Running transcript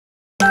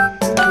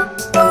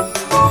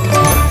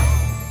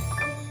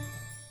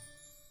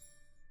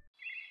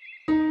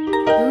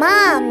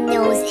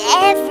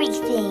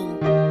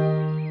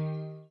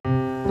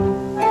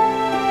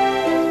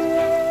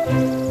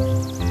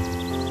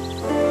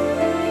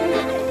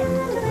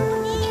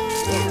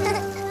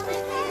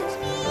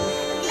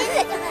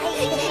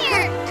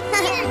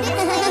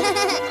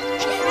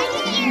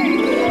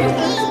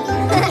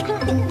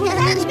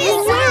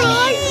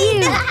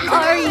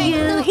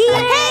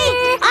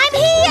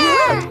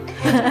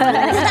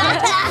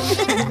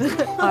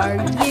Are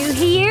you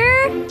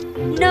here?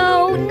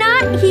 No,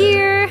 not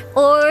here.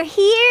 Or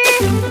here?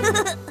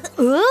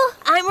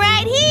 I'm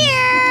right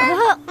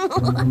here.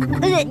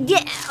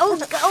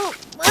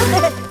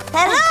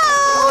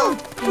 Hello.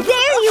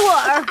 There you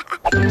are.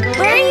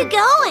 Where are you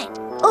going?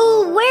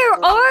 Oh, where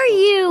are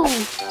you?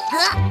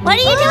 What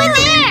are you doing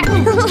there?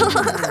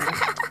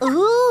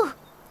 Ooh.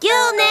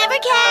 You'll never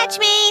catch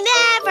me,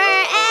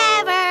 never,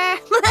 ever.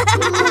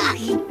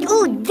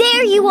 Oh,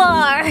 there you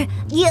are.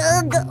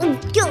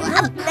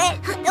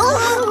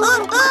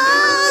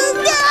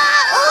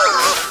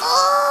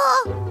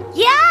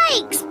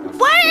 Yikes!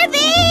 What are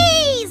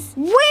these?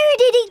 Where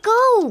did he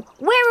go?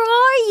 Where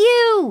are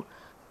you?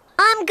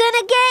 I'm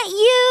gonna get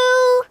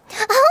you.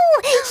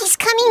 Oh, he's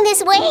coming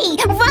this way.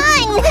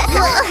 Run!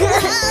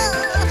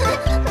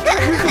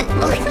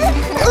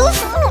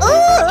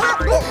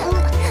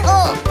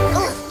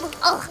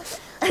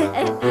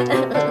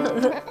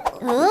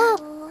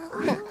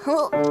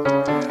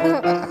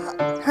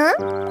 Huh?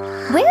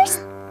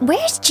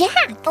 Where's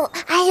Jack? Oh,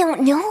 I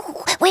don't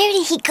know. Where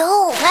did he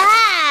go?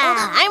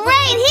 I'm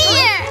right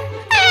here.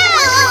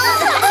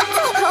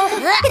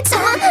 It's a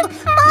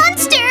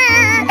monster.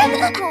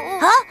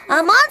 Huh?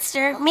 A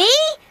monster? Me?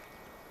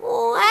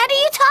 What are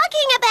you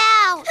talking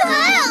about?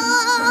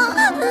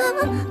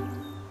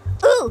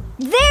 Ooh,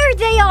 there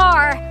they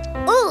are.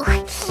 Ooh, I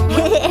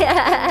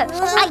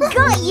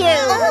got you.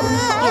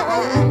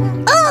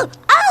 Oh,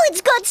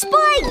 it's got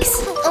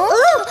spikes.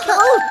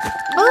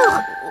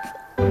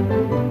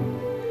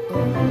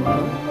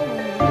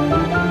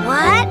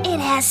 What? It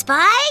has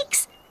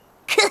spikes?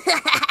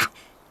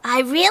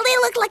 I really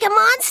look like a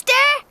monster?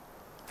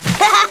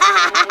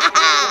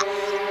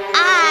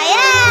 I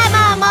am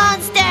a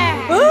monster!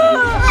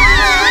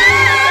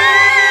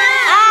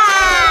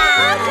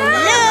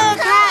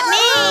 Look at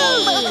me!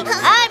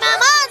 I'm a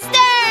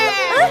monster!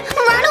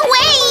 Run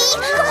away!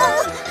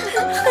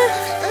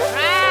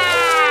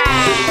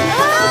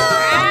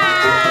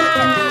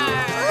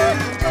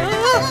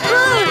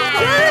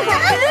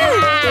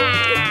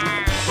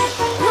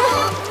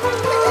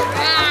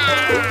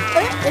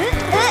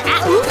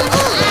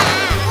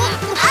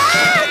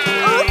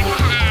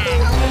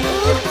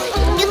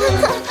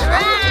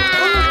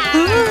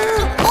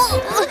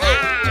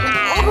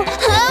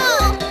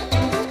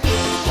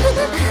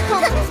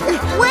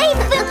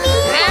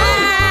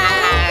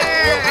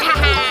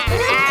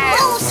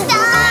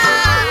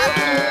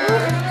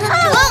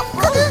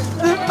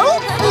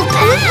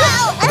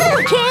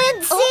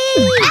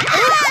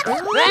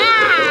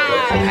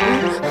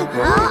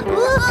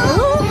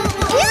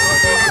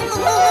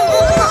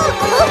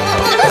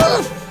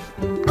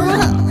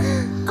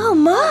 Oh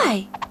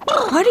my!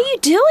 What are you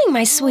doing,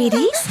 my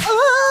sweeties?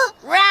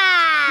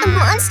 The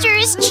monster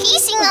is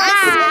chasing us!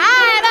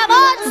 I'm a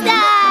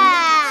monster!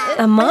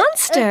 A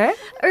monster?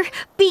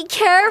 Be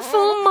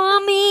careful,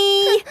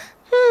 Mommy.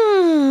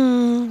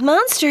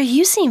 Monster,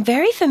 you seem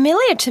very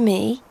familiar to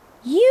me.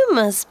 You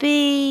must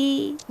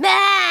be...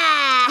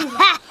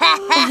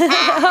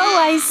 Oh,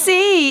 I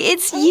see.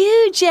 It's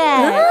you,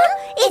 Jack.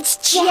 It's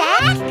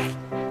Jack?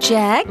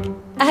 Jack,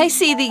 I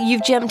see that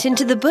you've jumped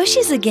into the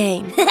bushes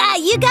again.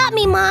 You got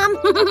me, Mom.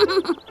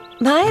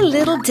 My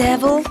little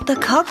devil, the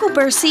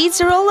cockleburr seeds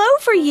are all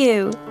over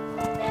you.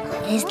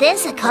 Is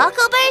this a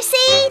cockleburr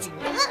seed?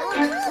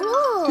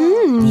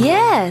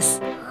 Yes.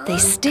 They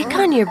stick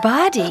on your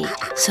body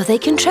so they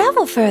can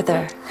travel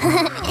further.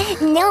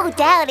 No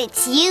doubt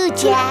it's you,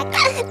 Jack.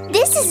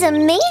 This is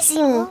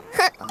amazing.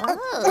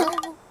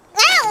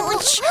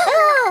 Ouch!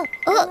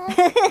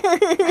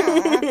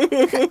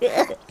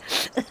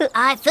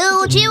 I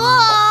fooled you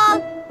all.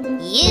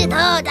 You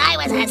thought I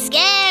was a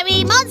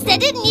scary monster,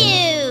 didn't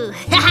you?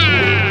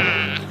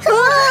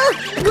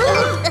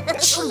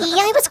 Gee,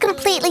 I was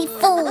completely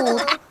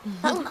fooled.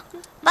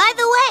 By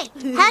the way,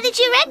 how did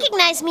you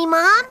recognize me,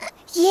 Mom?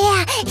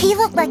 Yeah, he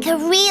looked like a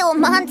real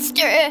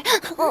monster.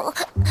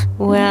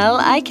 Well,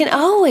 I can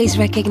always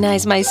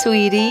recognize my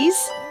sweeties,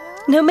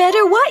 no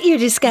matter what your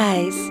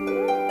disguise.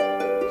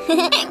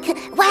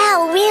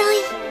 Wow,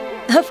 really?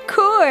 Of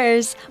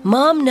course.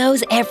 Mom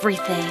knows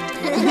everything.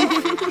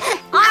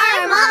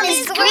 Our Mom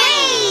is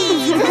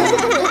great!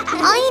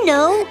 I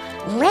know.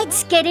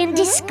 Let's get in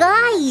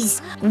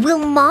disguise. Will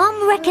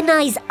Mom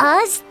recognize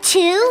us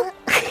too?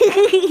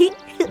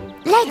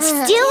 Let's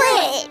do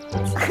it!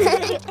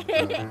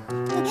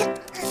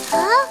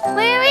 Huh?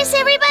 Where is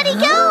everybody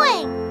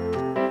going?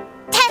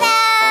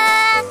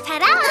 Ta-da!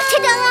 Ta-da!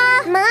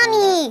 Ta-da!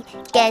 Mommy,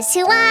 guess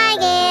who I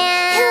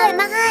am?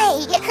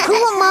 Who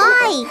am I?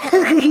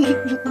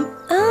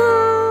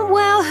 Oh,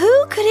 well,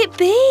 who could it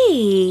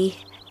be?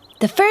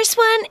 The first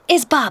one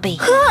is Bobby.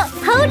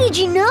 How did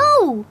you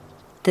know?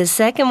 The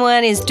second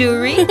one is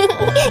Dury.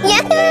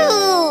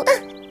 Yahoo!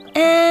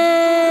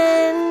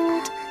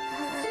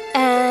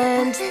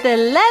 And the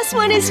last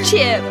one is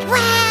Chip.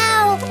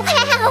 Wow!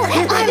 Wow!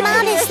 Our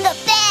mom is the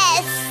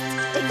best!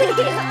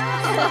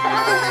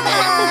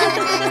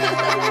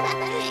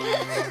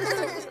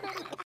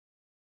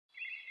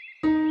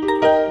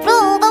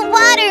 Roll the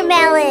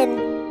watermelon!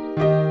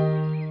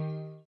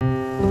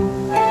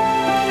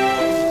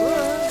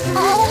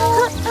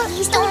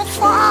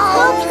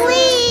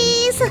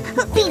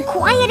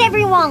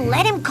 on.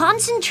 Let him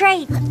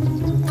concentrate.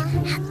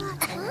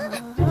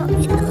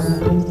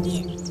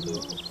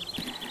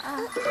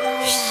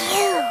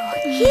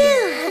 Phew.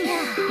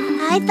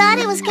 I thought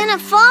it was gonna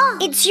fall.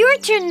 It's your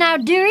turn now,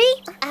 Dury.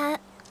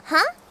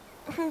 Huh?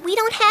 We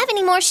don't have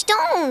any more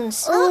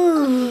stones.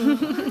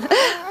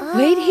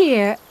 Wait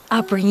here.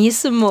 I'll bring you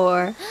some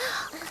more.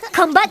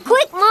 Come back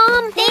quick,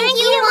 Mom. Thank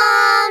you,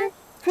 Mom.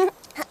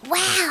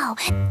 Wow,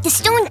 the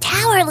stone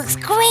tower looks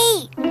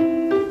great.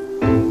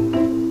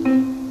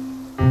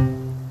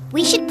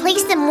 We should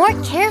place them more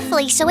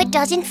carefully so it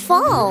doesn't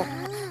fall.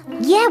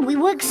 Yeah, we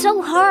worked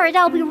so hard.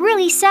 I'll be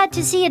really sad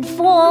to see it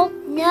fall.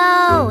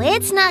 No,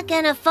 it's not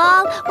gonna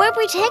fall. We're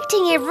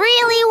protecting it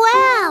really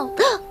well.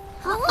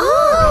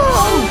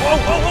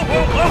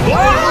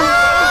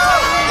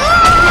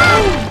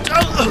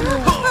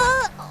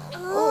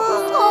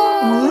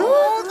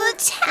 The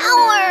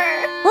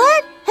tower!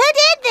 What? Who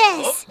did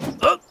this?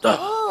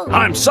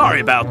 I'm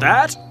sorry about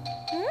that.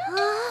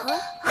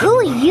 Who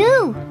are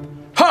you?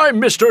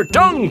 I'm Mr.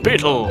 Dung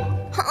Beetle.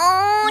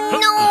 Oh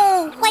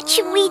no! What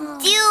should we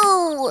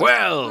do?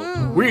 Well,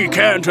 we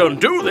can't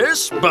undo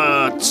this,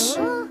 but...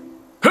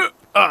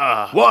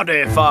 what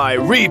if I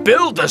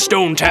rebuild the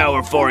stone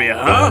tower for you,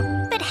 huh?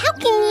 But how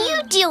can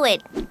you do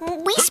it?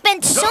 We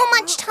spent so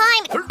much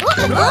time.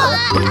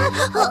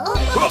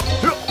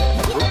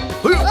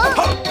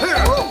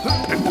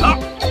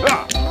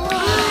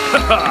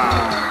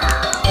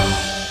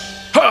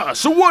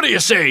 So what do you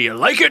say? You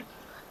like it?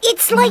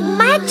 It's like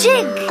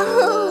magic.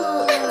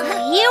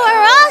 You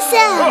are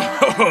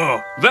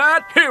awesome!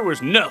 That here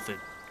was nothing.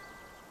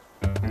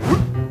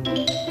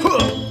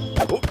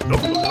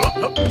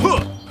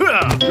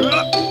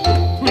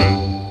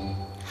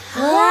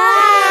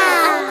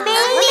 Wow!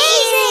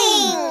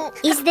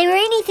 Amazing! Is there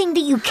anything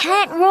that you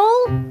can't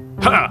roll?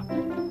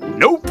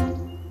 Nope.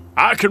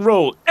 I can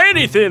roll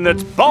anything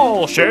that's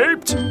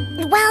ball-shaped.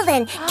 Well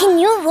then, can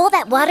you roll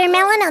that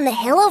watermelon on the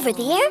hill over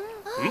there?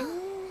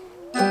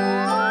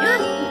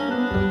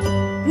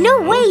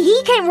 No way,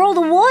 he can't roll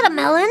the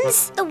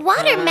watermelons. The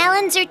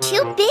watermelons are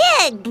too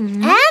big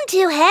and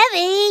too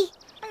heavy.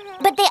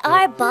 But they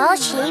are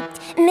ball-shaped.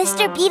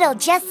 Mr. Beetle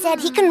just said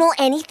he can roll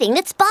anything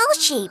that's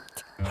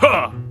ball-shaped.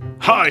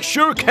 I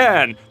sure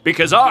can,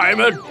 because I'm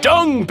a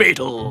dung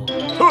beetle.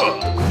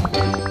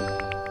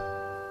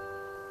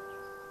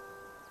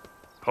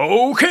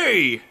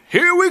 Okay,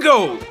 here we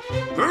go.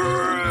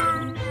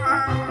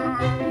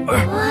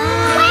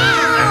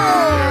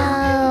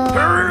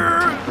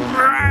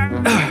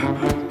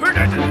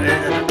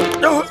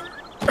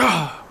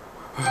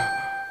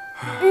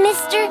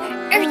 Mister,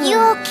 are you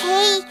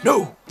okay?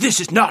 No, this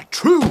is not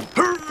true.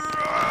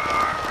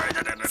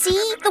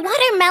 See, the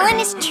watermelon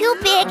is too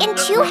big and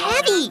too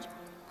heavy.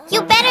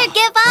 You better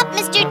give up,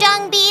 Mr.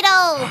 Dung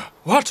Beetle.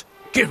 What?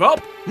 Give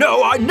up?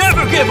 No, I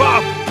never give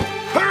up.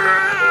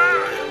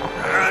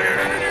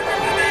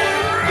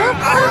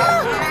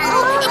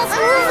 It's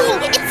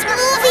moving! It's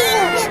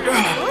moving!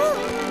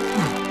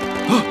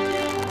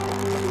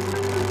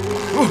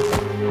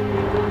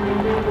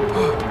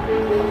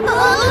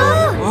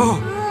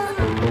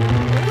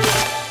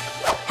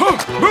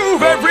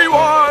 Move,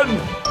 everyone!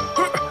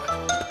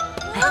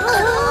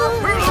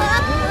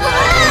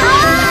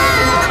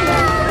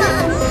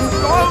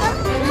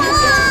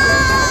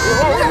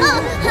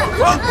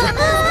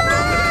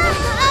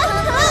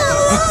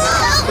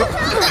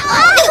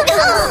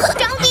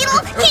 Dung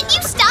Beetle, can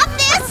you stop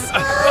this?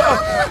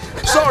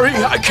 Sorry,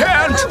 I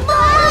can't.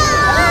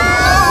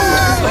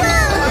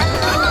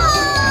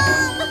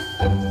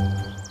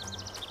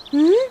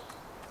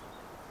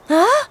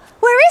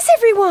 Where is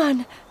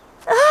everyone?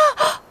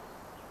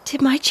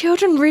 Did my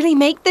children really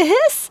make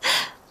this?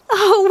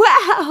 Oh,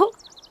 wow.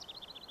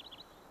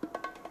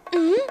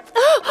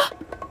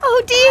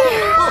 Oh,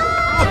 dear.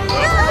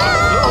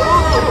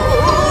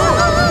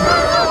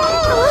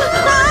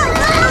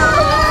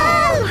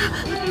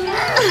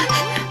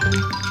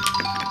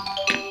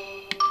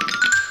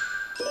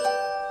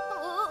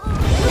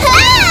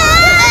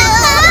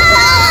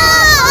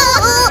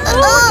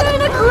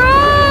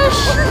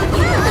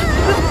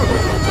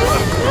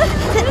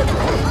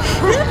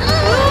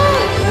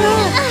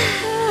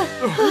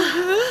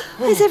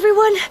 Is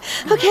everyone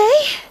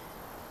okay?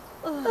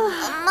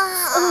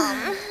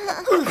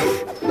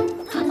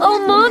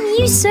 Oh, Mom,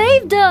 you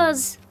saved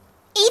us.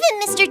 Even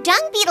Mr.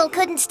 Dung Beetle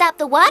couldn't stop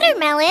the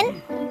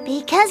watermelon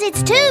because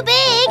it's too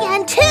big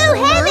and too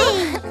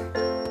heavy.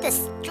 The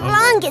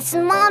strongest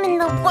mom in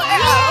the world.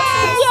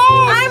 Yes!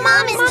 Our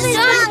mom is the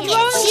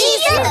strongest.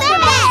 She's the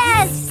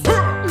best.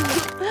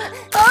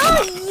 Oh,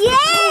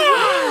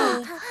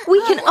 yeah! We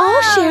can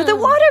all share the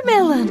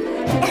watermelon.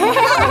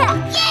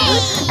 Yay!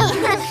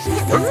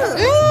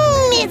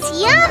 It's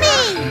yummy.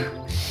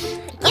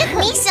 Give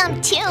me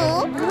some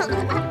too.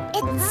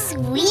 It's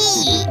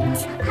sweet.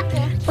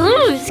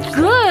 It's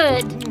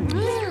good.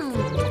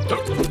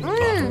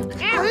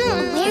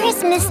 Where is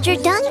Mr.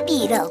 Dung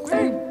Beetle?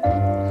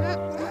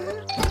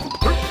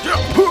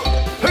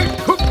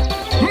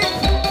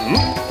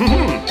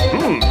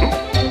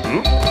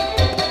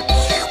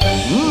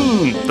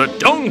 The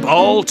dung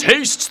all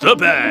tastes the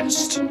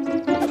best.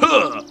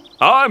 Huh,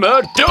 I'm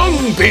a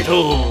dung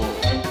beetle.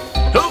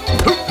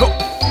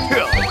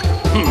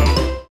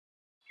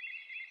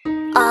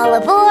 All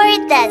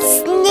aboard the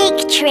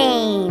snake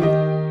train.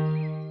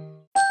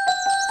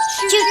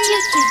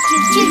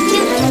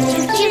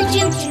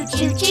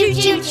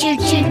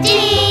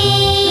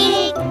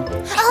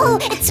 Oh,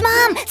 it's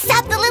Mom!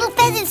 Stop the little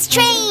pheasant's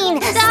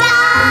train!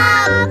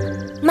 Stop!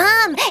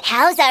 Mom,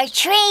 how's our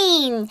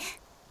train?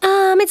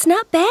 It's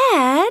not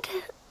bad.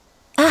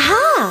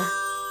 Aha!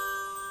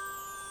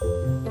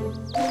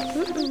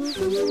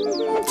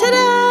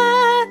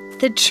 Ta-da!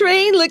 The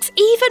train looks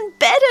even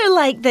better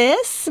like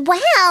this.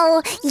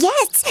 Wow!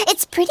 Yes,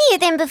 it's prettier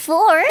than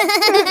before.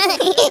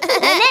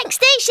 The next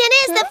station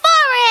is the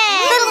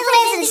forest! Little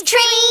pheasant's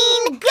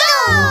train,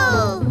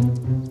 go!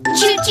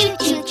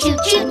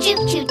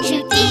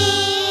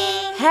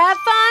 Choo-choo-choo-choo-choo-choo-choo-choo-dee! Have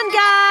fun,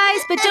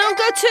 guys, but don't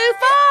go too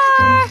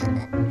far.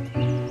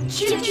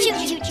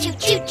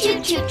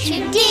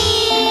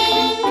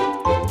 Choo-choo-choo-choo-choo-choo-choo-dee!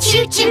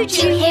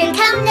 Choo-choo-choo, here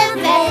come the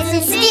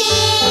pheasants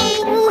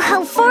ding! Ooh,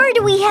 how far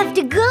do we have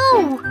to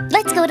go?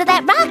 Let's go to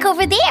that rock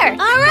over there.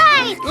 All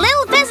right,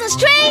 little pheasant's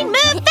train,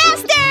 move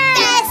faster!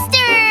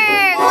 Faster!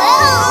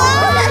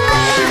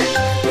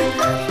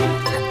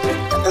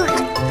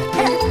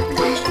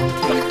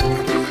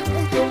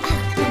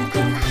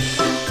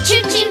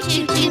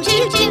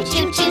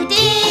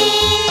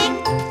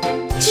 Choo-choo-choo-choo-choo-choo-choo-choo-ding!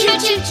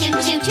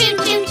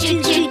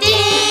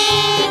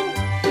 Choo-choo-choo-choo-choo-choo-choo-ding!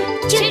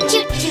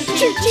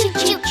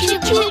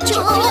 Choo-choo-choo-choo-choo-choo-choo-choo!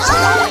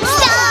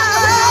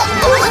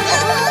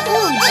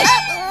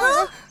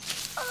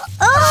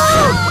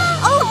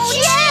 Oh,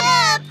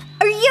 Chip!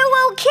 Are you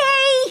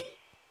okay?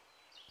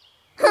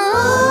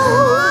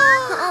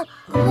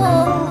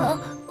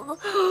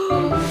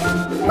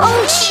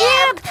 Oh,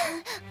 Chip!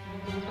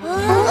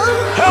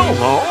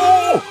 Hello!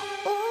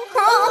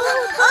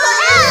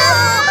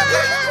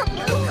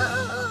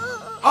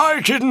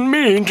 I didn't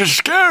mean to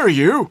scare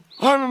you.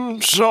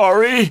 I'm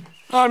sorry.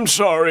 I'm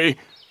sorry.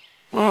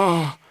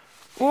 Why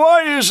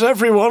is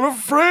everyone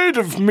afraid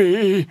of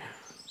me?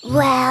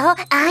 Well,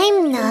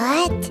 I'm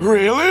not.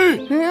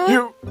 Really?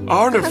 You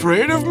aren't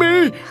afraid of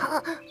me?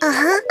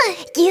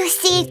 You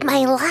saved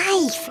my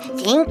life.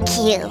 Thank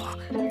you.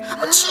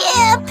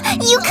 Chip,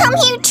 you come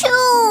here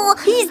too.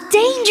 He's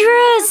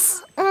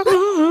dangerous!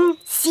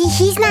 See,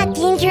 he's not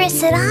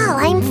dangerous at all.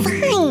 I'm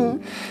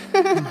fine.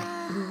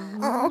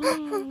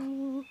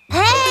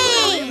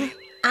 Hey,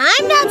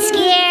 I'm not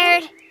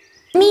scared.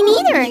 Me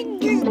neither.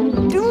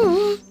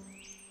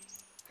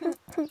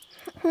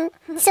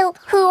 So,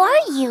 who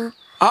are you?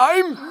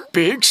 I'm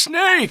Big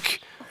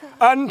Snake.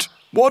 And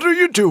what are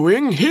you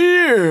doing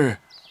here?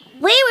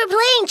 We were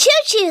playing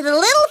Choo-Choo, the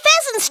little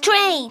pheasant's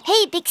train.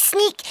 Hey, Big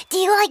Snake, do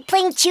you like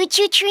playing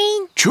Choo-Choo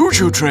train?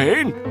 Choo-choo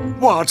train?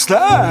 What's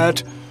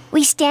that?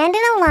 We stand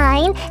in a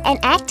line and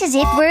act as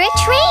if we're a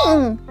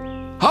train.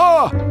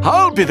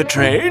 I'll be the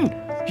train.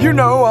 You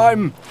know,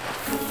 I'm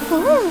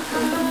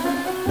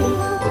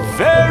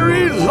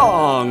very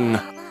long.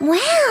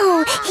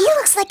 Wow, he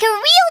looks like a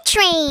real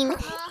train.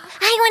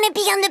 I want to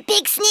be on the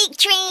Big Snake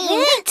train.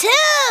 Me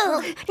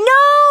too. No!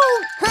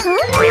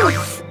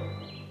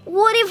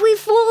 What if we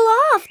fall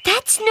off?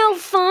 That's no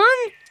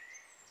fun.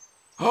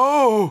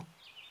 Oh.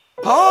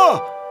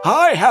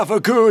 I have a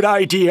good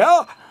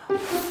idea.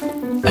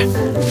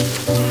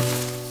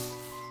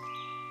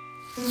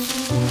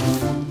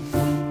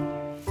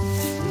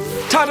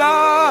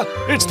 Ta-da!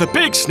 It's the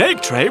Big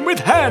Snake train with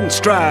hand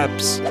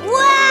straps.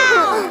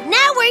 Wow,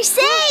 now we're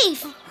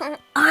safe.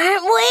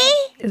 Aren't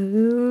we?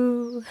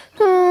 Ooh.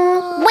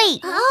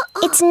 Wait,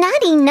 it's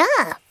not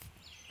enough.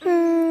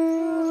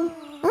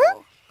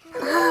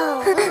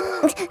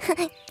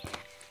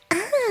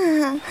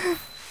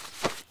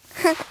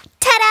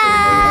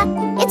 Ta-da!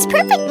 It's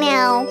perfect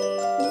now.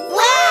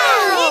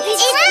 Wow,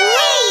 it's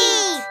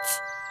great!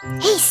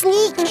 Hey,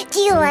 Sneak, do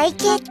you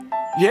like it?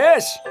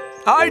 Yes,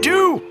 I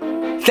do.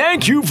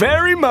 Thank you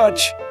very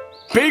much.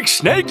 Big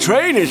Snake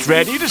train is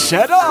ready to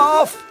set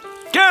off.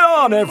 Get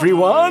on,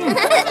 everyone.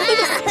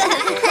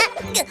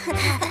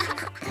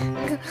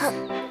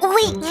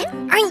 Wait,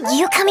 aren't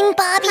you coming,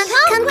 Bobby?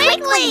 Come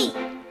quickly!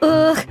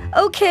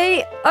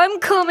 Okay, I'm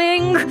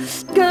coming.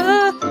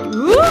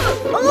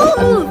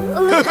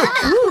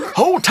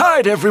 Hold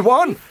tight,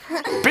 everyone.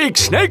 Big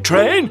Snake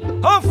train,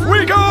 off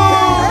we go!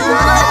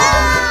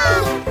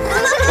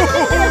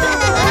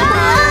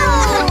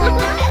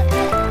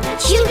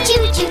 Choo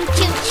choo choo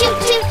choo choo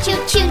choo choo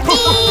choo dee.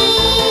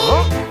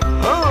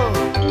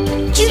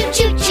 Choo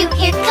choo choo,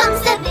 here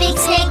comes the Big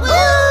Snake.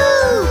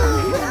 Woo!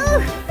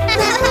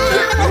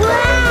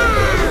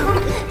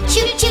 Wow!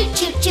 Choo choo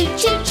choo choo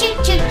choo choo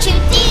choo choo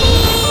dee.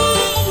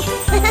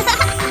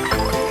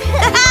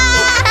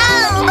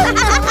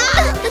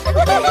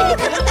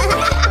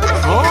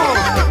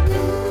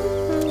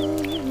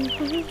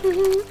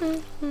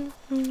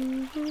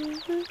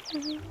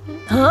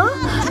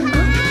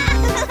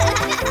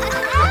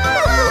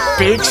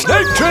 Big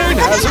Snake train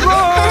has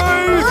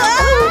arrived!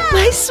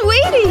 My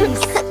sweeties!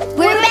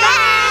 We're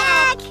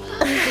back!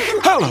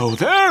 Hello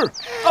there!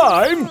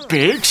 I'm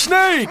Big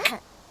Snake.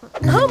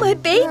 Oh, my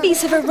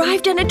babies have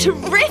arrived on a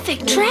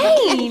terrific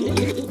train.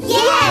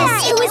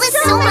 Yes, it was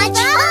so much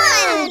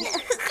fun.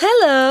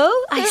 Hello.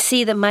 I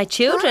see that my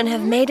children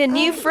have made a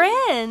new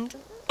friend.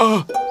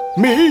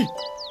 Me?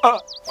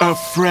 A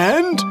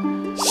friend?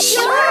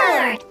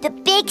 Sure. The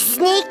big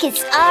snake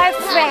is our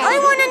friend. I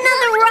want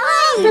another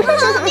ride.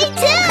 Me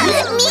too.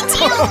 Me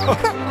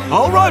too.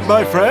 All right,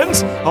 my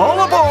friends, all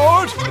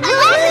aboard.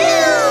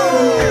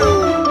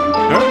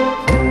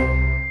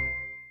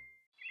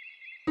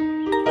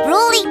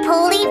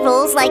 Roly-poly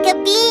rolls like a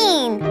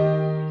bean.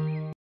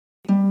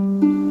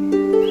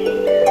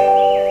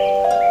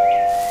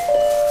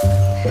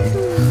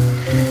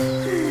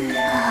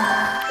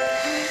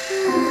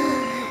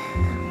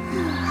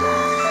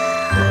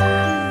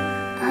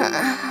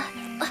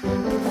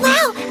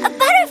 Wow, a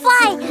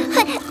butterfly!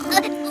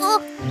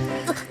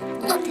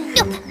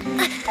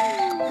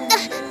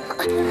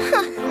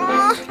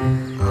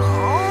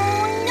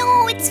 Oh no,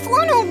 it's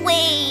flown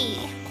away.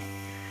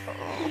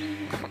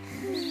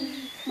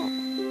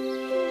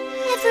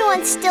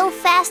 Everyone's still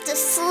fast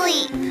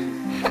asleep.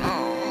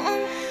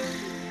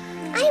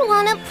 I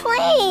want to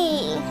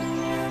play.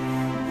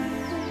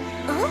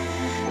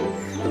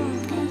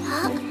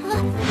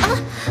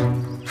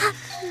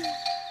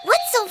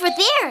 What's over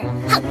there?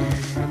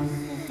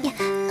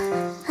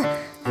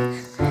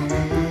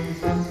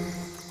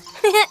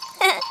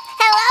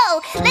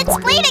 Hello, let's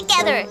play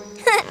together.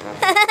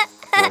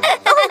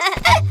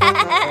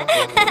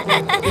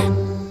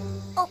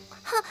 Oh,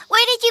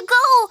 where did you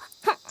go?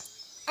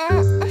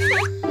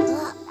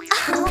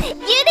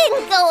 You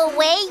didn't go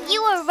away. You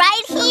were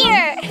right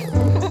here.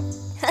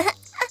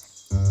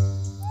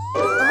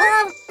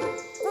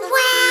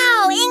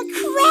 Wow,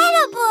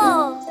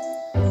 incredible!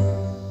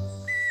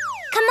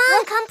 Come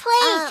on, come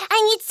play.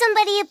 I need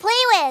somebody to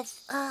play with.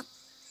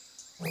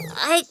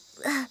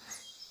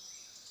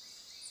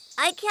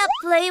 I can't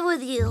play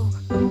with you.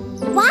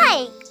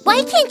 Why?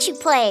 Why can't you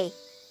play?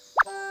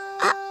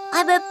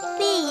 I'm a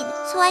bean,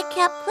 so I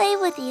can't play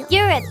with you.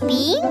 You're a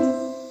bean?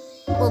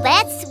 Well,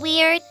 that's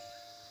weird.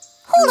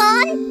 Hold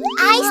on.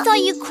 I saw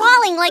you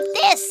crawling like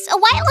this a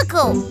while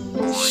ago.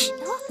 Shh.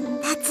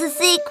 That's a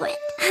secret.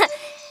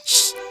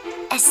 Shh.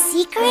 A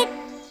secret?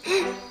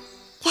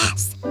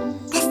 Yes.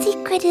 The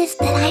secret is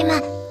that I'm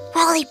a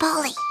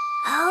roly-poly.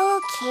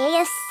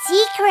 Okay, a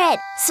secret.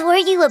 So are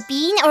you a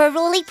bean or a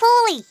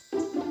roly-poly?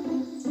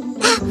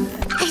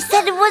 I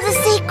said it was a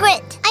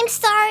secret. I'm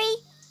sorry.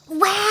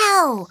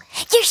 Wow.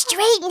 You're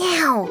straight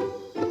now.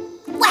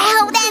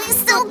 Wow, that is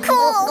so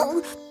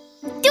cool.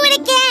 Do it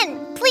again,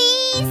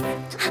 please.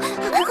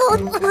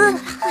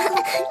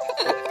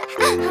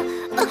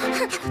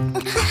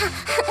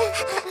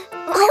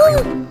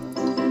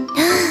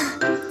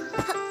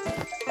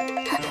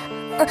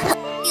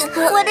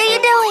 What are you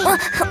doing?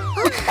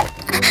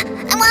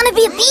 I want to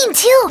be a bean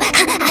too.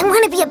 I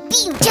want to be a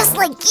bean just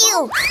like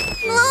you.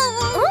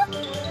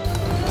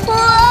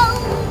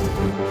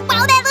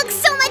 Wow, that looks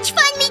so much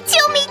fun. Me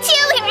too, me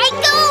too. Here I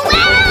go.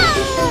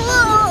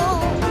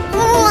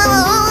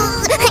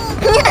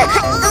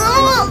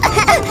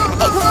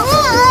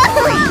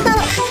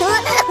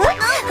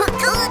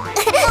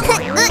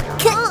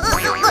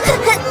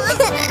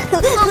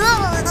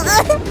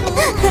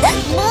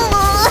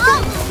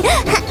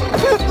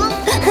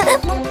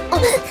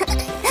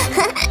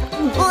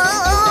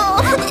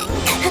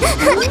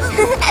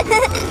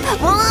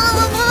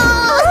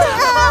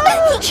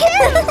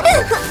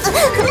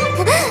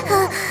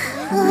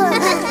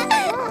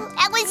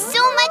 That was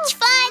so much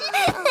fun!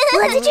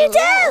 What did you do?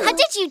 How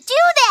did you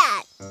do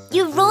that?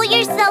 You roll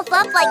yourself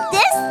up like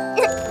this?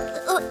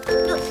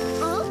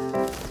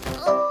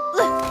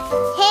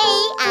 Hey,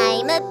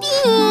 I'm a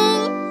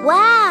bean!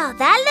 Wow,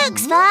 that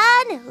looks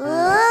fun!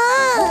 Ooh,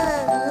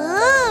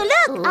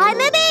 look, I'm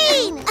a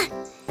bean!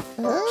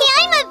 Hey,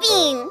 I'm a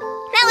bean!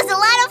 That was a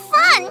lot of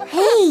fun!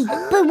 Hey,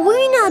 but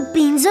we're not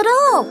beans at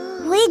all.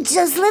 We're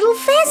just little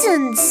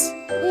pheasants.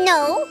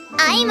 No,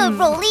 I'm a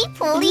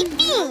roly-poly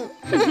bean.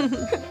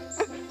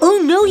 Oh,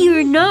 no,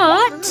 you're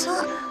not.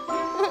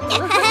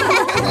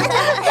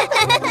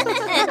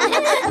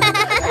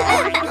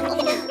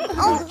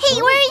 Oh,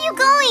 hey, where are you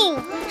going?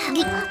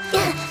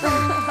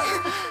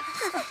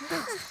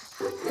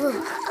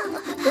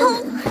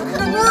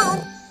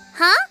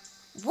 Huh?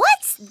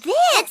 What's this?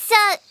 It's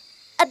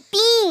a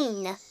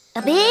bean.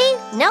 A bean?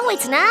 No,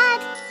 it's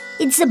not.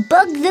 It's a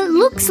bug that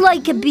looks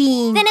like a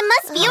bean. Then it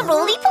must be a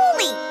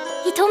roly-poly.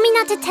 He told me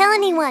not to tell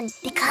anyone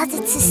because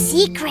it's a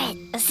secret.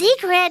 A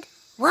secret?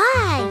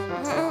 Why?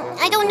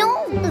 I don't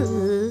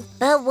know.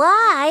 But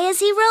why is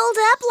he rolled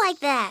up like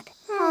that?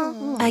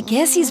 I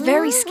guess he's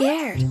very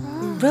scared.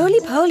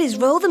 Roly-polies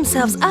roll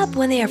themselves up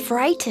when they are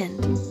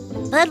frightened.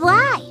 But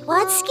why?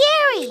 What's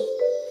scary?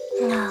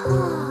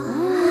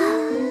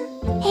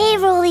 Hey,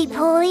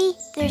 roly-poly.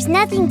 There's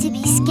nothing to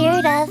be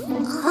scared of.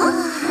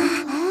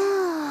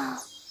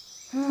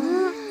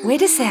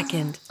 Wait a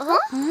second.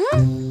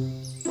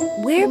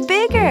 We're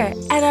bigger,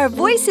 and our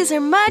voices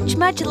are much,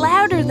 much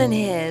louder than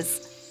his.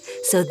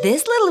 so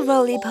this little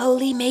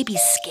roly-poly may be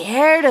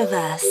scared of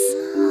us.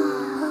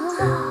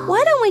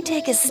 Why don't we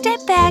take a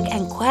step back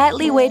and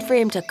quietly wait for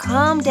him to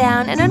calm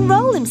down and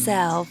unroll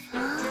himself?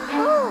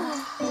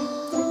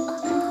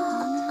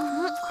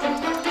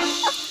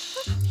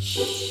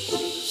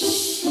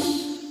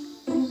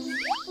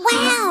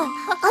 Wow!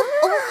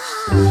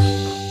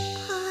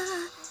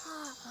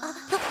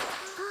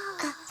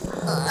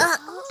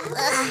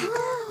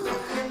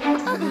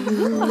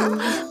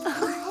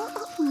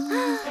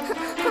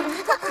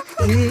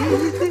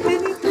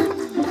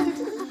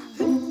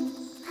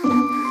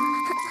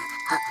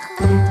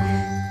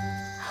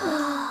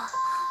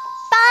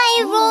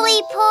 Bye,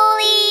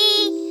 Roly-Poly!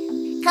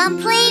 Come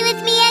play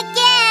with me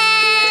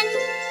again!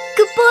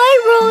 Goodbye,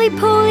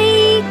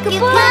 Roly-Poly.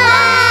 Goodbye.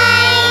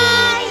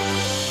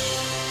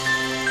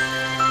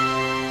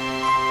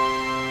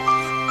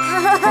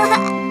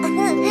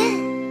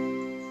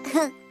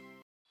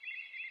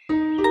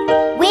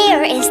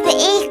 Where is the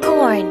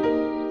acorn?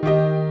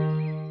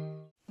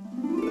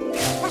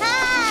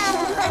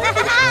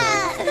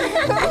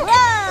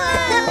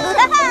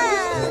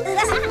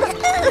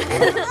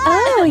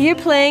 Oh, you're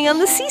playing on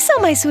the seesaw,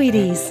 my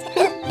sweeties.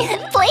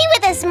 Play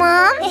with us,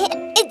 Mom.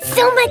 It's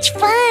so much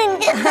fun.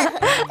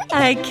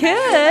 I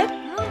could.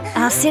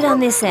 I'll sit on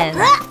this end.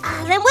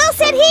 Then we'll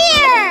sit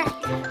here.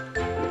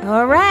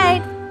 All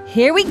right,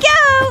 here we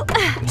go.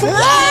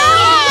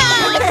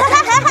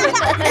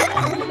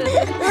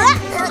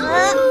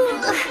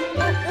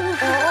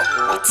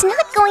 It's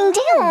not going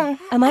down.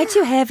 Am I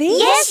too heavy?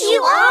 Yes,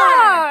 you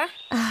are.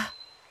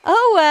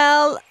 Oh,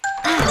 well.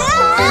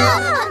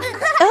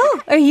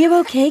 Oh, are you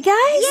okay,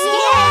 guys?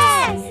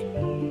 Yes.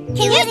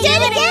 Can you do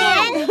it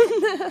again?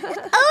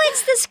 Oh,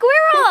 it's the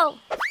squirrel.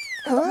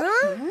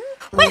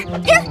 Where?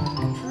 Here?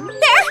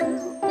 There?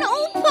 No,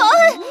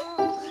 Paul.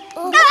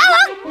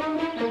 Ah!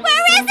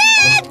 Where is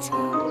it?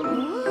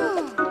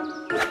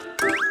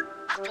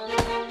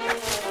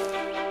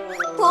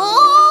 Oh!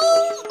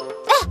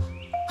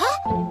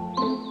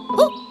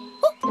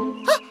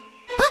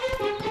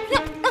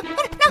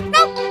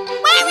 No!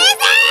 Where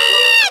is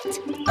it?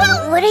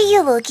 What are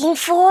you looking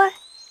for?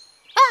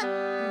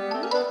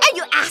 Are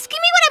you asking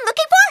me what I'm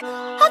looking for?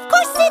 Of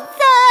course it's,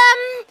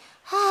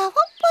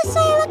 what was I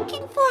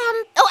looking for?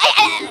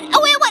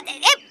 Wait, what?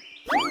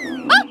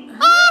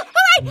 All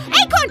right,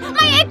 acorn!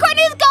 My acorn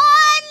is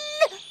gone!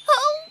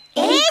 Oh,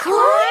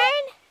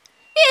 acorn?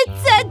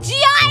 It's a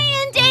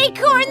giant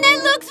acorn that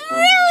looks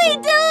really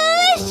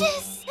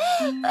delicious.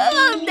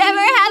 I'll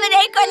never have an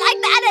acorn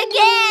like that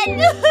again.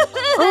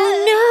 Oh,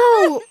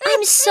 no.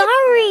 I'm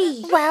sorry.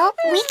 Well,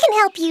 we can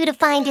help you to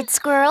find it,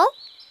 Squirrel.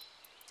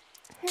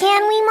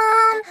 Can we,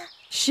 Mom?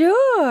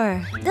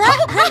 Sure. Yay!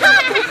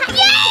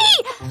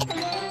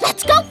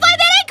 Let's go find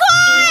that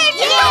acorn!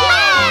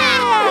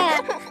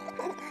 Yeah!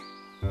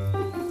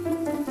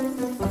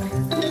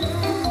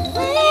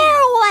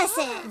 Where was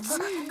it?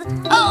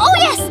 Oh,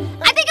 yes!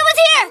 I think it was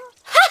here!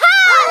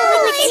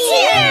 It's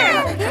here!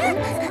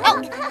 Oh,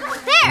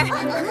 there!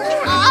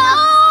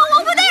 Oh,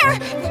 over there!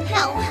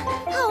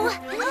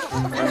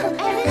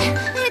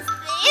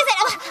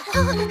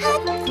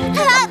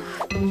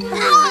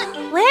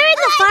 Where in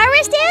the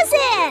forest is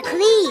it?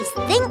 Please,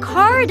 think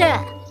harder.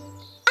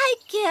 I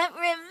can't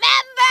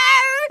remember!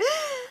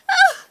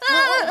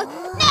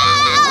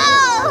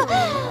 No!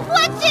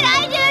 What should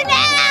I do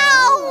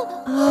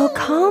now? Oh,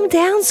 calm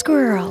down,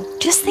 squirrel.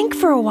 Just think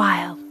for a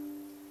while.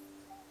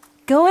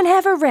 Go and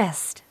have a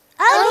rest.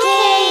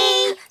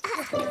 Okay!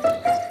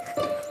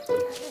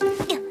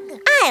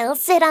 I'll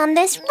sit on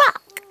this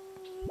rock.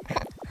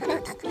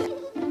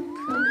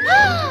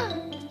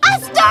 A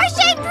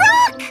star-shaped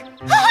rock!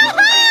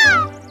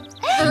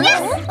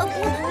 Yes!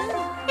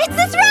 It's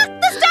this rock!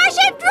 The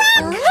star-shaped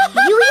rock!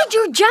 You hid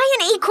your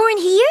giant acorn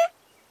here?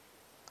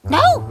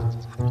 No!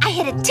 I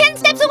hid it 10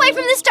 steps away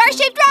from the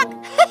star-shaped rock!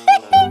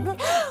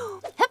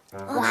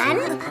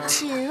 1,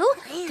 2,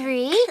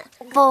 3,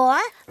 4,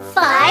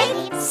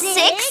 5,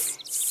 6,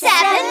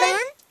 7,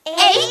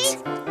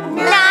 8,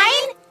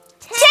 9,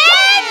 10!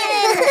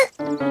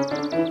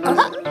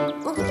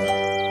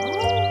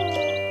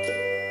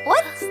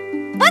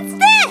 What's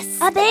this?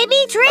 A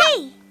baby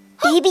tree.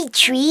 Baby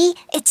tree?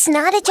 It's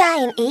not a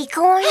giant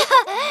acorn?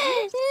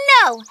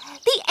 No!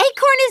 The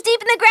acorn is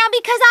deep in the ground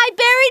because I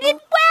buried it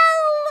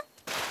well!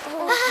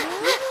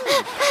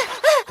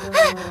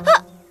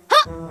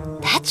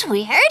 That's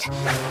weird.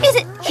 Is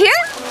it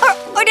here?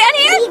 Or down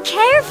here? Be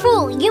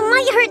careful. You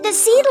might hurt the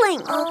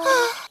seedling.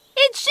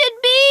 It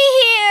should be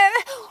here.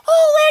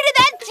 Oh, where did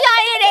that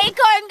giant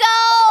acorn go?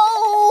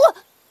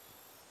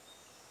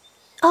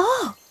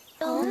 Oh,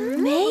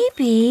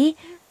 maybe.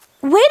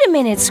 Wait a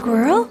minute,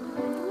 squirrel.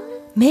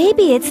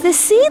 Maybe it's the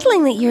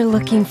seedling that you're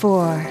looking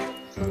for.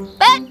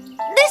 But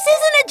this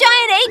isn't a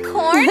giant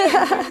acorn.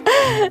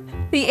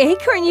 The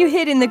acorn you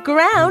hid in the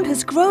ground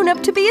has grown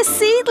up to be a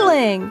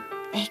seedling.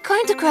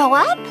 Acorns grow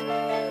up?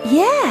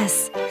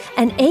 Yes.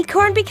 An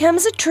acorn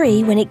becomes a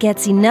tree when it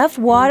gets enough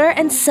water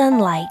and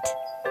sunlight.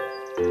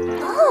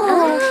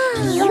 Oh,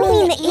 you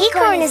mean the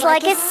acorn is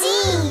like a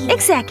seed?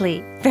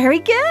 Exactly. Very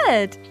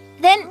good.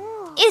 Then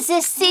Is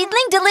this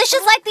seedling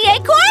delicious like the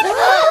acorn?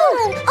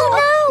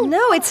 Oh, no!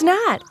 No, it's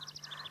not.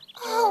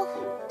 Oh,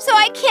 so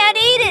I can't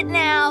eat it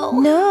now.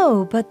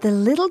 No, but the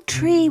little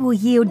tree will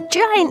yield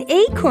giant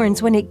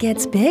acorns when it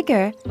gets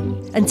bigger.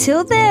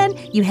 Until then,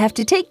 you have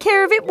to take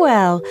care of it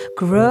well.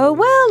 Grow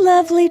well,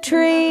 lovely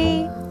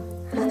tree.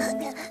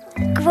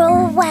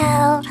 Grow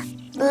well,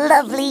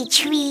 lovely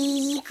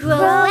tree. Grow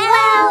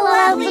well,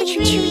 lovely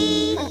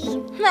tree.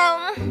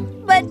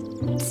 But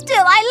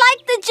still, I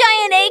like the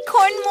giant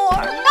acorn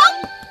more.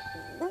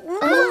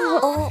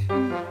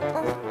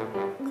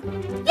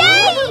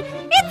 Yay!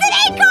 It's an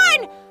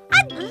acorn! A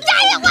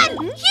giant one!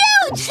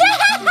 Huge!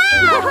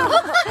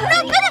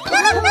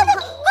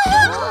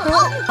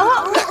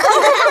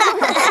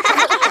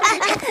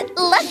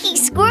 Lucky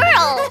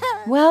squirrel.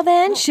 Well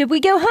then, should we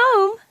go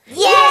home?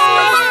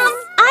 Yes!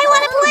 I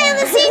want to play on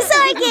the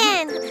seesaw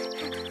again.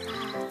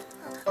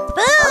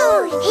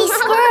 Boo! Hey,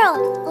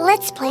 squirrel,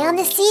 let's play on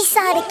the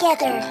seesaw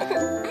together.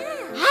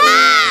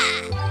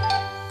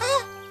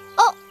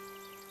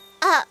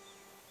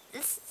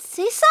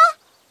 Seesaw?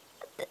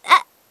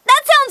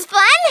 That sounds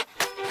fun!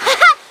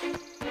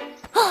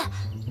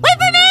 Wait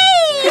for me!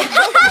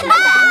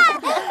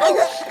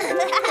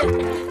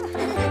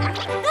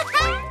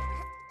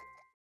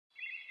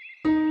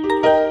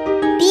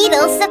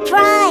 Beetle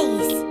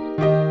surprise.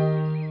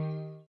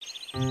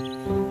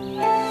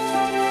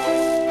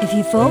 If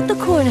you fold the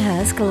corn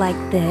husk like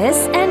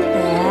this and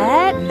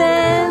that,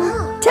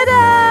 then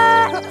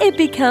ta-da! It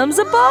becomes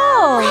a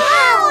ball.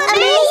 Wow,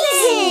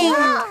 amazing!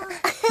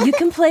 You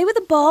can play with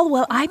the ball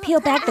while I peel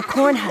back the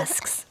corn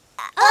husks.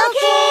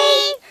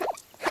 Okay.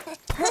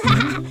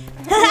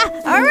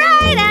 All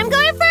right, I'm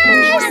going first.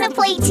 I want to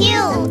play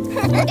too.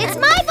 It's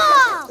my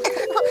ball.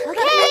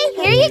 Okay,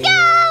 here you go.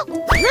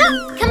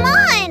 Come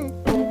on.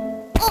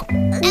 Oh,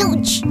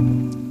 ouch.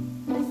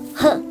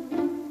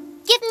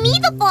 Give me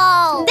the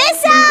ball. This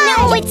side.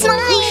 No, it's mine.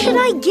 Who should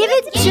I give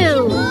it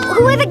to?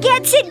 Whoever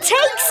gets it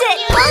takes it.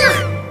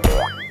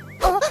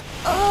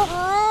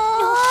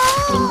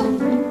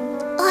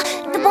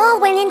 The ball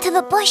went into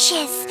the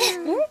bushes.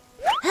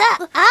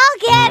 I'll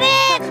get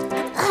it.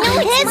 No,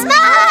 it's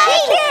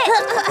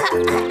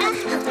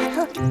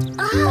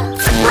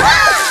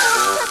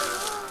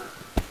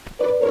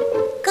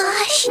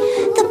Gosh,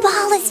 the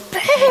ball is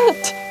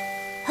burnt.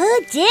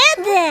 Who did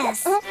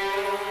this?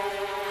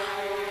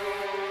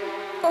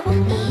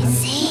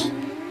 Easy.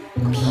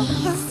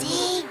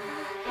 Easy.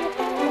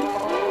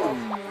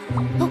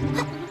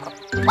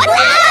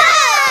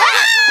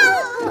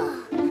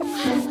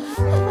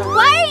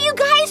 Why are you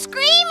guys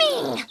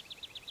screaming?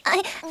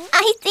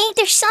 I think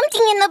there's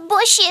something in the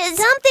bushes.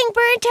 Something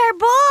burnt our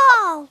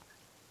ball.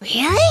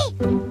 Really?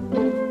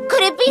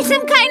 Could it be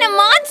some kind of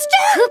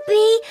monster? Could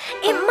be.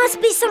 It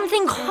must be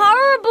something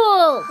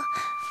horrible.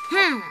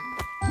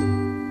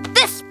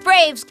 This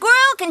brave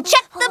squirrel can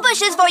check the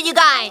bushes for you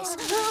guys.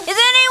 Is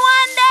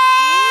anyone there?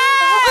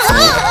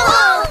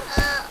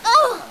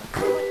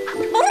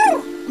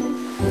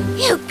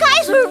 You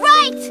guys were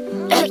right.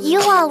 Are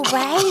you all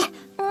right?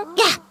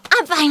 Yeah,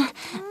 I'm fine.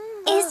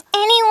 Is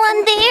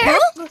anyone there?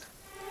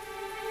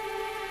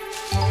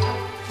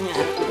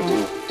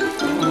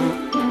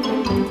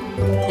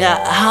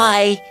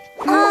 Hi.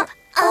 Well,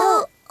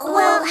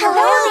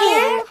 hello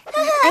there.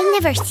 I've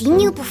never seen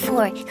you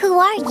before. Who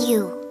are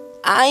you?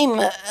 I'm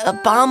a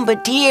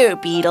bombardier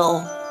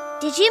beetle.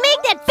 Did you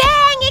make that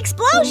bang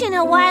explosion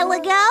a while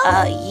ago?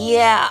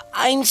 Yeah,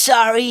 I'm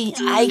sorry.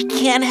 I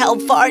can't help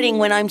farting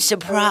when I'm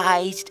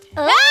surprised. He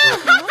says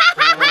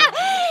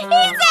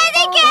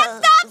he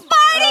can't stop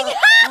farting!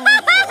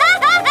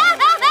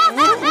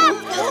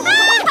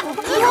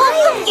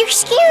 You're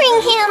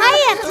scaring him.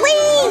 Hiya,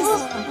 please!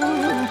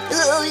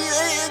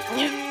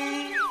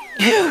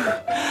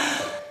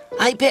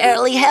 I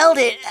barely held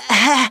it.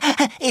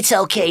 It's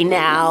okay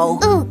now.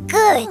 Oh,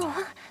 good.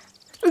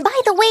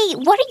 By the way,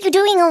 what are you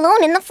doing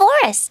alone in the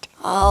forest?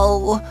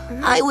 Oh,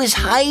 I was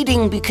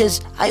hiding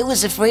because I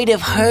was afraid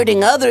of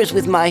hurting others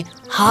with my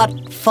hot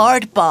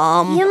fart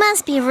bomb. You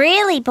must be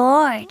really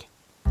bored.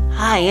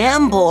 I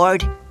am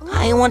bored.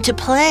 I want to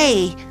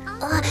play.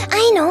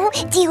 I know.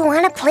 Do you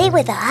want to play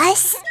with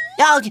us?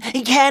 Oh,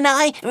 can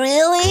I?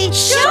 Really?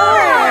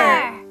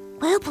 Sure!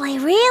 We'll play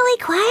really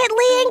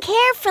quietly and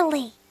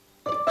carefully.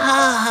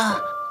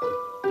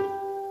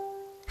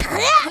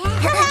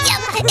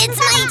 It's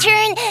my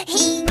turn.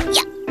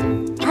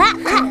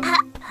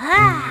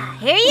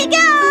 Here you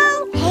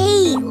go.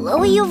 Hey,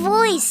 lower your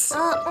voice.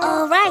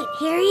 All right,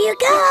 here you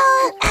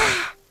go.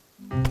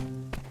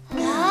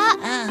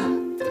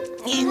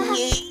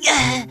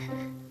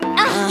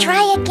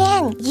 Try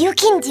again. You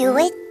can do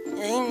it.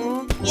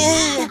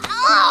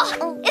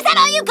 Is that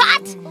all you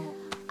got?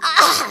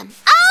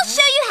 I'll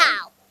show you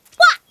how.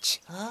 Watch.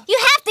 You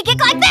have to kick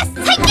like this.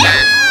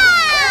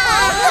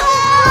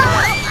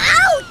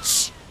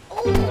 Ouch!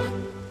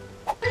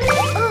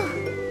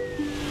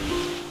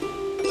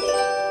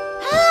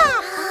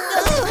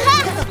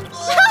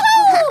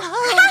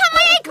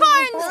 My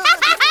acorns!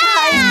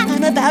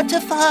 I'm about to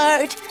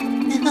fart.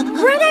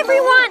 Run,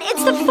 everyone!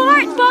 It's the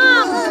fart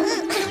bomb!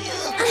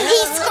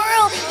 He's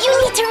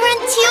need to run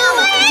too.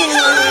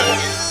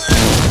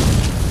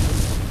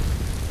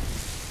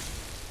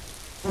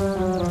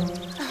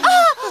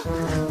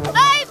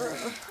 My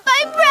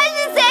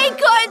precious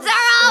acorns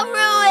are all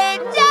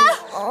ruined.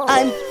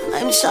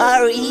 I'm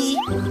sorry. It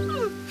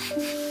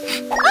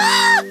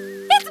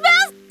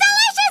smells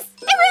delicious!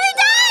 It really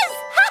does!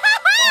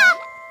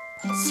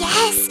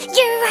 Yes,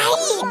 you're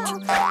right!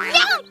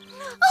 Yum!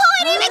 Oh,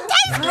 it even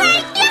tastes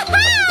great!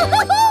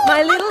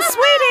 My little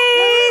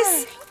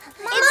sweeties!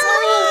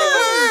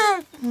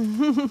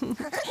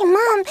 Hey,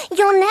 Mom,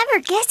 you'll never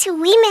guess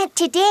who we met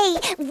today.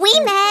 We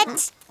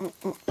met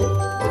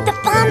the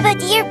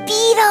bombardier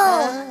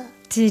beetle.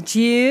 Did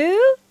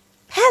you?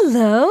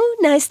 Hello,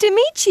 nice to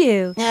meet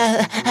you.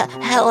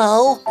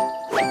 Hello.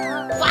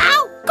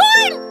 Wow,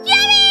 corn!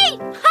 Yummy!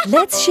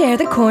 Let's share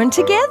the corn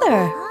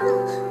together.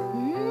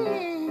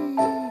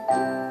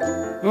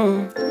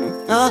 I've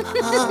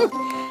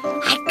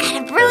got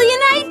a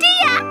brilliant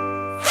idea!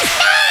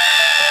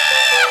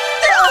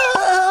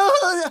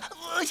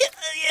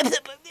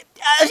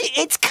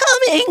 It's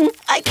coming.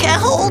 I can't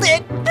hold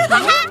it. It's the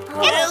mud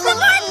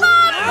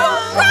bomb!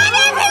 Run,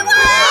 everyone!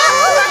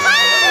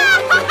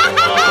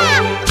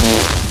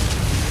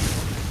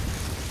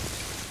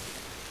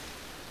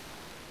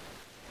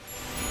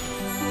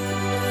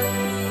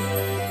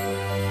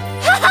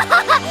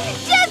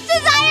 Just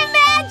as I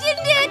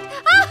imagined it!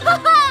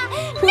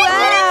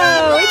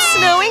 Wow, it's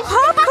snowing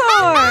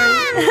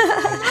popcorn.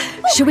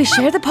 Should we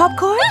share the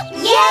popcorn?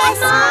 Yes,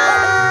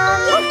 Mom!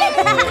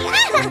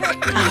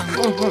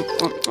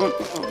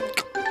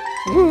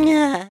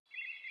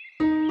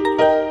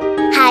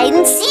 Hide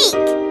and seek.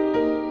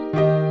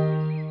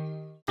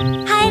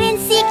 Hide and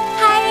seek,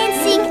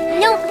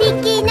 no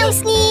peeky, no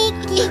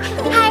sneaky.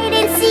 Hide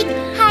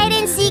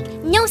and seek,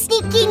 no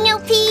sneaky, no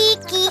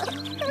peeky.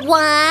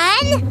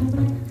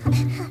 1,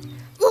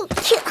 2,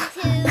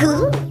 3,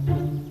 4,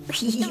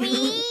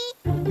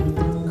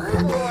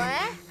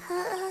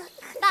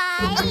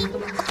 5.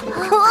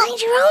 Find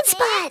your own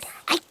spot.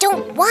 I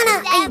don't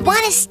wanna. I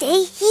wanna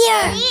stay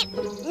here. 8,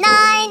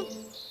 9,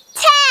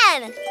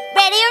 10.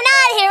 Ready or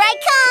not, here I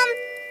come.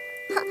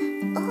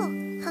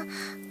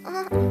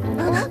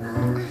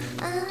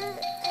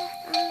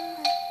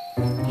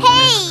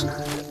 Hey,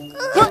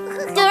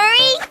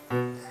 Dury.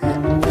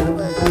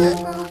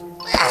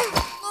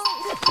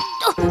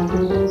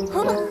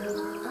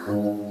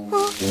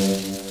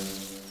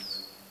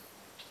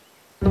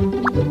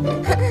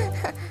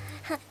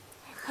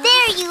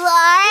 There you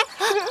are.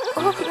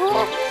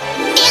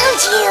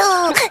 Found you.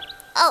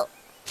 Oh.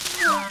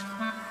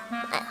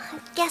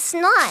 Guess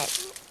not.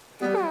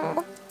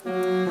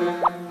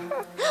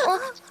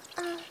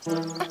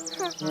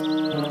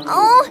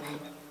 Oh.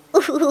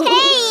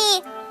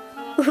 Hey!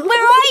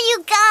 Where are you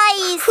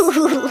guys?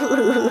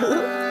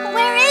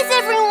 Where is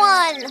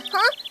everyone?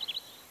 Huh?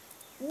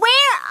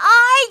 Where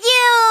are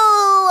you?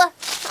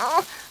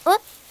 Huh?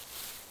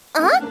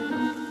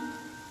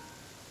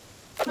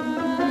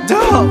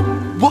 Duh!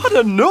 What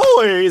a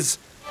noise!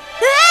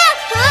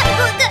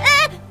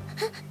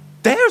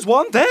 There's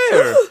one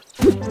there.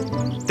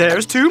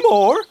 There's 2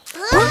 more.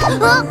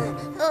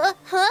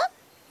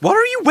 What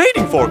are you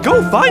waiting for?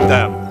 Go find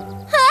them.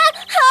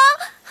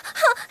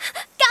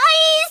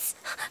 Guys,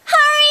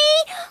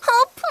 hurry!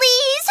 Oh,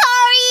 please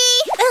hurry!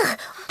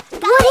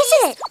 What is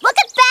it? Look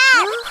at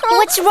that!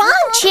 What's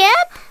wrong,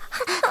 Chip?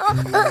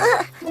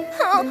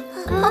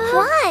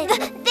 What?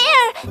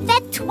 There!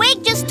 That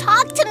twig just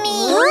talked to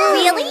me!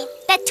 Really?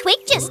 That twig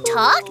just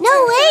talked?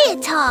 No way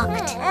it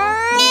talked!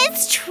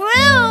 It's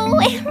true!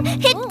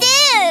 It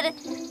did!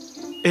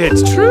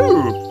 It's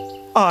true.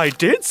 I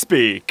did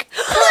speak.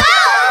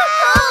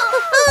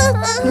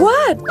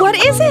 What? What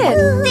is it?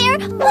 There!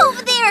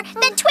 Over there!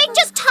 That twig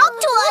just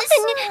talked to us!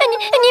 And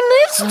it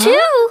moves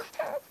too!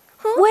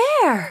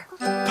 Where?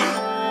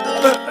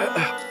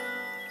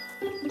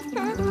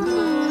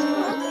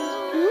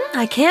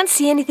 I can't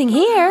see anything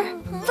here.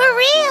 For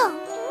real!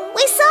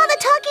 We saw the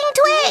talking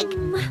twig!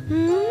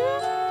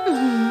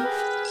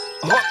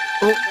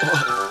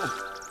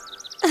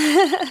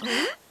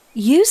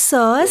 You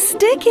saw a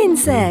stick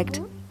insect.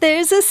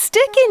 There's a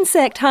stick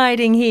insect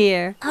hiding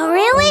here. Oh,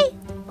 really?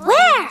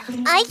 Where?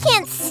 I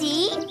can't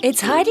see. It's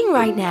hiding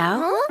right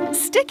now. Huh?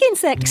 Stick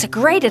insects are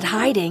great at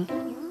hiding.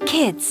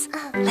 Kids,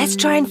 let's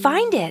try and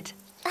find it.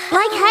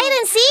 Like hide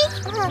and seek?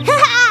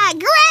 Haha!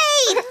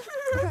 Great!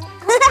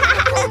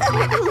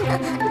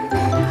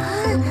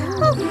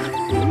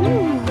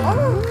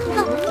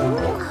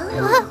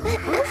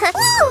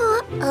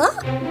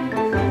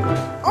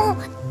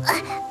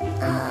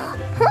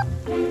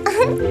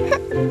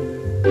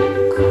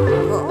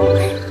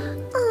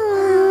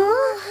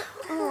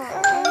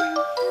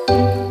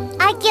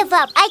 I give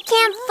up. I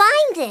can't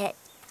find it.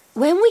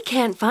 When we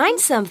can't find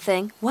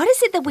something, what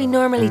is it that we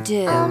normally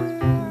do?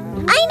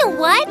 I know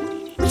what.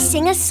 We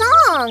sing a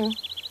song.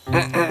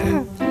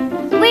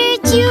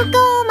 Where'd you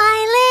go,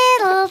 my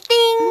little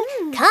thing?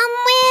 Come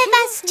with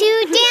us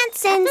to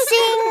dance and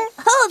sing.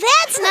 Oh,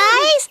 that's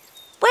nice.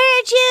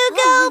 Where'd you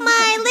go,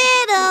 my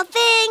little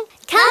thing?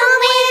 Come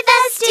with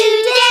us to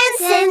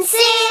dance and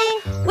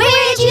sing.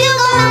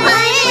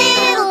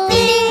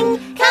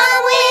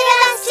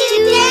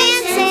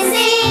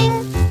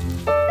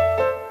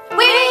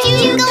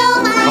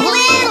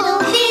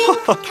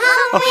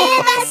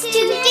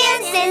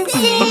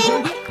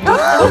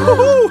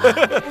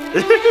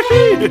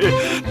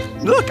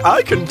 Look,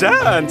 I can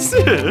dance.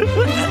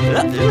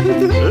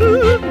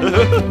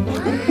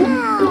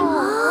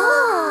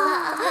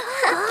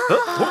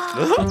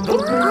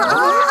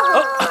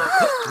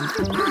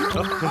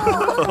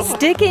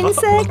 Stick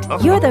insect,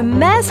 you're the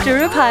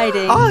master of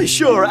hiding. I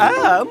sure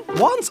am.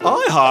 Once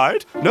I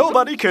hide,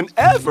 nobody can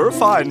ever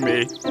find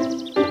me.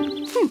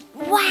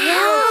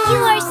 Wow, you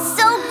are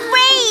so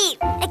great!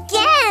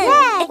 Again!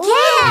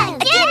 Again!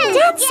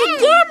 Dance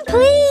again,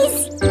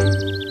 please!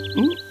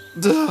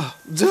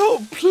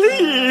 Don't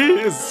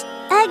please.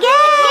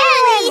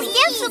 Again!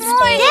 Dance some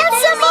more! Dance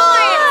some more!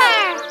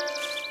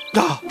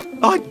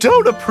 I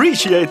don't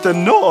appreciate the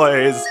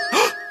noise.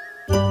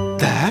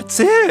 That's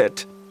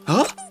it.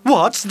 Huh?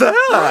 What's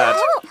that?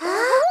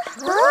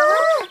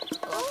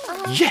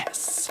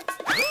 Yes.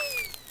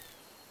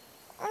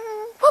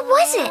 What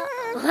was it?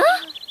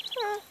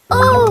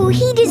 Oh,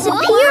 he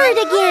disappeared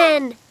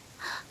again.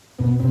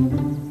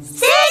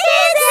 Stick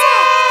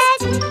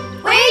insect!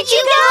 Where'd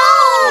you go?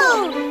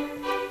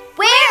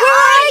 Where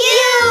are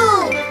you?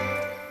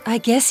 I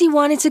guess he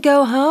wanted to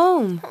go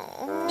home.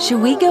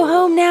 Should we go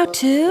home now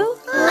too?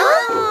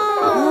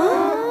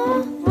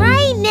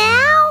 Right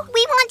now?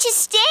 We want to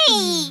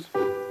stay.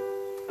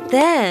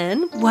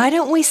 Then why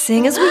don't we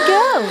sing as we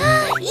go?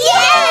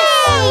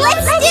 Yay!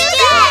 Let's do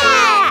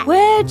that!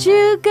 Where'd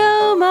you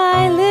go,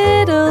 my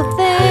little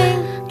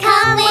thing?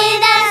 Come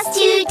with us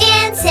to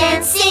dance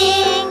and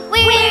sing.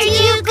 Where'd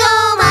you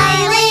go,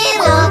 my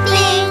little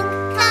thing?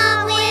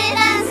 Come with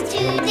us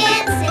to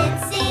dance and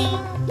sing.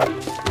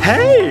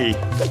 Hey,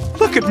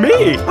 look at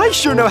me. I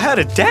sure know how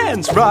to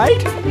dance,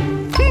 right?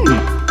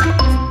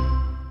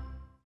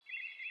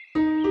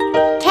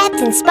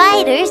 Captain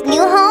Spider's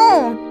new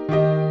home.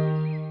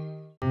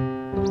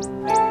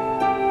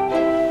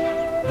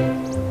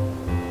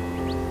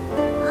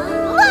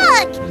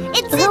 Look!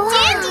 It's a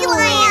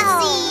dandelion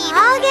seed!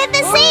 I'll get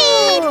the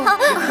seed!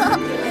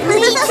 Me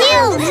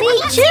too! Me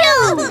too!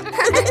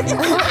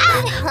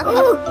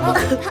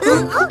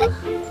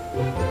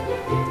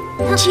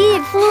 Gee,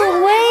 it flew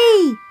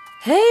away.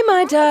 Hey,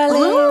 my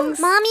darlings.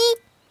 Mommy,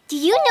 do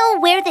you know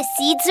where the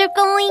seeds are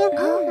going?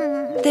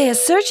 They are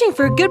searching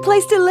for a good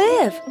place to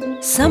live.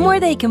 Somewhere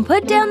they can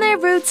put down their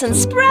roots and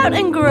sprout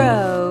and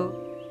grow.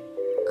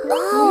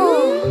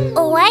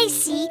 Oh, I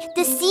see.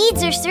 The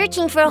seeds are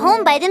searching for a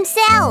home by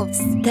themselves.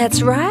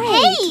 That's right.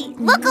 Hey,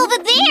 look over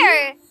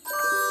there.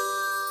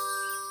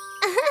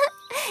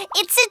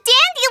 It's a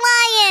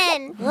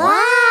dandelion.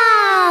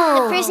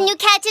 Wow! The person who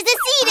catches the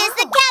seed is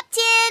the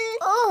captain.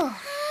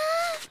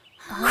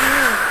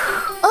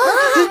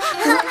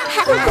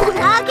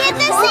 I'll get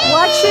the seed.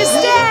 Watch your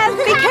step.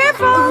 Be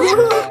careful.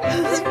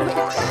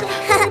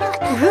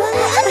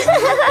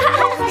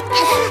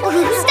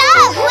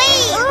 Stop,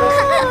 wait.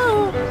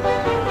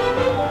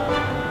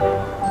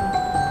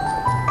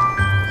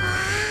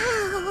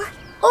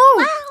 Oh,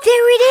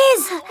 there it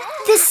is!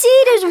 The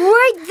seed is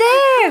right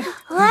there!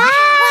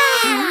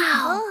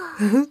 Wow!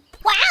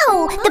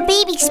 Wow! The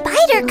baby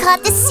spider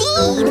caught the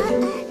seed!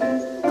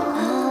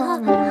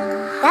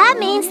 That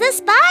means the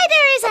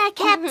spider is our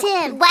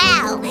captain!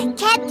 Wow!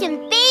 Captain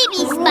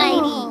Baby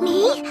Spidey!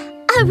 Me?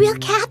 A real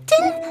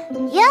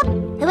captain? Yep.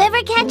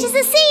 Whoever catches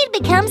the seed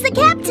becomes the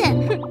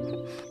captain.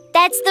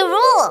 That's the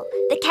rule.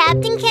 The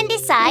captain can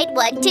decide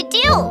what to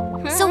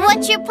do. So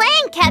what's your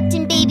plan,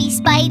 Captain Baby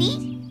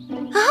Spidey?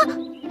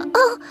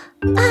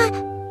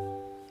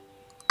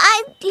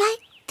 I'd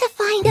like to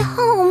find a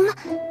home.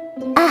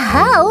 A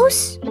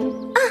house?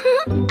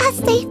 A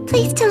safe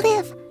place to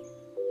live.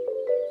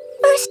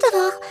 First of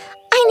all,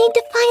 I need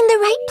to find the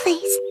right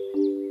place.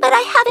 But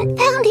I haven't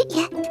found it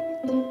yet.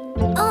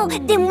 Oh,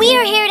 then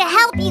we're here to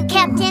help you,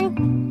 Captain.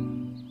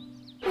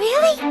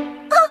 Really?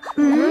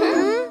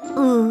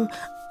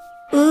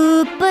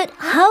 But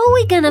how are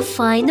we gonna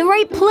find the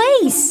right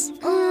place?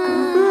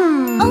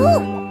 Oh,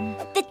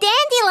 the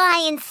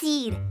dandelion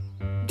seed.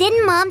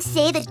 Didn't Mom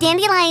say that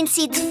dandelion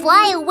seeds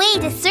fly away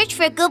to search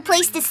for a good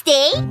place to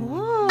stay?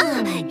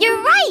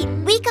 You're right.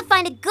 We could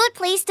find a good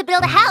place to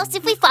build a house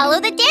if we follow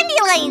the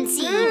dandelion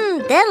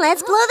seed. Then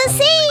let's blow the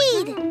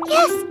seed!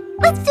 Yes,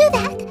 let's do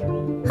that.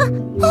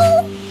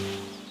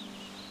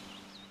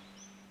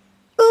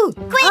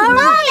 Quick, all Mom,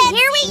 right.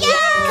 here we go.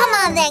 Come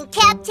on then,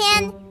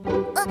 Captain.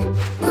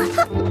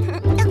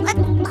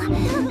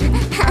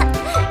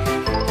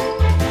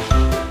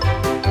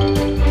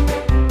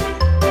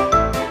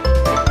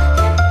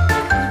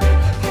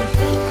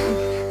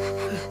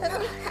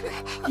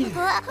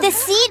 The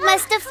seed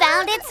must have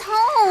found its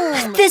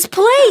home. This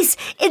place!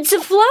 It's a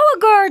flower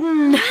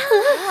garden!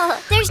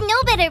 There's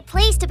no better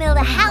place to build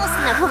a house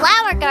than a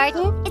flower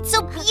garden. It's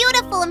so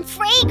beautiful and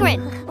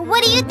fragrant.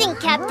 What do you think,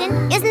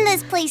 Captain? Isn't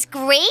this place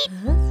great?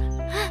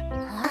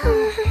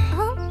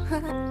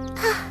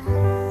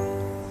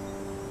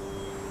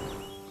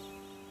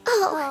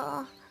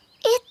 Oh,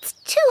 it's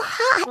too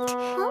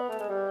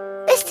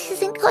hot. This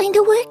isn't going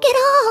to work at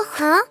all.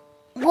 Huh?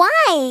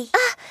 Why?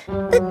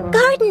 The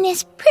garden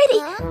is pretty,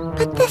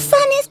 but the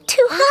sun is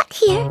too hot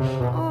here.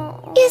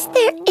 Is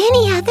there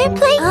any other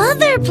place?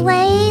 Other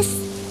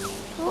place?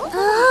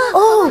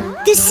 Oh,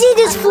 the seed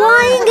is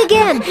flying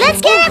again.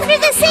 Let's get after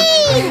the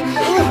seed!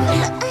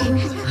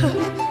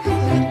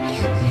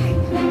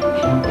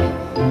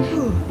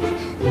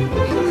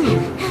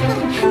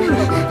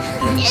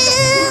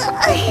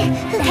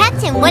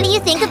 Captain, what do you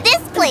think of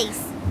this place?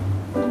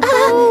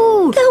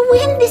 The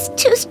wind is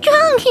too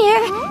strong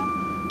here.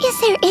 Is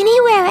there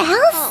anywhere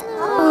else?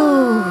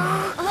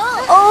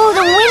 Oh,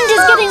 the wind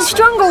is getting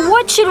stronger.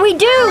 What should we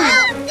do?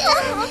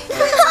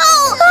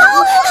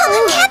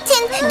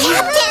 Captain!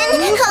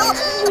 Captain!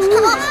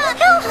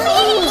 Help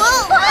me!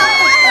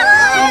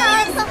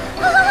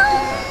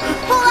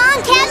 Hold on,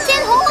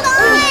 Captain! Hold on!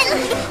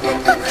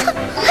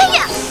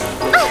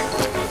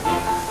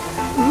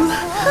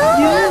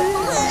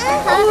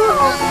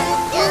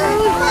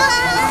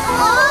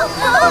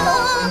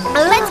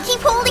 Let's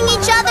keep holding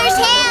each other's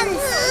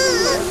hands.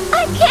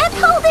 I can't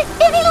hold it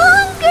any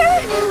longer.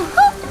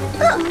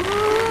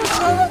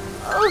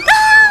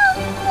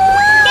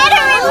 Get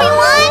her,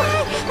 everyone!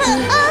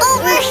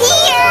 Over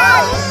here!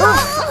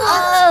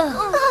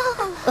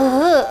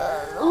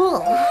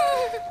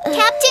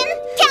 Captain!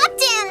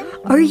 Captain!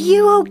 Are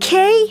you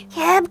okay?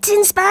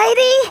 Captain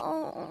Spidey?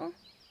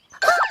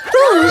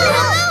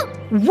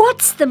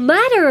 What's the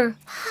matter?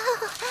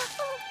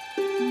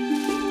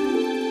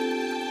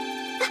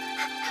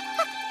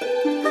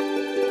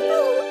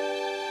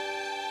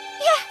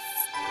 Yes,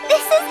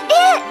 this is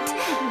it!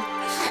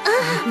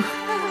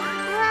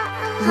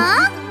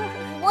 Huh?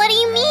 What do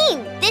you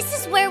mean? This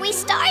is where we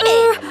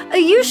started. Are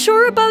you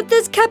sure about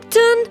this,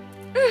 Captain?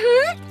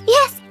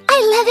 Yes,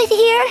 I love it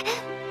here.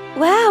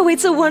 Wow,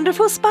 it's a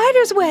wonderful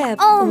spider's web.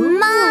 Oh,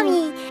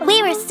 Mommy,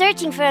 we were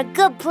searching for a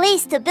good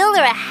place to build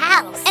her a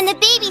house. And the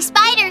baby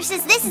spider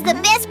says this is the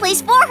best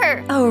place for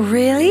her. Oh,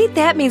 really?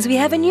 That means we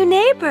have a new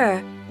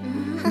neighbor.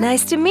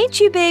 Nice to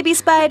meet you, baby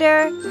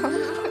spider.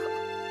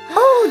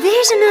 Oh,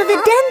 there's another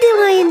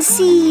dandelion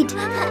seed.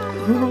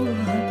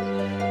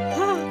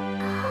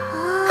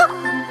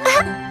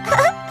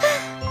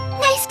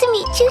 Nice to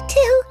meet you,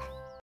 too.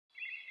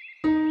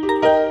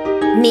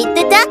 Meet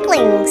the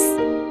ducklings.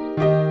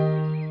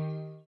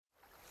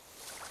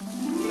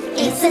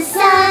 It's a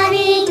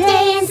sunny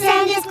day and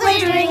sand is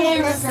glittering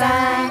in the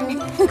sun.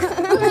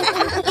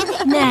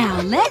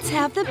 Now, let's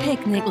have the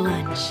picnic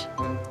lunch.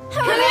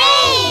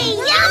 Hooray!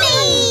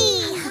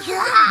 Yummy!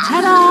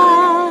 Ta-da!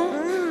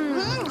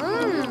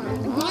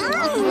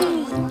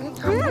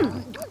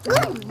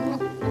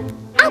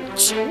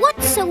 Ouch!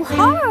 What's so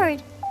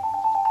hard?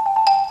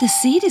 The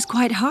seed is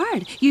quite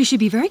hard. You should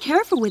be very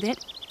careful with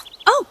it.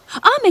 Oh,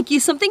 I'll make you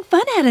something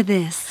fun out of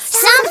this.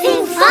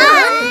 Something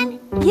fun!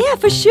 Yeah,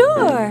 for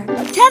sure.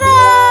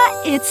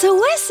 Ta-da! It's a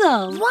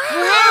whistle.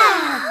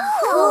 Wow!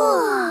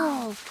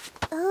 Cool!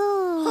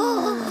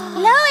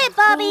 Blow it,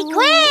 Bobby,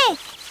 quick!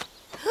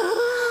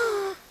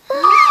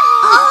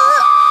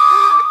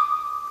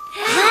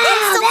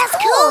 Wow, that's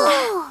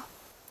cool!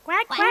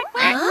 Quack, quack,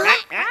 quack,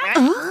 quack,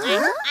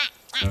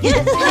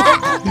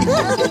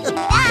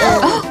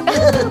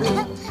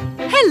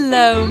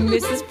 Hello,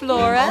 Mrs.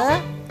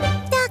 Flora.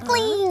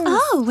 Ducklings!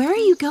 Oh, where are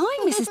you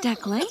going, Mrs.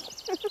 Duckling?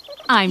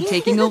 I'm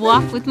taking a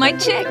walk with my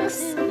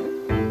chicks.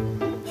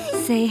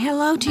 Say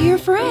hello to your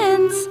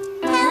friends.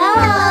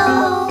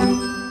 Hello!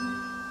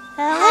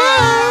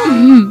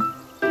 Hello!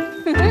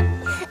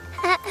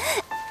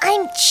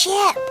 I'm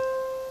Chip.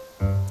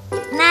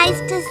 Nice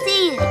to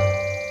see you.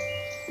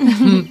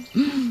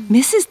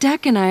 Mrs.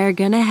 Duck and I are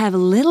going to have a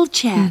little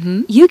chat.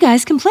 You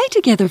guys can play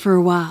together for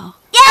a while.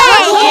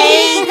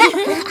 Yay!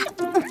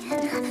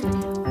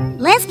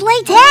 Let's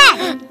play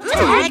tag.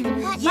 Tag?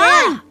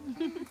 Yeah!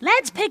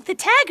 Let's pick the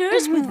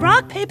taggers with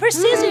rock, paper,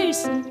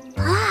 scissors.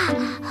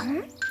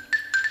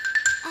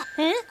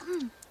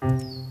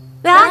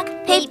 Rock,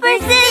 paper,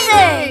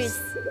 scissors.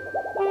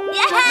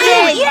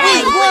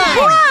 Yay!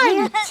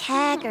 One.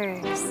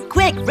 Taggers.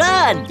 Quick,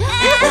 run!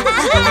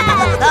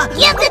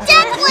 Get the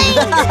duckling!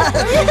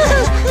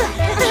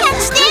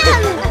 Catch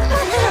them!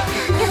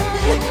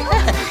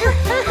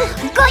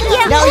 Got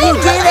you! No, you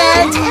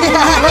didn't!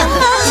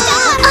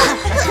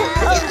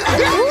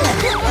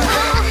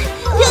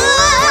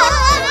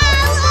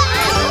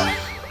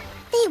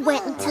 They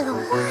went into the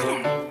water.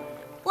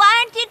 Why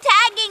aren't you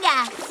tagging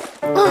us?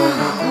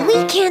 Oh, we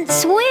can't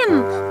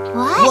swim.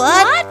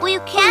 What? Well,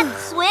 you can't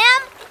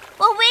swim?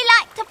 Well, we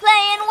like to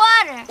play in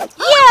water.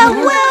 Yeah,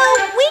 well,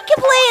 we can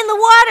play in the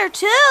water,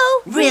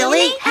 too.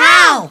 Really?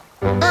 How?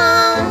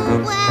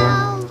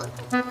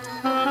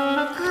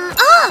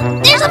 Oh,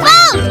 there's a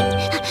boat!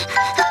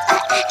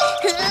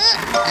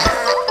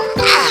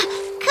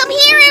 Come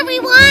here,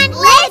 everyone.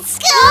 Let's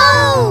go!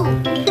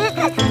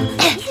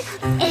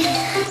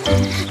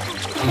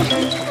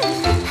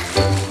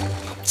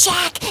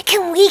 Jack,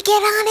 can we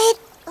get on it?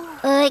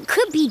 It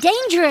could be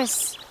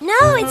dangerous.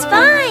 No, it's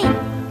fine.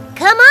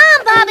 Come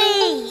on,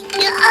 Bobby.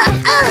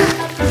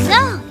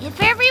 So,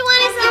 if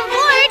everyone is on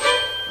board,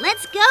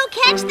 let's go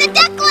catch the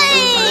duckling.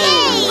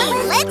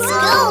 Yay! Let's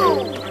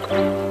go.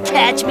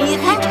 Catch me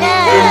if you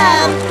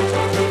can.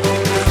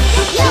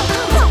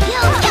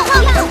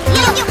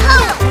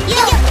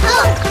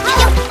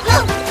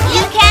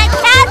 You can't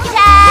catch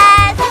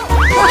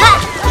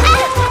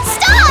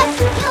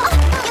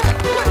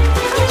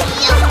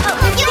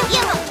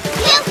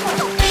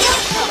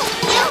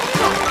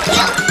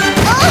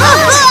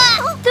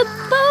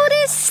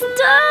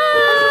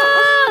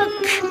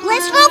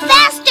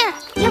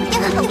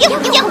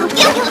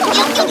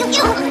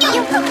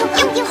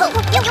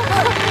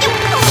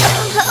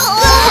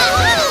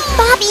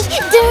Bobby,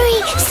 Dury,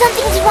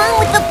 something's wrong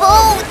with the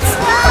boat.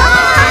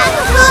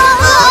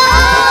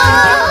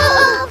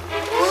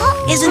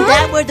 Isn't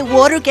that where the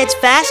water gets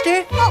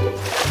faster?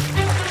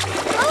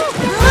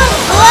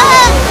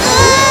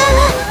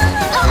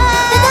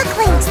 The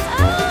ducklings!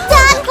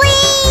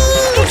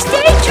 Ducklings! It's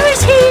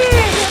dangerous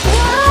here!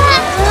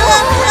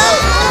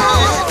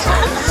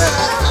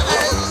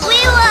 We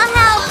will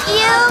help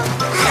you.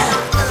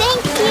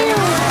 Thank you.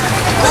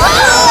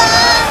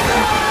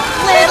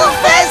 Little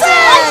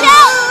pheasant! Watch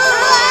out!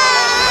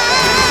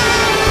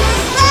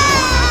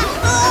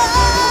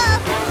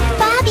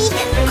 Bobby,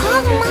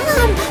 call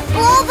Mom.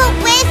 Blow the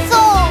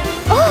whistle.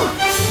 Oh,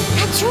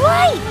 that's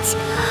right.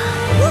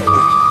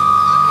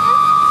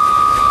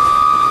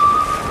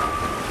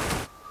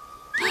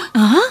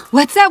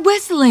 What's that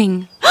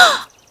whistling?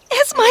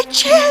 It's my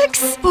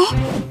chicks!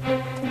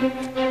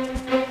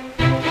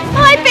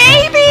 My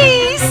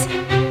babies!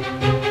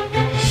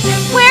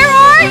 Where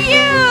are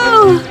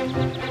you?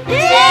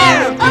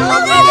 There!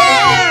 Over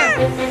there!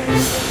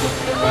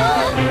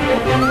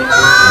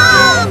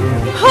 Mom!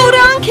 Hold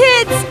on,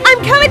 kids! I'm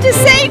coming to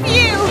save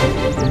you!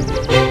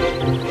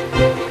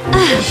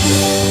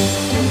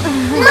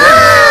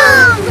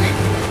 Mom!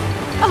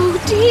 Oh,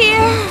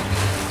 dear!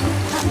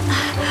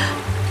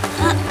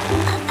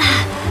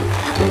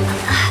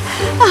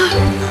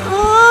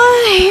 Oh,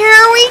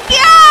 here we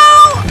go!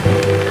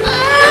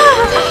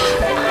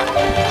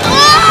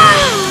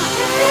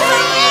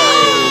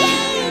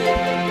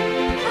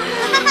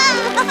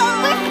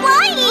 We're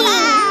flying!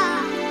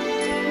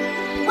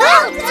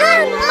 Well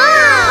done,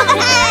 Mom!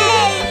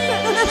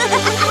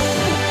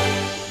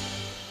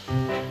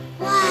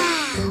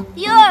 Wow,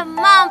 your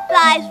mom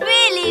flies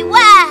really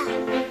well.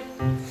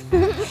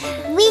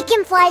 We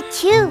can fly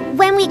too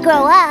when we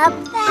grow up.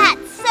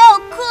 That's so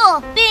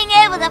cool, being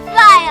able to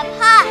fly up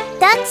high.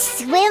 Ducks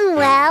swim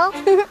well.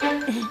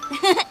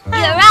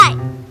 You're right.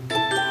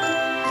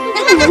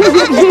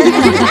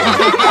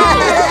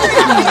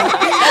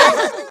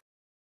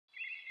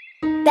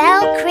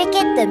 Bell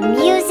Cricket, the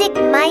music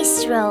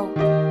maestro.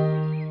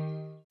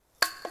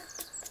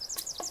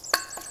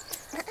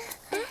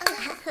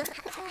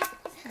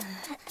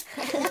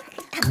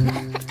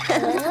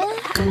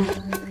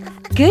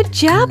 Good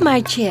job,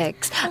 my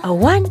chicks. A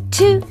 1,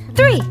 2,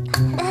 3.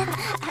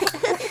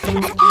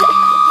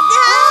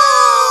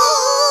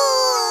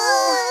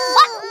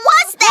 What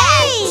was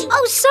that?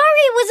 Oh,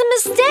 sorry, it was a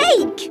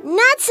mistake.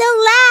 Not so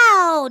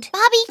loud.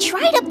 Bobby,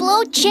 try to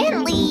blow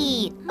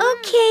gently.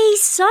 Okay,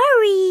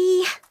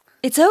 sorry.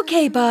 It's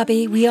okay,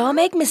 Bobby. We all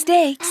make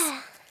mistakes.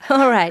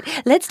 All right,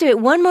 let's do it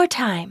one more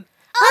time.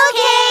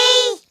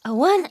 Okay. A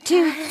 1,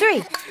 2,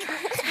 3.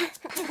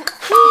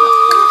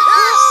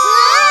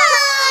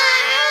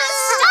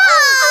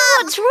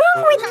 What's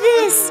wrong with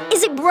this?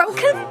 Is it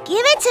broken?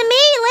 Give it to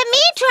me. Let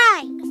me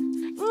try.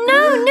 No,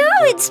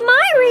 it's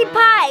my reed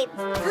pipe.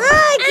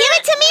 Give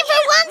it to me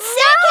for 1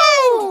 second.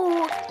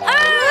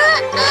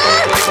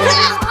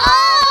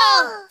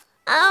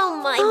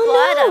 Oh, my Oh,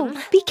 bottom.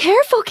 no. Be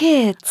careful,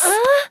 kids.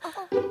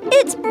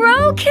 It's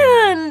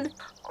broken.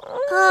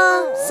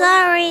 Oh,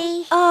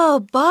 sorry. Oh,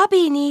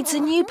 Bobby needs a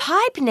new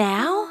pipe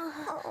now.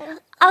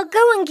 I'll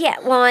go and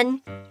get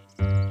one.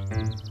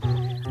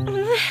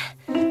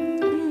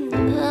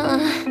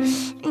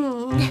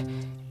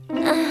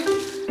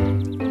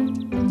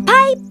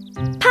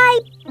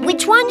 Pipe,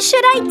 which one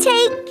should I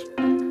take?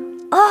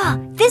 Oh,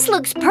 this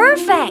looks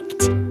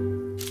perfect.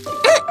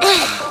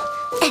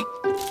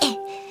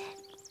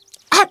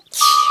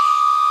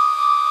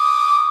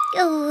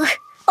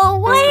 Oh,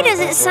 why does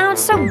it sound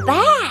so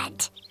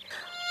bad?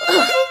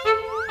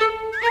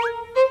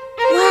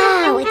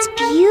 Wow, it's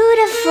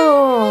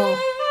beautiful.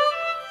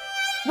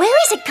 Where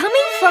is it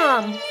coming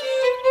from?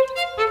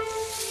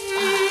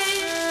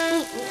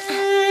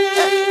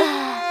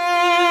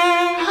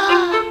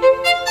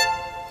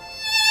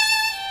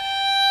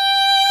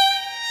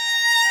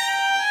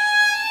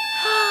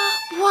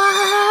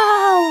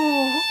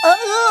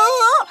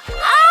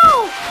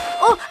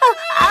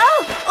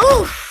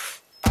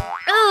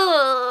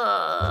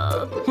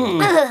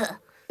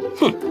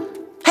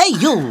 Hey,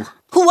 you!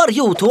 Who are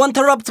you to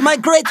interrupt my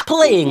great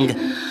playing?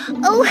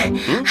 Oh,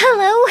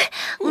 hello.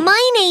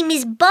 My name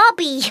is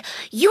Bobby.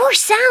 Your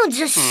sounds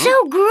are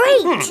so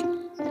great.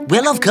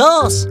 Well, of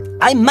course.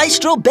 I'm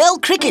Maestro Bell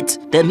Cricket,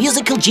 the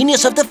musical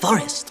genius of the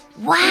forest.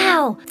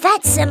 Wow,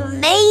 that's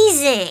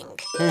amazing.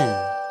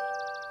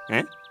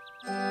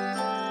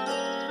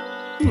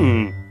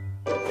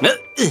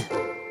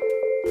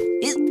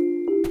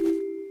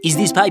 Is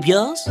this pipe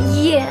yours?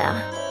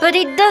 Yeah, but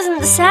it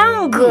doesn't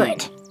sound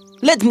good.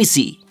 Let me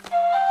see.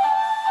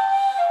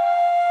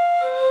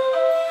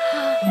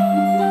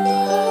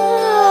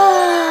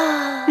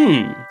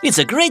 It's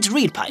a great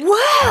reed pipe.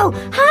 Wow,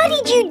 how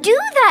did you do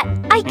that?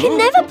 I can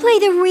never play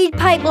the reed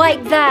pipe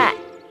like that.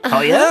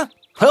 Oh, yeah?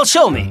 Well,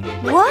 show me.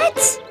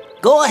 What?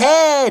 Go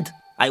ahead.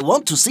 I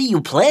want to see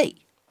you play.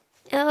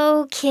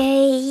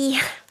 Okay.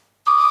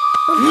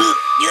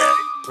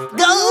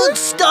 Don't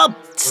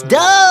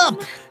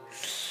Stop!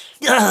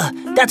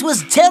 That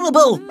was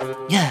terrible.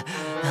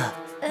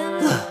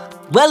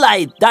 Well,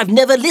 I've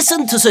never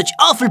listened to such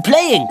awful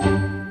playing.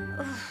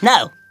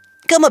 Now,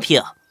 come up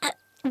here.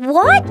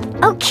 What?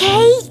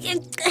 Okay.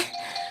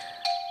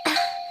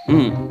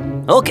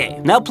 Okay,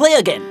 now play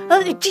again.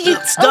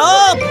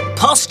 Stop!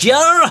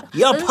 Posture!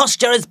 Your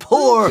posture is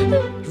poor.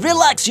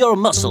 Relax your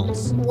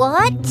muscles.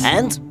 What?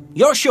 And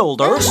your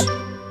shoulders.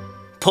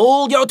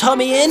 Pull your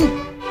tummy in.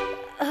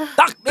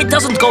 It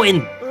doesn't go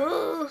in.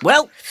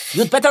 Well,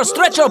 you'd better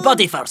stretch your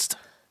body first.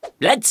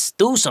 Let's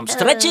do some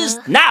stretches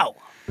now.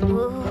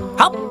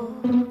 Hop.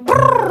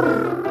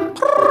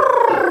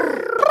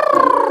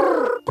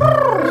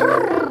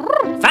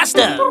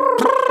 Faster.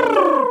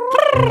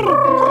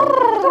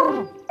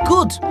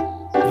 Good.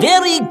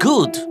 Very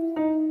good.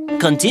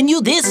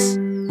 Continue this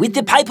with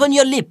the pipe on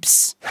your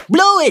lips.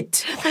 Blow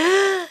it.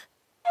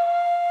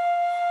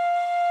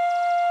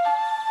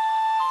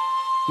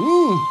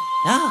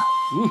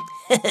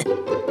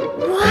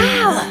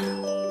 Wow!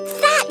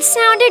 That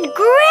sounded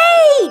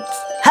great!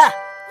 Ha!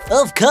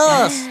 Of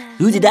course.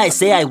 Who did I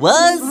say I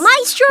was?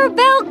 Maestro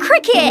Bell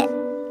Cricket!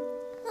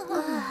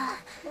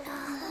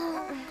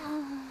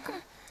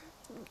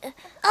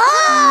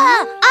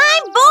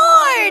 I'm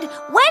bored!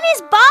 When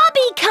is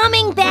Bobby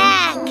coming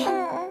back?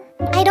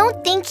 I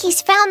don't think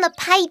he's found the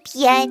pipe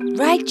yet.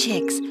 Right,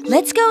 chicks.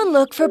 Let's go and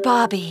look for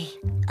Bobby.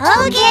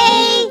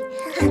 Okay!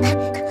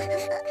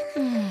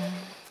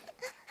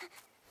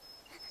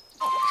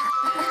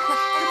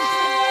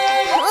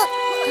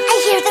 I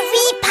hear the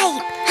reed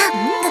pipe.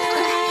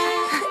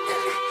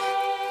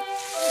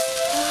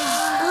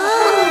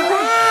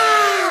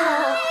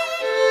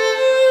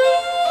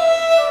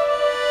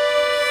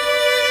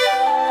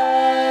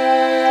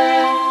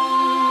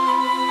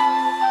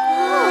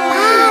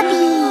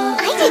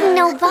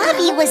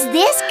 Bobby was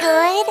this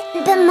good.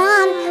 But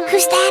Mom,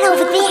 who's that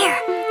over there?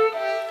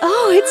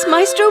 Oh, it's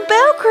Maestro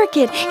Bell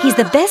Cricket. He's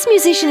the best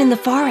musician in the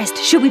forest.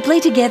 Should we play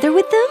together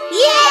with them?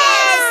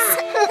 Yes!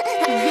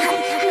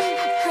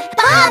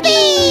 Bobby!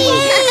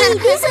 Hey,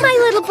 these are my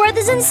little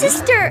brothers and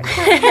sister.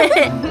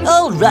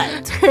 All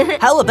right.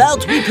 How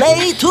about we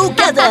play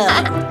together?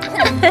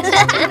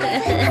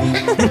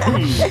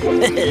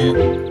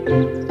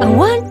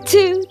 1,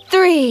 2,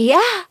 3,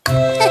 ah!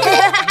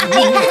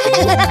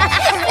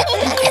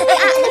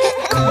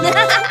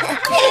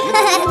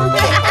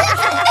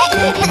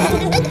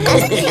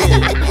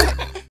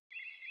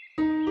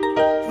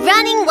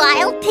 Running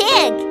Wild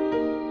Pig.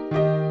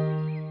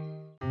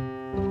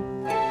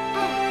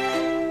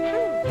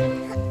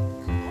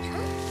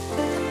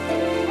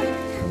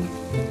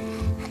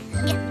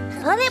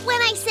 Pull it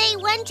when I say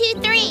 1,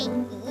 2, 3.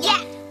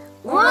 Yeah.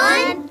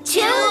 1,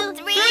 2,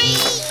 3.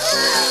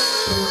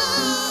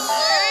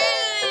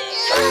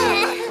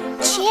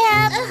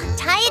 Chip,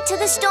 tie it to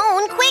the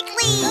stone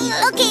quickly.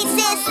 Okay,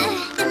 sis.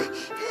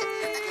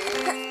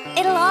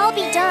 It'll all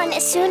be done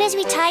as soon as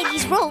we tie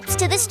these ropes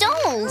to the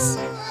stones.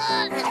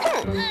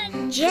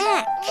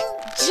 Jack,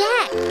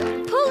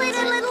 pull it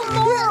a little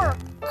more.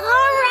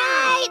 All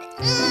right.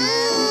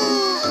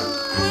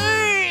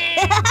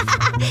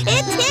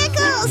 It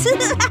tickles.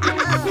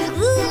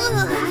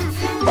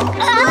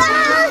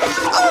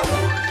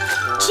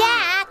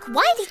 Jack,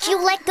 why did you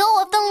let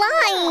go of the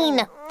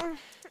line?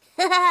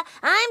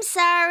 I'm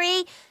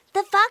sorry.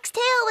 The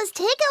foxtail was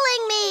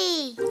tickling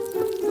me.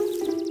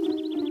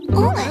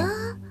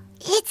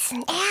 It's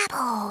an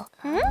apple.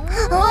 What's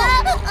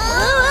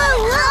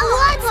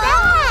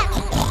that?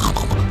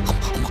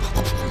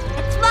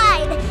 It's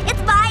mine.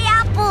 It's my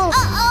apple.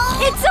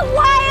 It's a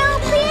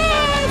wild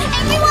pig.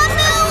 Everyone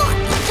move.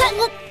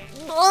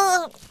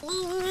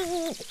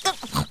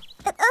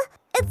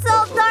 It's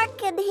all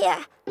dark in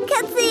here.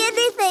 Can't see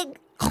anything.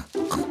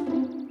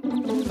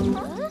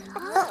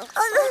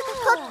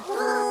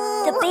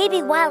 The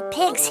baby wild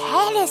pig's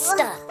head is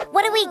stuck.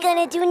 What are we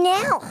gonna do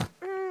now?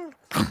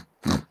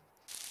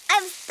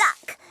 I'm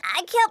stuck.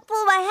 I can't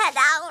pull my head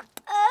out.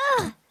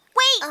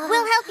 Wait,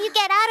 we'll help you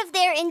get out of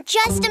there in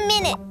just a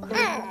minute.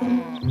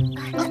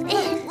 1,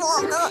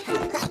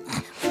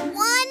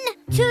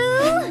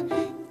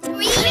 2,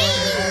 3.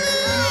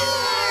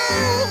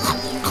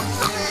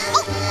 A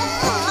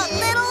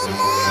little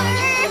more.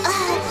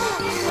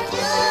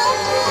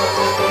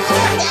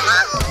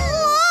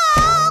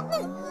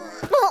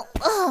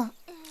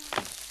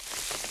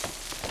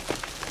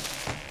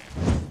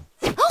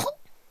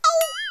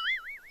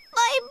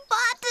 My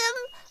bottom.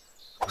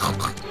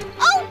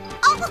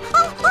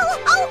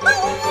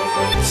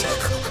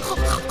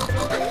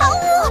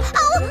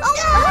 Oh,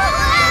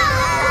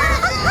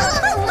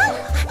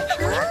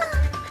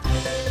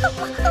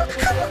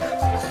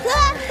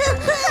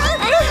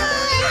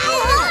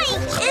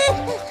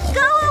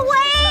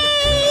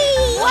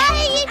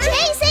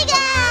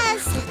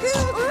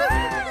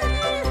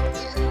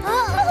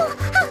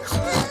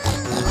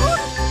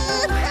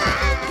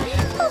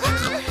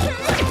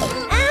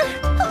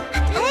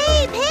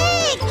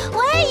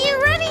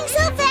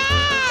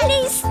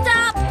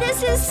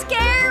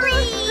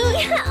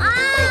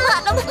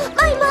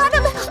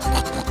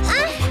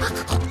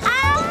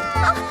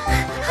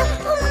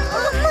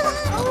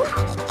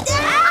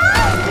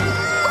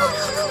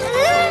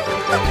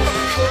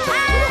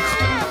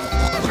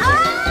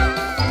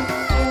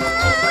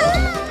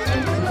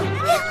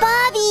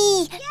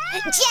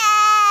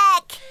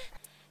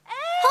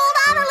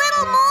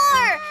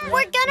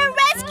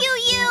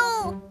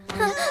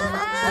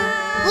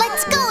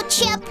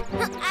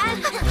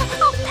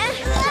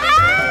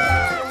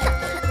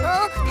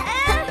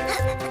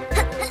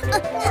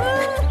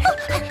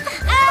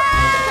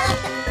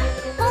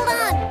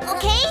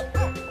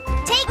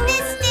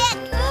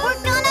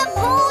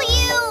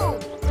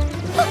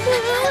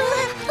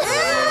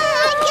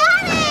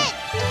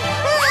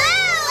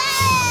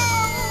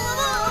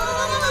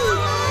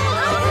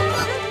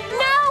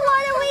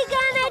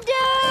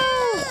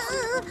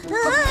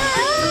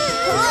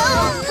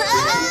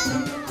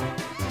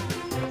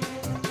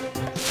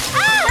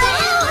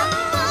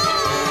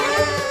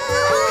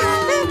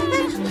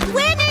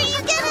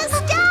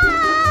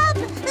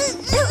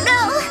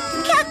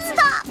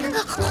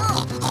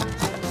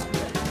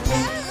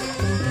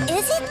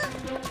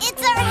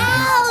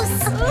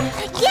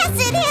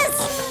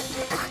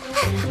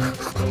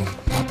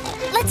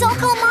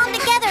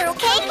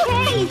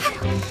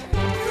 Mommy!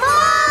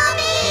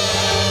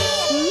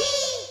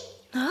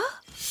 Huh?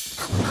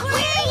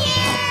 We're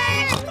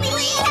here!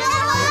 Please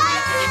help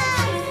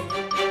us!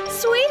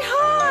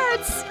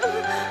 Sweethearts!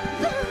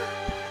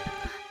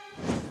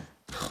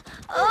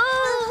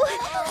 Oh,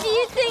 do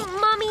you think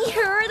Mommy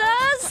heard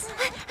us?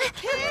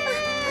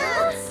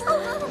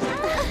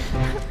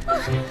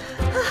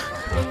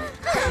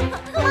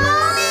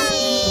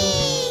 Mommy!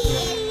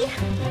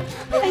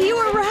 Are you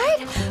all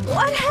right?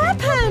 What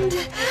happened?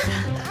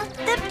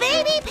 The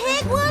baby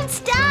pig won't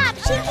stop.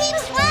 She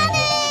keeps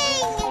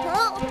running.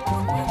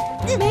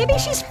 Maybe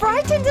she's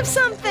frightened of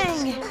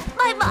something.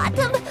 My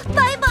bottom!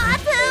 My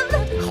bottom!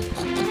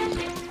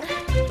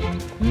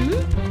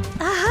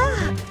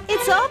 Aha!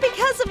 It's all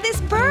because of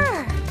this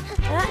burr.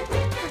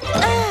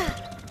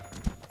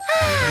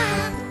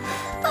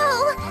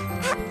 Oh,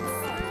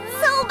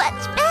 so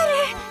much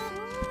better.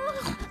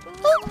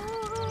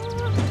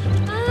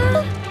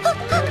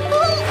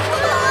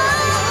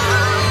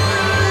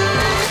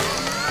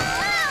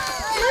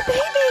 My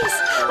babies!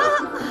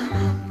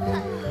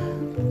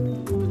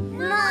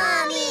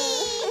 Mommy!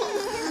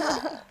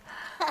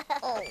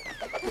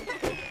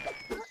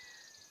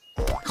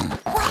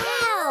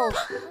 Wow!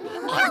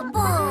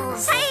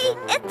 Apples! Hey,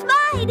 it's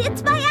mine!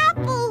 It's my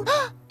apple!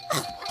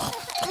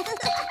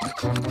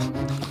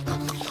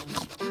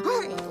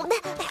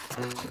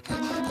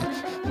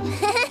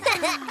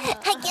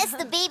 I guess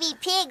the baby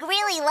pig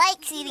really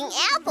likes eating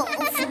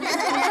apples.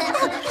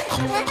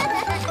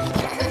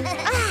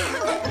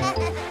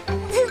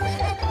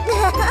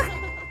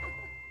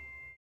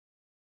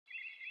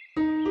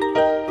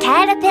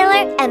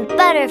 Caterpillar and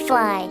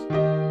butterfly.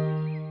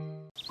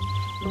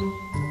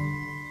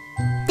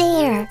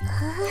 There.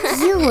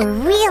 You were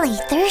really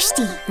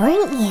thirsty,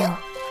 weren't you?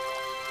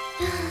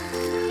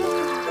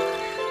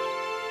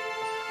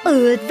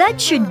 That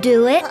should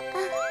do it.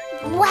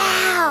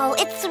 Wow,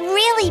 it's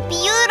really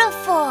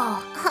beautiful.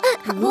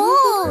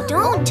 Whoa,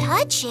 don't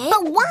touch it.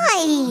 But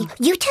why?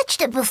 You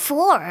touched it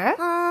before.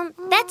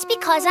 That's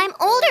because I'm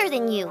older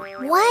than you.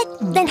 What?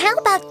 Then how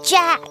about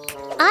Jack?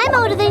 I'm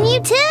older than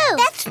you too.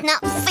 That's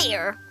not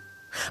fair.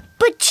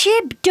 But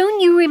Chip,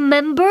 don't you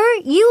remember?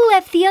 You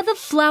left the other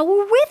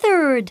flower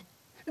withered.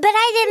 But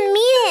I didn't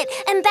mean it.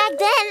 And back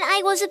then,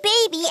 I was a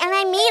baby and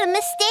I made a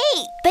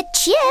mistake. But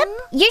Chip,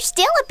 you're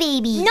still a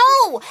baby.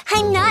 No,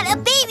 I'm not a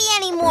baby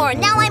anymore.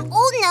 Now I'm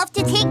old enough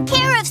to take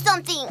care of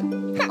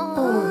something.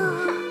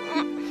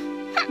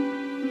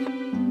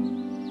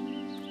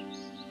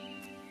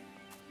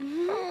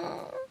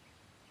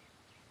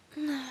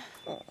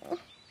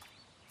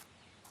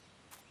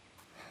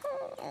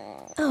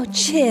 Oh,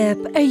 Chip,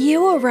 are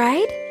you all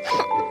right?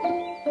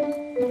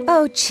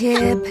 Oh,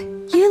 Chip,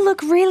 you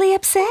look really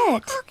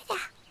upset.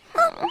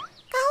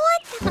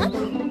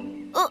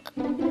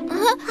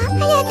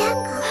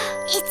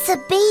 It's a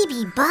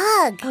baby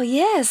bug. Oh,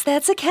 yes,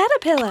 that's a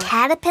caterpillar.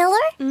 Caterpillar?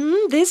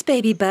 This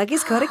baby bug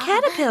is called a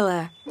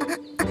caterpillar.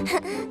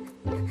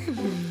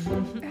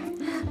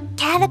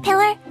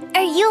 Caterpillar,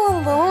 are you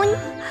alone?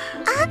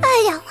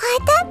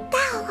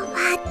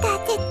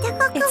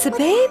 It's a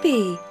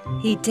baby.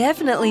 He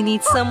definitely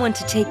needs someone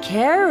to take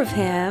care of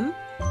him.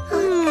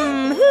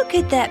 Who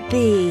could that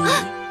be? Me!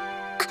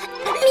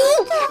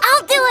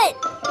 I'll do it!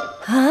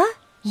 Huh?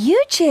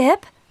 You,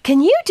 Chip?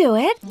 Can you do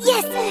it?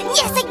 Yes,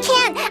 I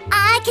can!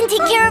 I can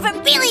take care of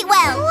him really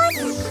well!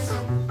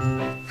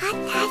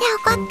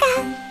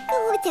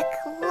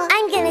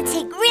 I'm gonna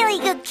take really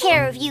good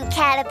care of you,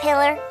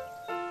 Caterpillar.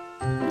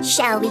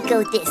 Shall we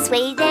go this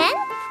way then?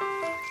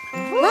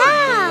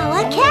 Wow,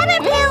 a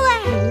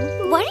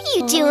caterpillar! What are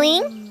you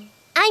doing?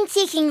 I'm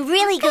taking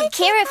really good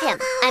care of him.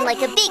 I'm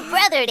like a big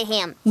brother to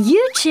him.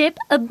 You, Chip,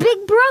 a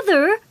big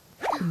brother?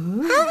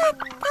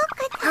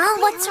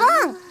 What's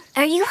wrong?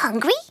 Are you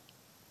hungry?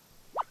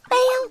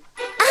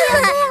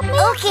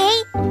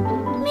 Okay.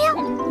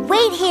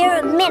 Wait here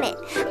a minute.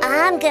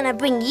 I'm gonna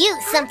bring you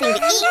something to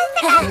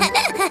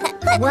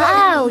eat.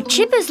 Wow,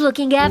 Chip is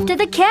looking after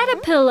the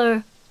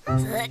caterpillar.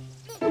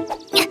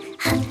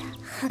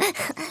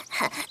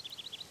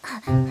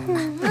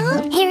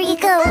 Here you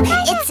go.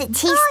 It's a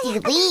tasty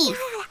leaf.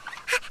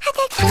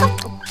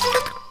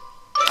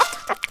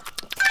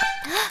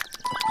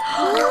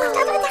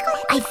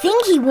 I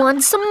think he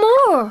wants some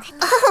more.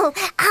 Oh,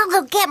 I'll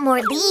go get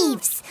more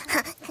leaves.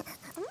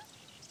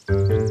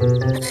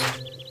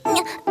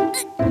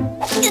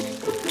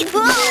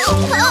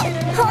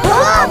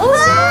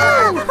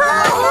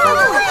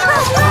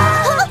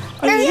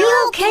 Are you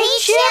okay,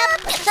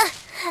 Chip?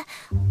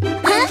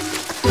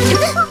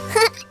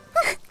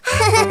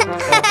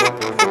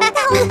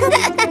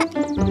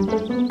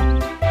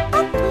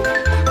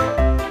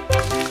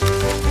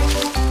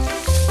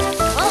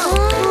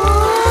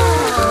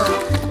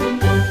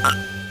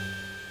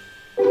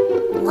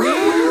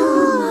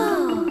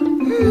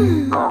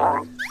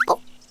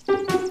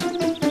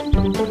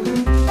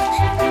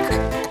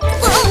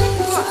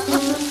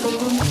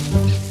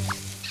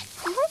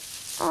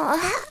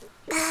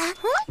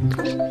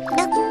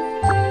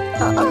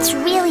 It's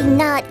really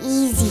not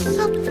easy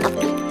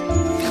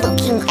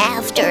looking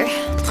after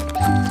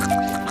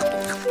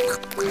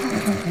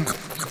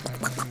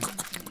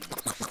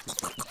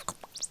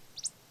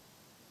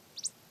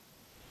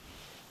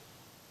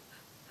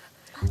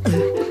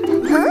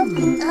Huh?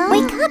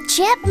 Wake up,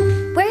 Chip.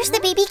 Where's the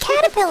baby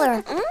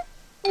caterpillar?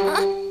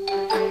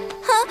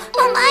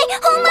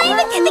 Oh my,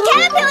 the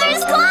caterpillar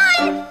is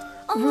gone!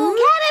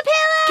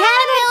 Caterpillar!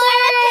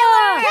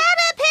 Caterpillar!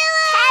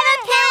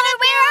 Caterpillar,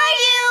 where are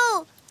you?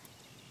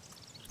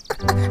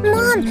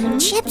 Mom,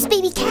 Chip's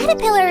baby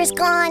caterpillar is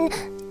gone.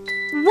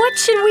 What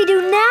should we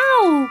do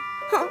now?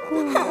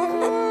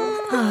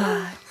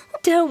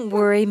 Don't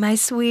worry, my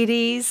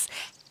sweeties.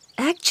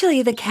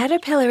 Actually, the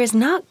caterpillar is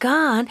not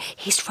gone.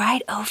 He's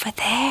right over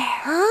there.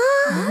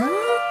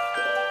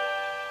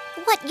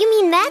 What, you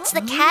mean that's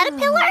the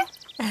caterpillar?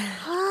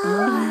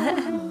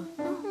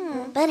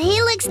 But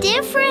he looks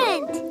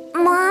different.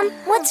 Mom,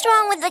 what's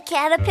wrong with the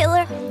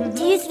caterpillar?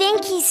 Do you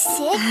think he's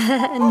sick?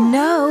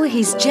 No,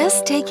 he's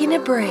just taking a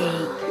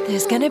break.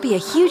 There's gonna be a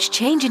huge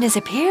change in his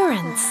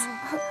appearance.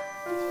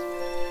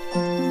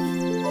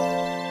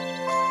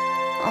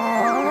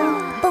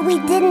 But we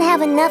didn't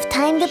have enough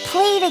time to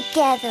play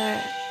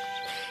together.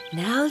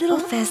 Now, little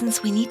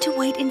pheasants, we need to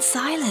wait in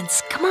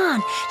silence. Come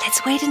on,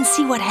 let's wait and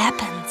see what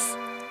happens.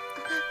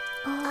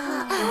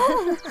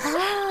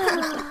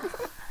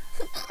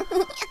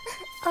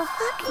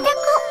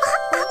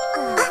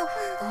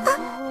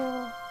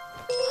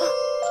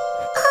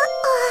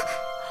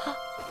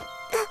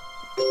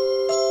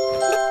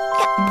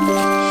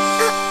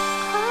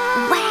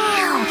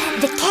 Wow,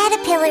 the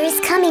caterpillar is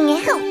coming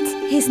out.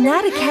 He's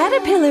not a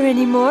caterpillar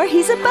anymore.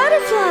 He's a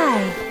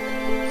butterfly.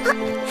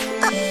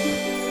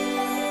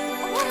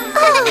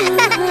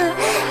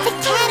 The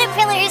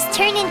caterpillar is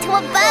turned into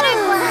a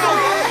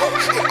butterfly.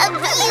 A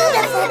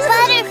beautiful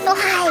butterfly.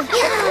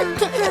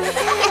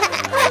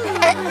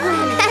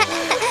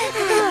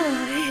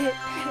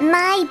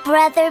 My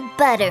brother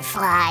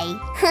Butterfly.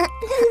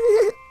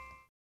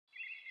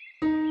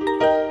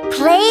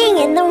 Playing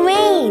in the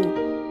rain.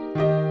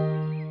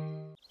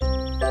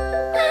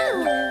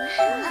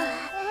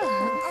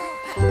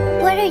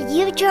 What are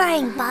you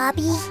drawing,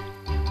 Bobby?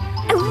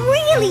 A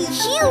really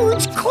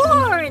huge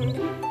corn.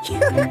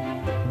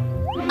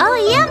 Oh,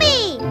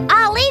 yummy!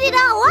 I'll eat it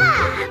all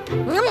up!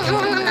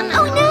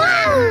 Oh, no!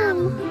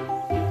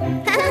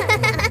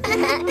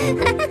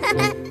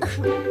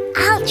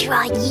 I'll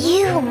draw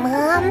you,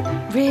 Mom.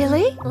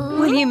 Really?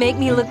 Will you make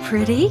me look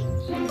pretty?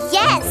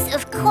 Yes,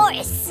 of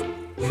course.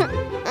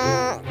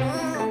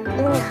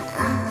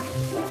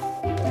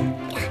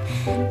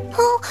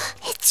 Oh,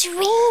 it's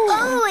raining.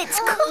 Oh, it's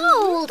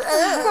cold.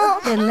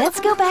 Then let's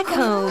go back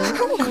home.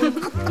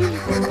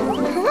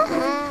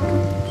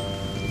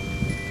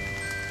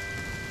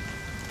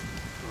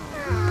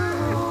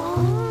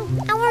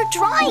 Our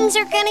drawings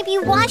are going to be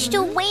washed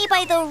away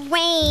by the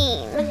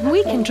rain.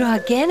 We can draw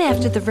again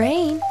after the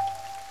rain.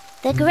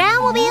 The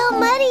ground will be all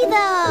muddy,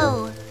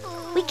 though.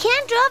 We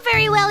can't draw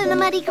very well in the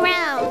muddy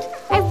ground.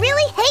 I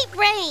really hate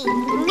rain.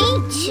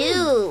 Me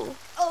too.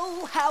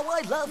 Oh, how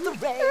I love the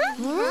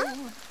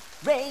rain.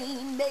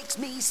 Rain makes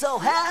me so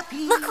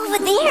happy. Look over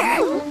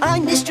there.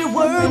 I'm Mr.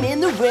 Worm in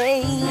the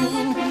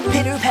rain.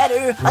 Pitter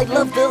patter, I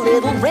love the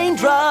little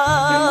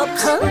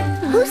raindrops. Huh?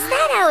 Who's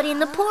that out in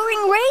the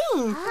pouring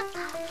rain?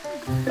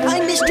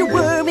 I'm Mr.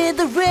 Worm in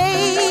the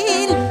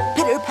rain.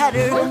 Pitter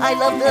patter, I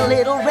love the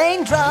little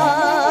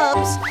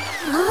raindrops.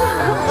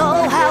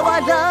 Oh, how I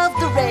love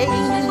the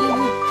rain.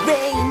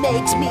 Rain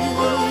makes me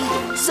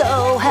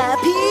so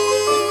happy.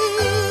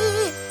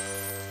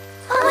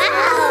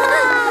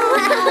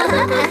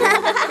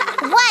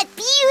 What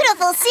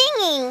beautiful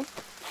singing!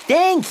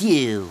 Thank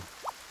you.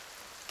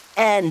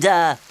 And,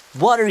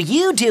 what are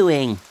you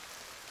doing?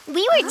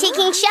 We were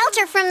taking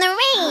shelter from the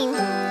rain.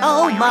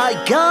 Oh my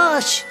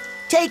gosh!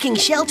 Taking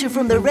shelter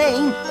from the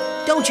rain?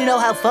 Don't you know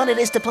how fun it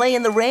is to play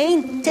in the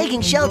rain?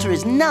 Taking shelter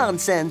is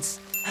nonsense.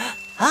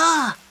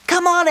 Ah,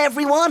 come on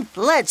everyone,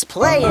 let's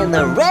play in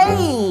the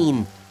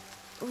rain!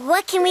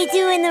 What can we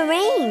do in the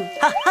rain?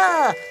 Ha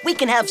ha! We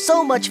can have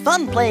so much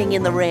fun playing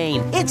in the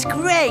rain. It's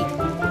great!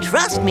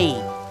 Trust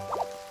me!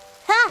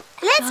 Huh?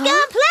 Let's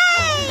go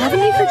play!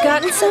 Haven't you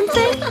forgotten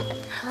something?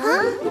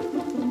 Huh?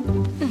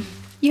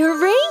 Your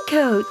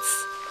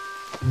raincoats.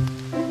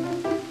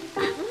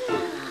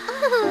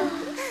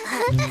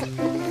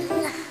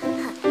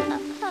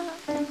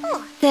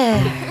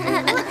 There.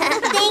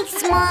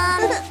 Thanks,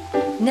 Mom.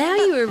 Now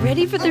you are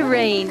ready for the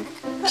rain.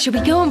 Should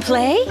we go and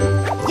play?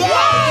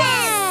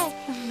 Yes!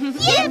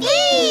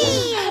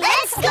 Yippee!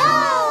 Let's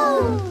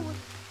go!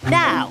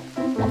 Now,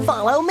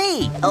 follow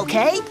me,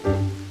 okay?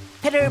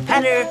 Pitter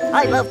patter,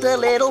 I love the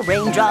little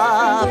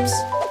raindrops.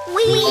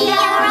 We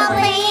are all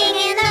playing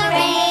in the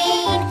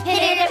rain.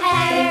 Pitter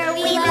patter,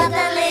 we love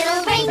the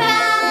little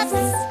raindrops.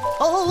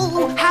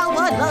 Oh, how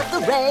I love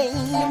the rain.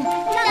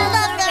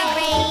 Love the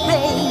rain.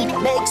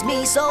 Rain makes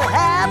me so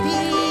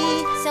happy.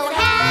 So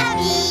happy.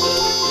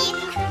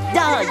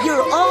 Ah,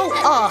 you're all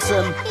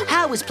awesome.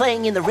 How is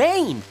playing in the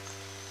rain?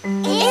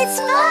 It's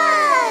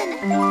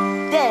fun.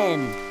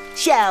 Then,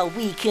 shall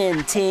we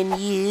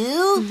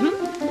continue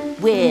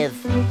with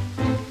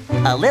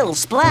A little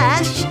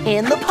splash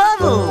in the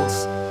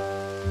puddles.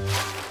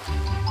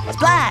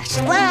 Splash,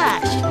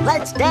 splash,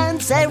 let's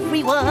dance,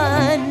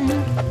 everyone.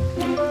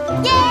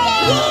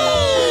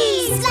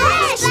 Yay!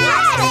 Splash,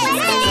 splash,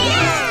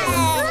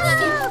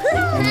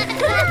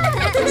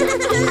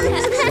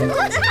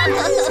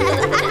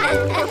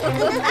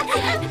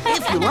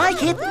 If you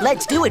like it,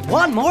 let's do it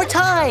one more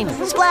time.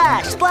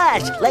 Splash,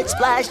 splash, let's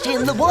splash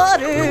in the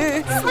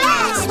water.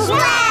 Splash,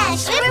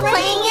 splash, we're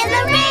playing in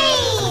the rain.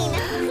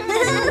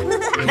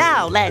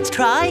 Now let's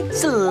try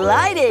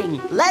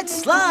sliding. Let's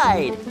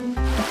slide.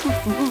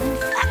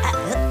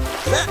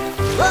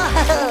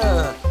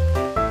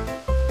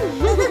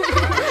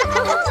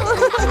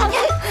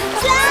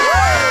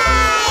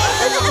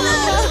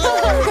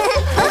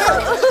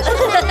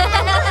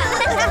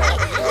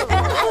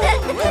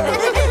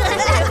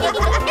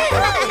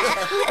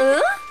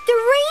 The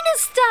rain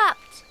has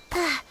stopped.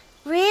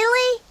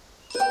 Really?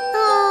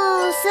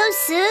 Oh, so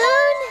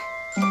soon?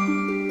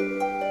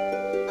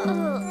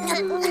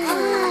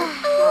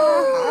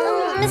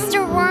 Mr.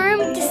 Worm,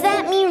 does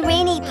that mean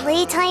rainy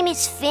playtime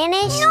is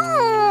finished?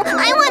 No,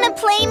 I want to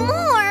play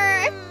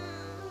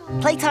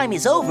more. Playtime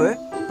is over,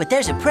 but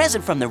there's a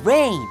present from the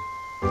rain.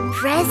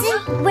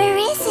 Present? Where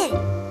is it?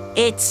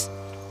 It's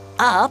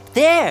up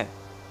there.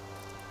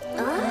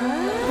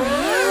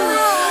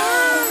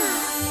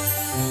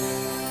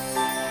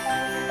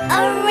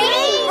 A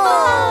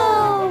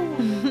rainbow!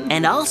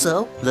 And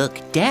also, look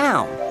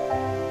down.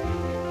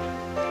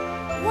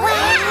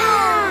 Wow!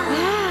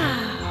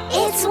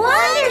 It's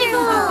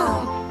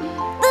wonderful!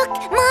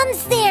 Look,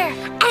 Mom's there!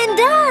 And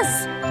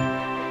us.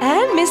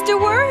 And Mr.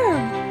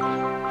 Worm.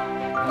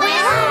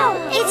 Wow!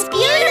 It's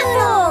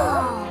beautiful!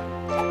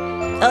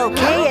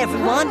 Okay,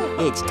 everyone,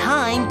 it's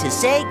time to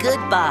say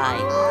goodbye.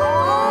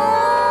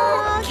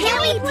 Can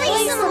we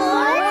play some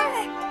more?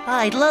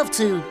 I'd love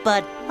to,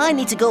 but I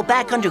need to go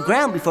back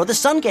underground before the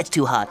sun gets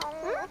too hot.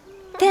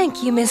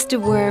 Thank you, Mr.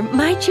 Worm.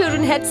 My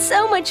children had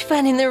so much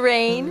fun in the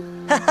rain.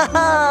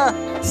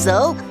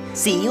 So,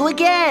 see you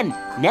again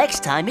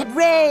next time it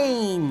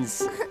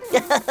rains.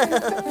 Bye,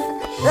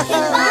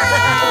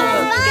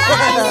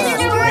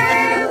 Mr.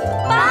 Worm!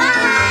 Bye!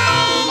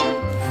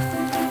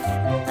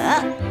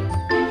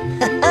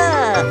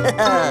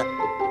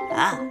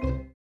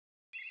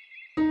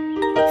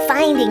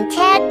 Finding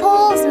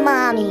Tadpole's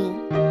mommy.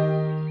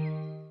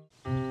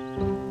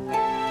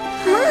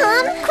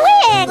 Mom,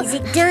 quick! Is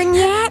it done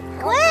yet?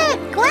 Quick!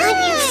 Have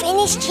you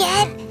finished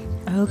yet?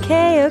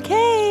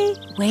 Okay.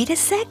 Wait a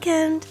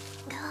second.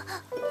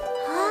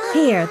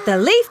 Here, the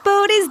leaf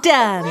boat is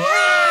done.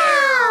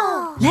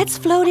 Wow! Let's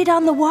float it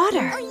on the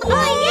water.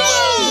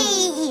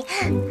 Yay!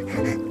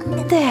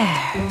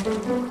 There.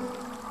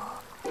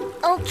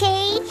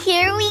 Okay,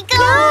 here we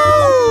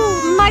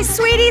go! My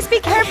sweeties, be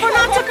careful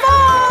not to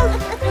fall.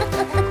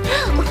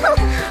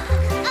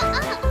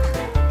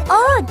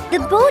 Oh, the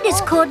boat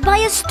is caught by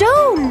a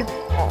stone.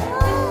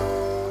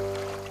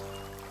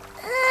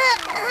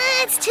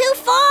 It's too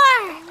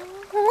far.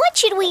 What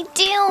should we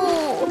do?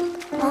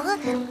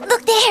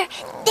 Look there!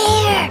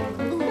 There!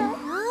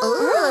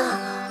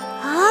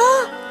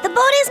 The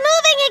boat is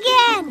moving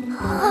again!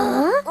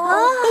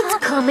 It's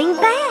coming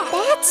back.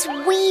 That's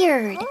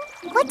weird.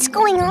 What's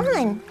going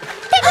on?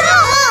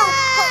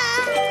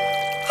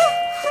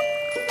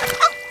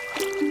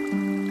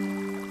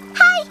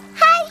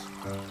 Hi!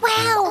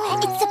 Wow,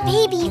 it's a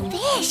baby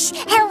fish.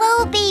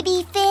 Hello,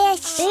 baby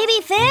fish.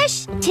 Baby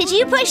fish? Did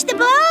you push the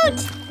boat?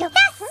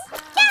 Yes!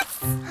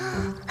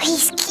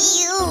 He's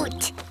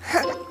cute.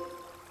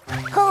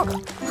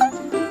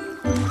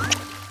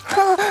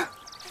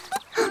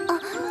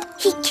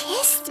 He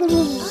kissed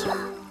me.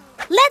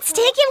 Let's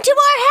take him to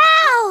our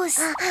house.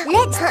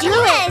 Let's do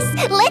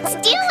it. Let's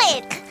do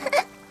it.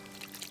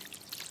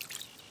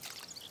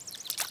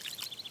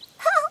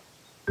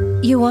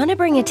 You want to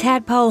bring a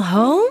tadpole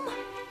home?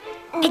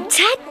 A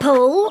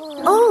tadpole?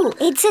 Oh,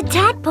 it's a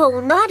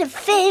tadpole, not a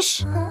fish.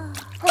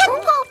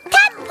 Tadpole!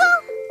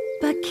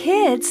 But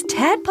kids,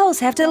 tadpoles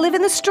have to live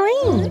in the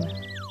stream.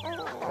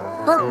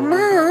 But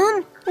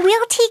Mom,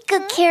 We'll take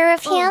good care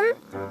of him.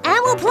 And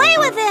we'll play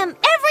with him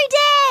every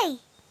day.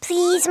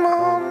 Please,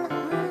 Mom.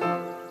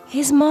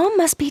 His mom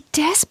must be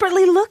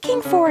desperately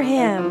looking for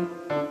him.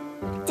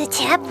 The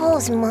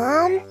tadpole's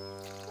mom?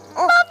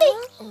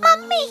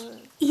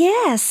 Mommy!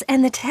 Yes,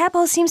 and the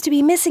tadpole seems to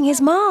be missing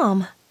his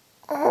mom.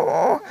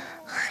 Oh,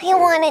 I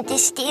wanted to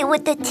stay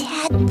with the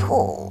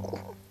tadpole.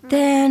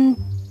 Then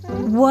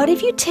what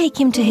if you take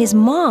him to his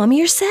mom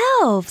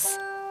yourselves?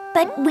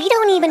 But we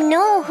don't even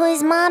know who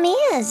his mom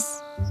is.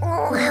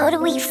 Oh, how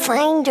do we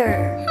find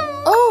her?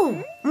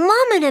 oh,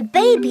 Mom and her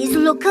babies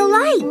look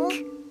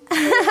alike.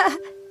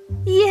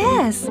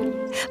 Yes,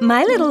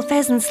 my little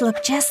pheasants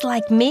look just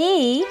like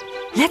me.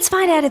 Let's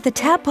find out if the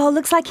tadpole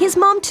looks like his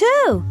mom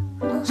too.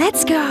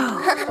 Let's go.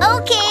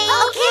 Okay.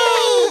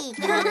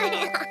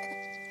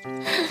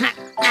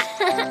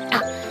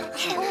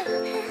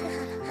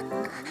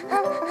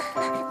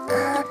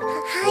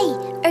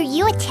 Hi, are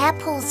you a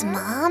tadpole's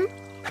mom?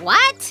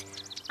 What?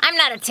 I'm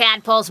not a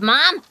tadpole's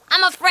mom.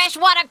 I'm a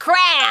freshwater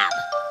crab.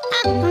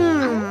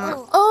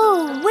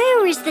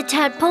 the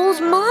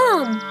tadpole's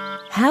mom.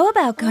 How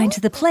about going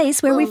to the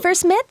place where we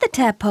first met the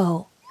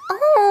tadpole?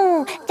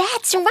 Oh,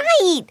 that's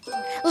right.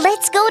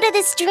 Let's go to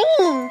the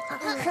stream.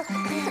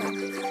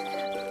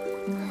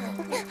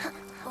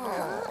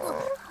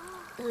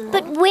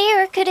 But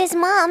where could his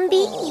mom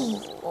be?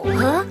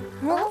 Huh?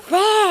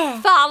 There.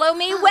 Follow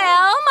me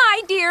well,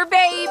 my dear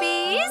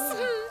babies.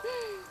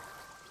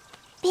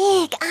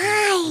 Big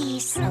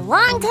eyes, a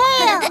long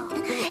tail,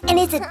 and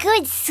is a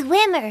good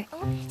swimmer.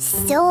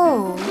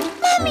 So,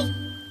 Mommy!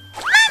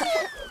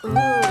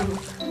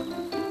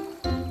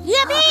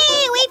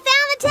 Yippee! We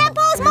found the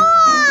tadpole's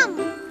mom!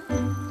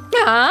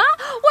 Huh?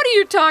 What are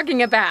you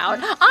talking about?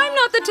 I'm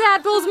not the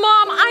tadpole's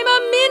mom. I'm a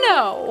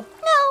minnow.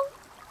 No,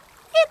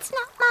 it's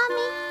not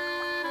Mommy.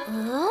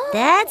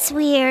 That's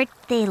weird.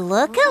 They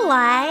look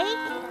alike.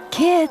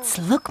 Kids,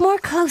 look more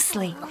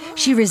closely.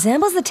 She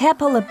resembles the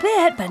tadpole a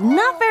bit, but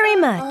not very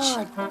much.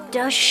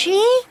 Does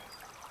she?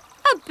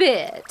 A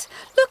bit.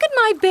 Look at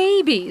my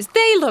babies.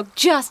 They look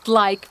just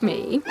like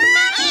me.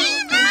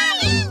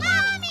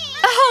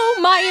 Oh,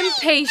 my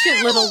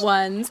impatient little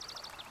ones.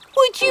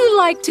 Would you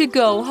like to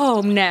go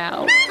home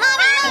now?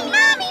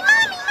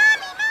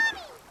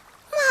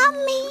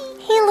 Mommy!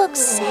 He looks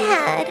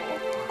sad.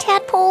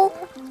 Tadpole,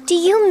 do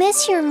you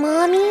miss your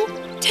mommy?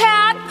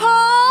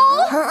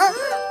 Tadpole? Huh?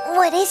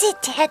 What is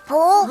it,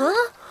 Tadpole?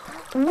 Huh?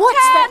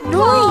 What's that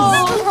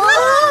noise?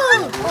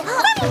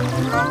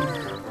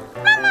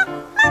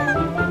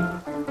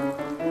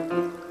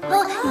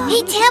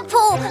 Hey,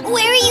 Tadpole,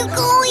 where are you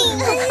going?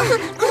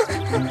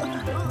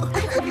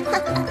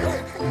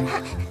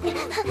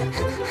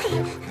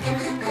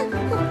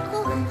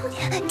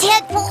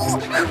 Tadpole,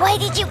 why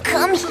did you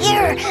come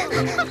here?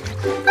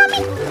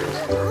 Mommy!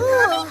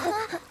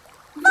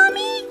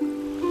 Mommy!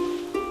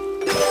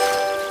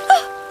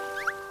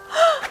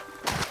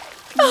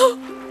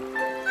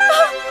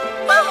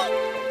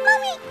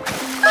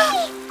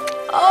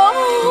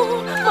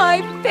 Oh,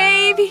 my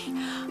baby.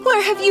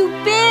 Where have you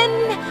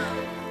been?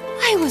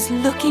 I was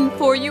looking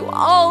for you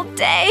all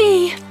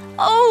day.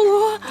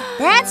 Oh.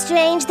 That's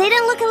strange. They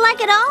don't look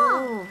alike at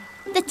all.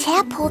 The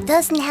tadpole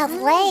doesn't have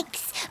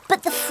legs,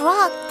 but the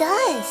frog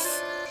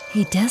does.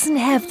 He doesn't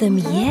have them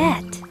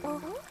yet.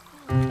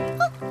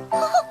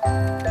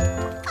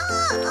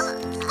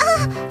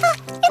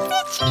 It's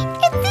itchy.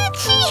 It's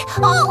itchy.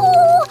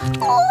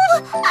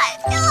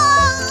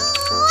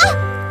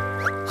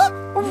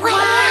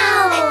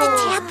 Wow! The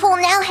tadpole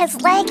now has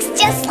legs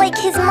just like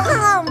his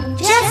mom.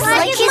 Just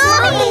like his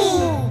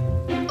mommy.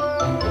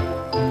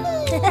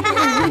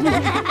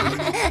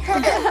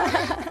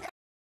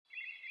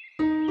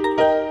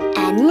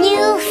 A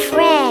new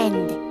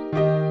friend.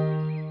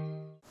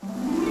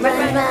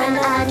 Run, run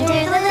under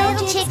the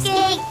little chick's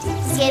gate.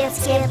 Skip,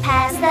 skip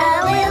past the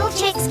little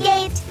chick's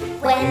gate.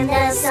 When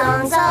the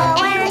songs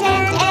all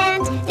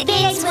end, the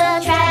gates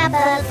will trap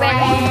a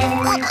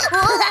friend.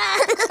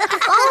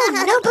 Oh,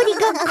 nobody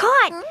got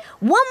caught.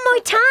 One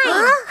more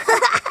time.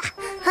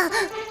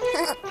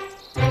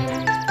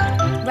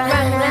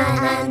 Run, run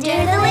under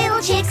the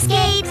little chick's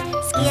gate.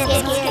 Skip,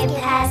 skip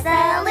past the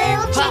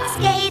little chick's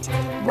gate.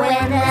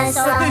 When the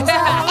songs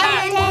all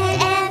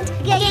end,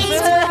 the gates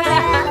will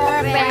trap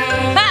a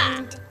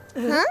friend.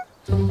 Huh?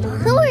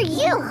 Who are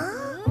you?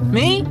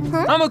 Me?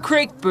 I'm a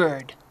crake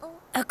bird.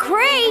 A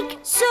crake?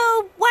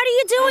 So, what are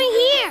you doing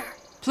here?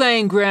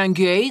 Playing Grand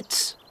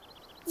Gates.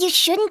 You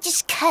shouldn't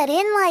just cut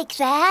in like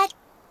that.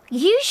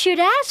 You should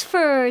ask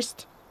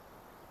first.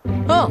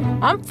 Oh,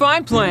 I'm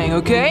fine playing,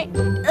 okay?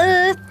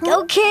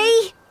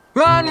 Okay.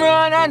 Run,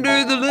 run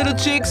under the little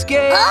chick's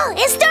gate. Oh,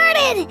 it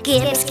started!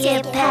 Skip,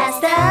 skip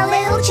past the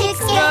little chick's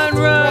gate. Run,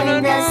 run When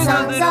under the the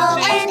songs little all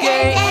chick's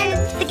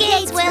end, the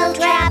gates will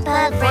trap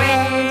a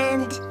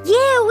friend.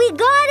 Yeah, we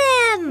got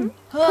him.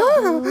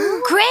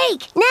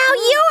 Crake, now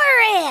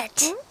you're it!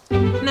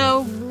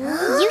 No,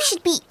 You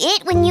should be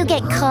it when you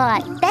get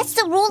caught. That's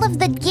the rule of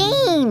the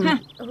game.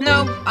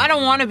 no, I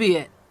don't want to be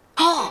it.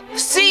 Oh,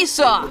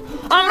 seesaw!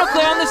 I'm gonna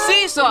play on the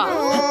seesaw.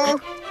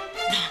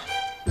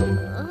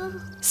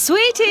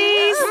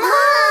 Sweeties!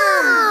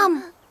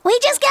 Mom! We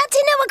just got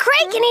to know a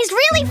Crake and he's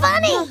really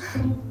funny.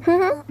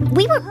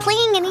 We were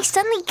playing and he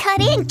suddenly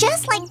cut in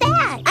just like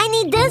that. And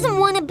he doesn't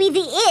want to be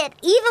the it,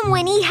 even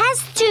when he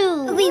has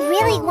to. We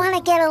really want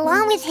to get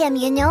along with him,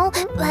 you know,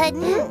 but...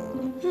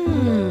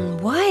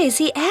 Why is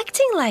he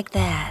acting like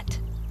that?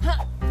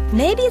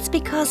 Maybe it's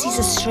because he's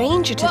a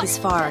stranger to this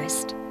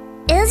forest.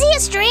 Is he a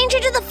stranger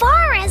to the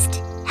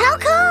forest? How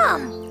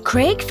come?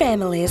 Crake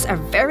families are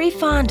very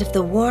fond of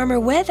the warmer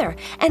weather,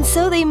 and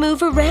so they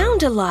move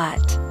around a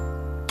lot.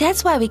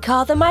 That's why we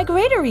call them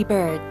migratory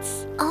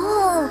birds.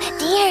 Oh,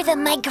 they're the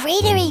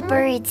migratory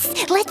birds.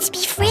 Let's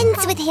be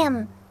friends with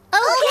him.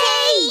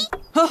 Okay!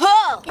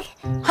 Ho-ho!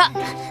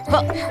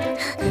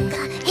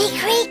 Hey,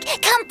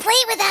 Crake, come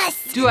play with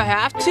us. Do I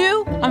have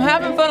to? I'm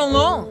having fun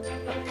alone.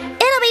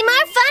 It'll be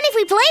more fun if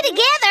we play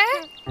together.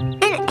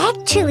 And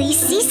actually,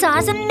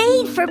 seesaws are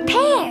made for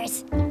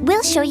pairs.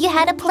 We'll show you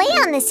how to play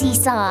on the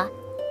seesaw.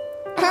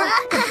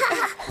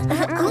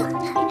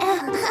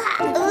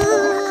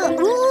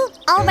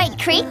 All right,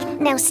 Creek.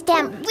 Now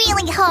stamp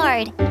really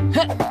hard.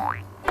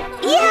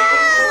 Yeah!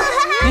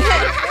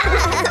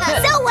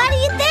 So what do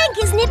you think?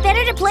 Isn't it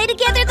better to play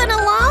together than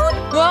alone?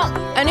 Well,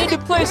 I need to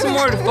play some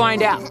more to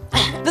find out.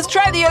 Let's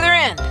try the other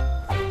end.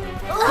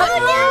 Oh,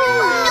 no!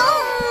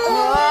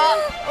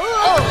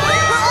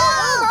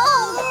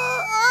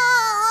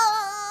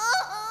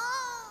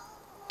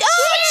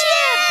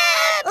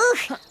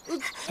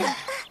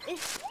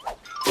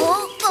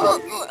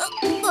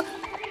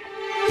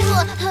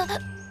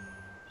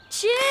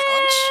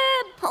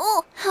 Chip!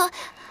 Oh,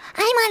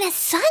 I'm on a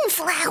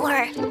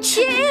sunflower.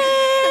 Chip!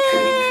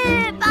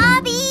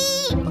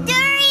 Bobby!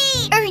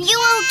 Dury! Are you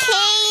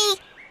okay?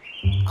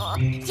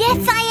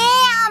 Yes, I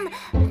am.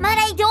 But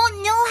I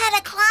don't know how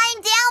to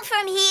climb down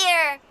from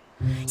here.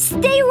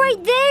 Stay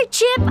right there,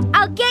 Chip.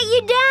 I'll get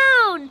you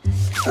down.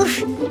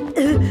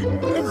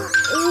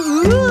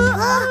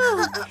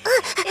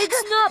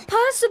 It's not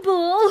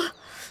possible.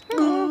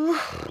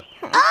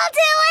 I'll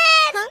do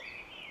it!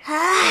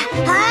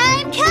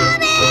 I'm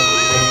coming!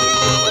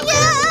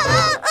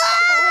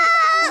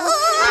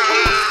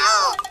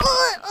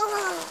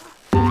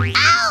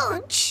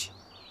 Ouch!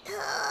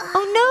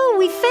 Oh no,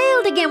 we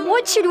failed again.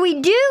 What should we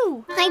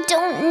do? I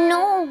don't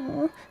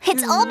know.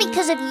 It's all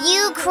because of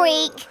you,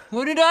 Creek.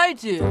 What did I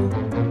do?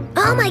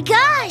 Oh my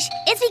gosh!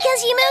 It's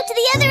because you moved to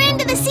the other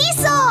end of the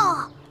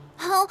seesaw!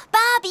 Oh,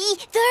 Bobby,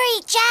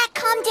 Dury, Jack,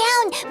 calm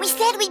down. We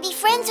said we'd be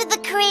friends with the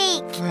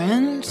Creek.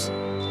 Friends?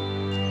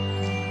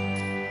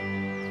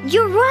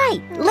 You're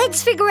right.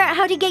 Let's figure out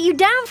how to get you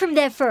down from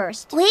there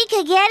first. We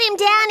could get him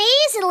down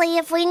easily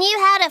if we knew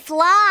how to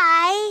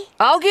fly.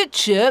 I'll get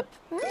Chip.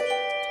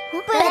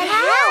 But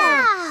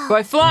how?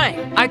 By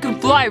flying. I can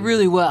fly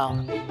really well.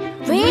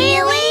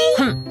 Really?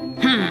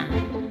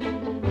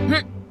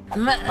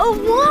 Oh,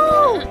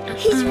 whoa!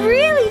 He's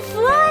really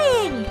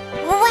flying!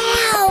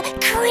 Wow,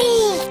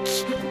 Creek!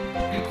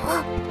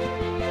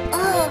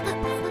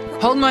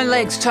 Hold my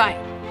legs tight.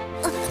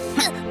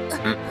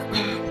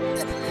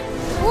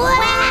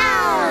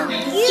 Wow!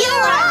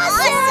 You're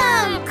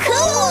awesome!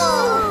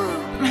 Cool!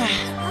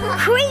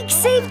 Creek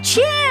saved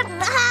Chip!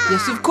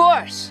 Yes, of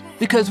course.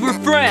 Because we're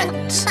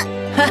friends.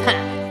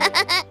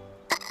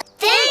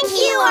 Thank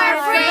you, our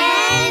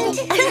friend!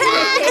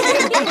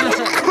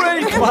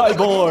 Great, my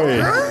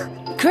boy!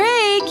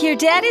 Craig, your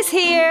dad is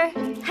here.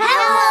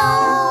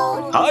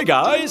 Hello! Hi,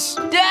 guys.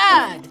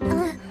 Dad!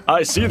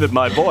 I see that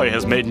my boy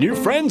has made new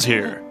friends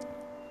here.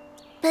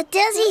 But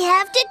does he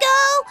have to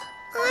go?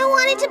 I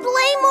wanted to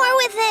play more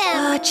with him.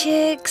 Oh,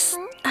 chicks,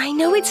 I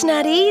know it's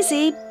not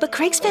easy, but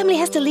Craig's family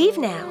has to leave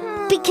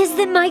now. Because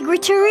they're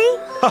migratory?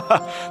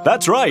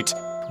 That's right.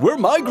 We're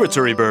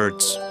migratory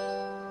birds.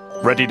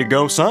 Ready to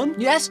go, son?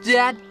 Yes,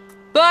 Dad.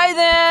 Bye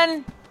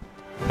then.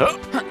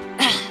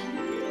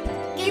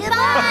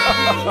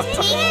 Goodbye!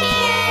 Take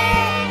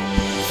care!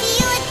 See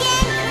you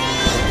again,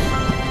 Creek!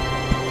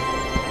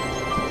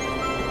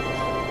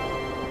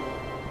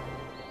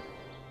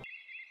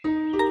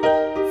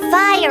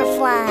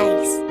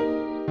 Fireflies!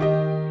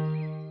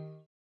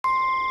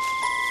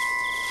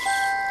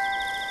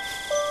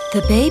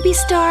 The baby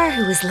star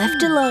who was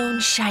left alone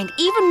shined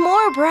even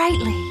more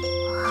brightly.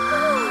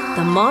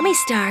 The mommy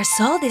star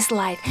saw this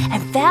light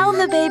and found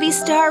the baby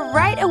star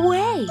right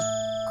away.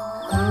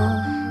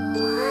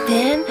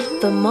 Then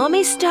the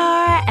mommy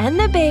star and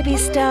the baby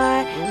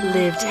star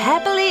lived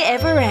happily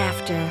ever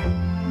after.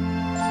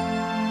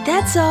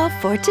 That's all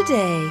for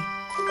today.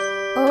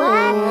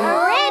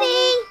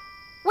 Ready?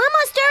 One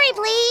more story,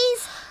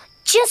 please.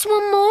 Just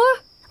one more?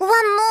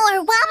 One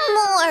more.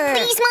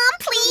 Please, Mom,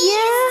 please.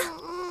 Yeah?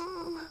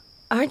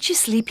 Aren't you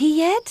sleepy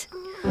yet?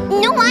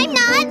 No, I'm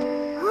not.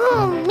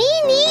 Me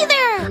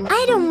neither.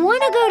 I don't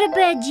want to go to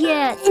bed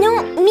yet.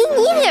 No, me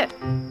neither.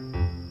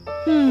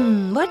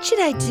 What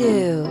should I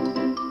do?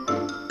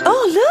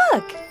 Oh,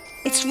 look!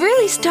 It's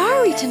really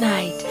starry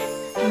tonight.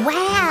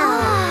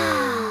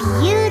 Wow.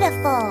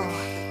 Beautiful.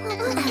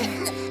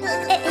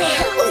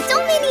 So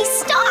many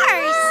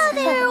stars. Oh,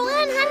 there are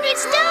 100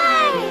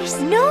 stars.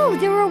 No,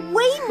 there are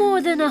way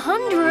more than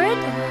 100.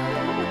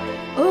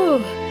 Oh.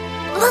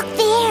 Look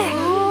there.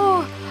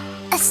 Oh.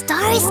 A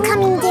star is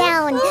coming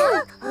down.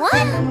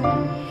 What?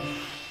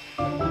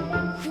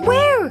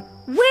 Where?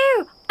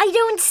 I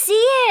don't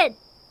see it.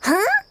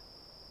 Huh?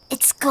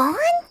 It's gone?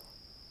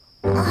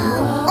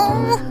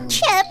 Oh,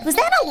 Chip, was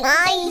that a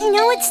lie?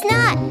 No, it's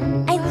not.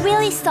 I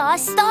really saw a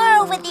star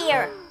over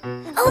there.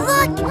 Oh,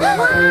 look!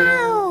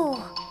 Wow!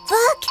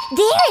 Look,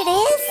 there it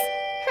is.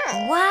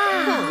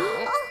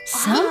 Wow.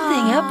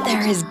 Something up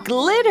there is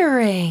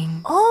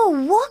glittering. Oh,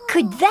 what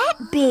could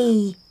that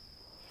be?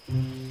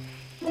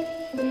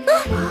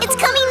 It's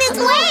coming this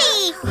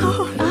way!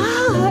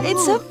 Ah,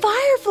 it's a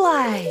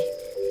firefly.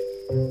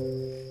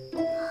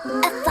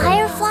 A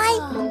firefly?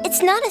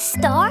 It's not a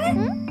star?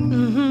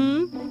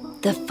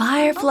 The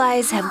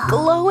fireflies have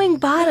glowing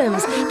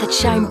bottoms that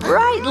shine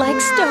bright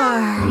like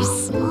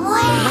stars.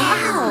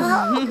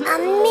 Wow!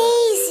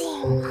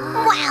 Amazing!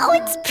 Wow,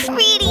 it's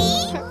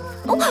pretty!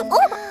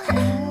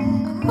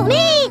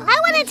 Me! I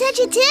want to touch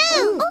it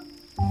too!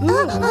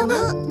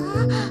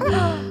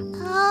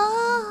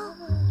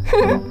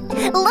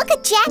 Look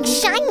at Jack's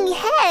shiny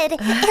head.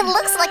 It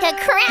looks like a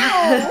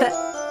crown.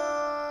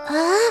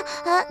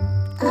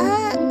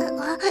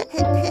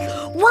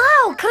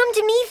 Wow, come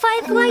to me,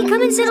 Firefly.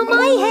 Come and sit on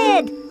my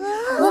head.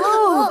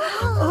 Whoa.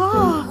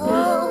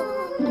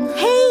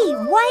 Hey,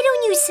 why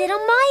don't you sit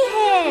on my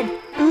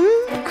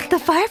head? The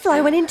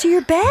firefly went into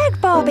your bag,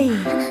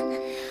 Bobby.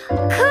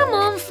 Come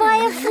on,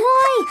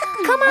 Firefly.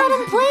 Come out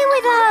and play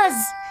with us.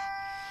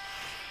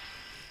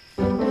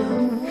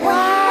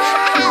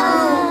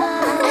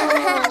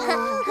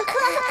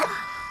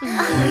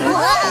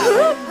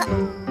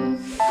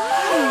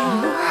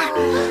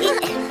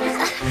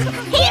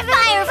 Here,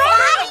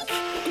 Firefly!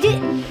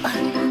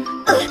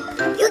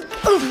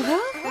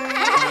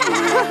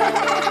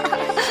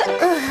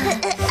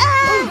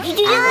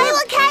 I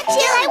will catch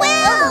you, I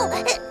will!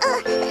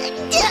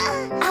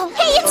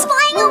 Hey, it's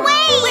flying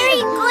away! Where are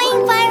you going,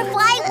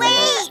 Firefly?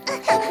 Wait!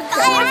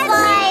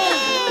 Firefly!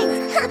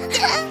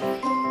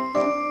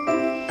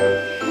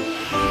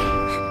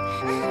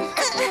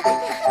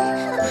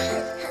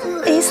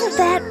 Isn't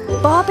that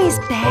Bobby's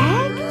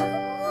bag?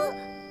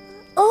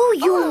 Oh,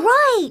 you're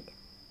right.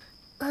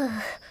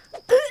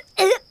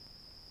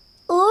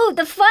 Oh,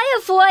 the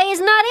Firefly is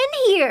not in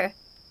here.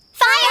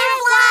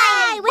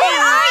 Firefly!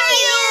 Where are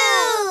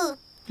you?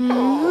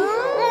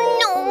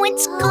 No,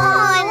 it's gone.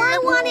 I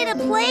wanted to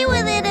play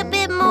with it a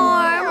bit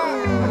more.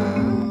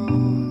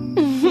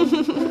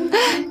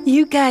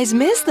 You guys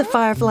miss the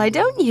firefly,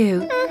 don't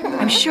you?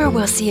 I'm sure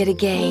we'll see it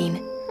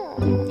again.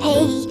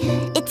 Hey,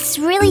 it's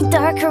really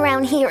dark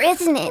around here,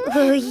 isn't it?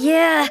 Oh,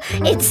 yeah,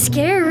 it's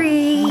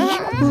scary.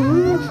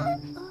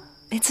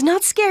 It's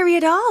not scary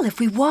at all if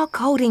we walk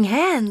holding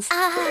hands.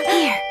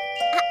 Here.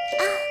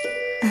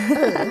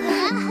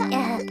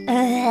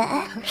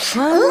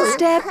 One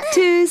step,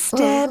 two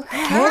step,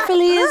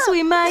 carefully as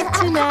we might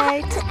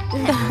tonight.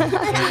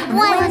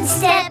 One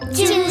step,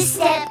 two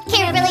step,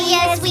 carefully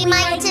as we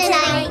might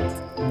tonight.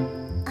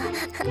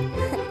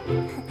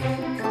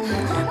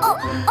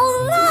 Oh,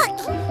 look!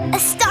 A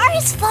star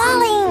is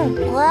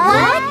falling.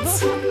 What?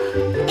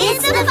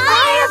 It's the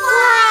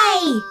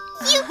Firefly!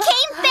 You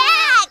came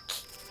back!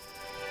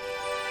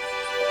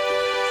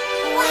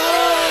 Wow!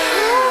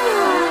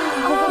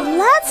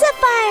 Lots of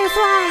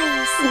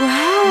fireflies!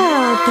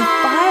 Wow, the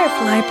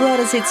firefly brought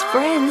us its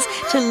friends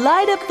to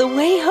light up the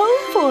way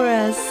home for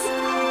us.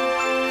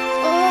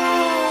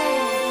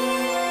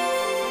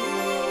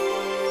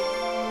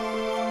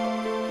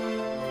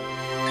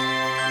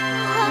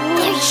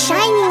 They're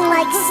shining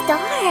like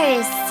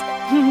stars.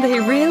 They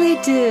really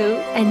do.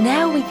 And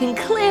now we can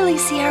clearly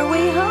see our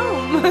way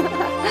home.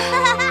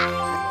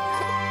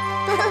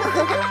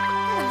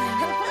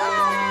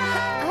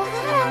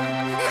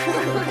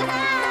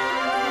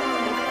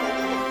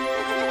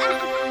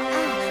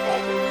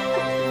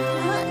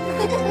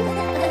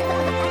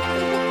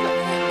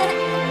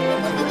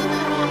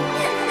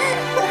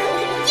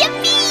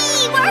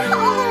 Yippee! We're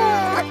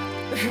home!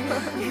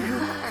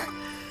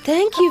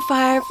 Thank you,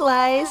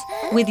 fireflies.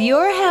 With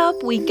your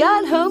help, we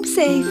got home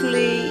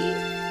safely.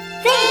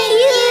 Thank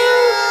you!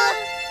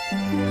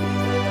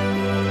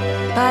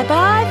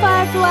 Bye-bye,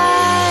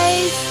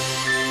 fireflies.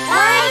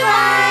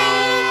 Bye-bye!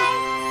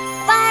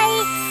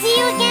 Bye! See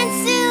you again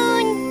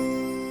soon!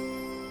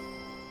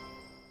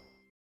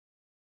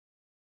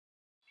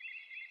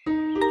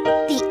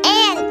 The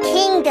Ant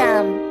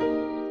Kingdom.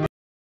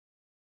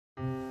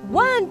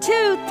 1,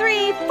 2,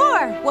 3,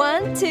 4.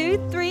 1, 2,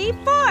 3,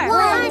 4.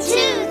 1,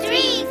 2,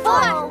 3,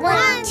 4.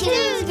 1,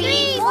 2,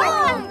 3,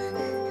 4.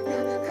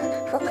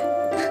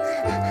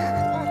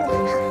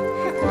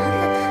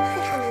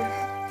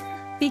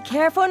 Be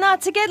careful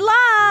not to get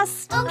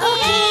lost.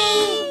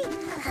 Okay.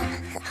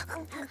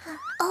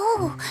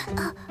 Oh.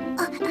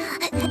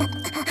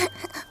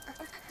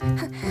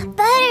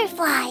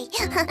 Butterfly.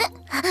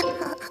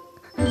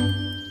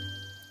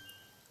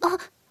 Oh,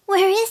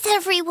 where is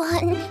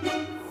everyone?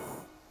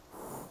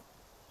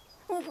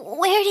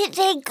 Where did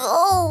they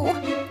go?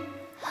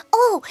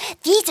 Oh,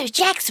 these are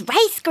Jack's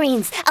rice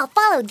grains. I'll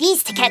follow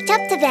these to catch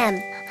up to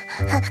them.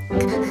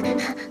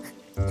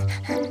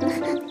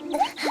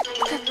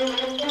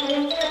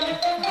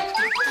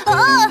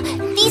 Oh,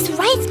 these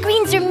rice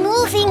grains are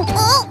moving.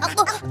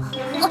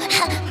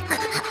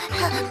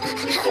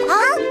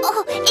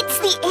 Oh, it's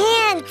the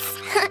ants.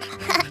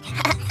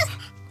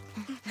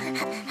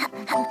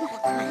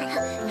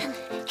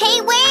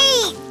 Hey,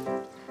 wait!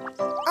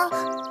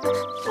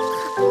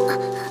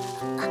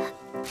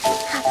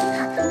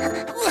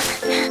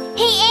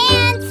 Hey,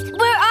 ants!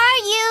 Where are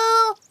you?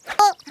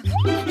 Help!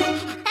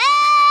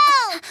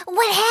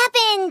 What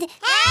happened?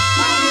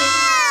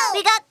 Help!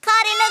 We got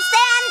caught in a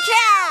sand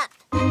trap!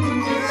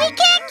 We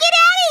can't get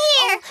out of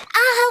here!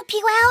 I'll help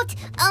you out.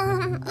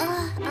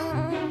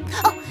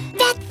 Oh,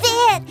 that's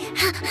it!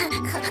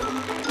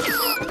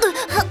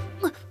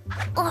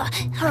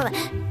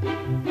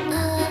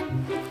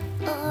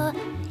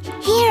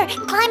 Here,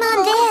 climb on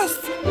this.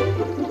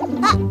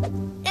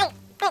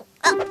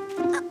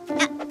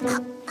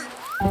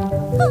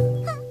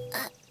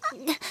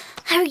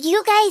 Are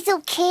you guys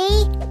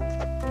okay?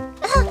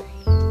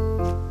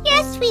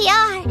 Yes, we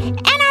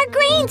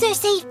coins are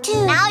safe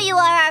too. Now you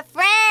are our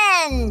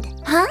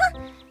friend. Huh?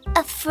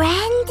 A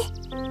friend?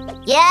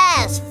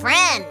 Yes,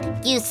 friend.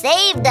 You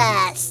saved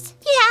us.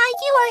 Yeah,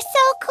 you are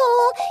so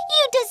cool.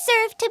 You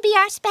deserve to be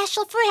our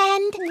special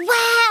friend.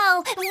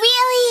 Wow,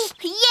 really?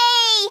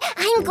 Yay!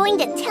 I'm going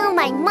to tell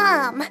my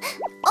mom.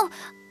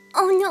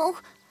 Oh no.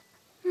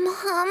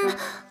 Mom.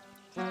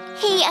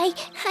 Hey,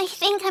 I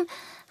think I'm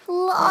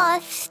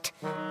lost.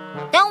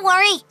 Don't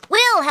worry,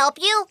 we'll help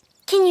you.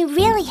 Can you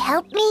really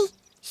help me?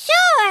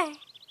 Sure.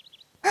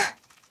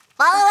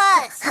 Follow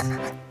us.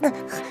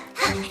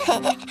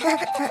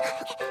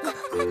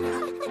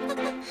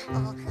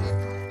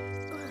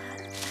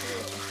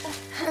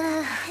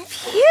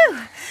 Phew!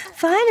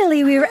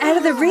 Finally, we were out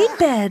of the reed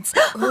beds.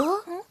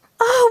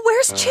 Oh,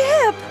 where's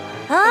Chip?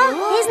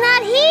 He's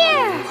not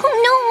here. Oh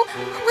no,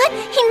 what?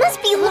 He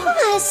must be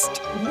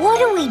lost. What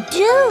do we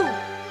do?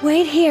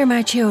 Wait here,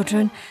 my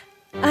children.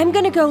 I'm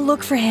gonna go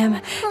look for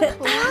him.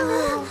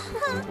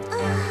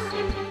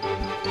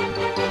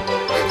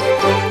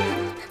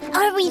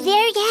 Are we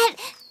there yet?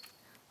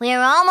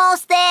 We're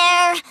almost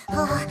there.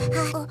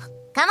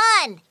 Come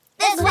on,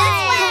 this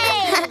way.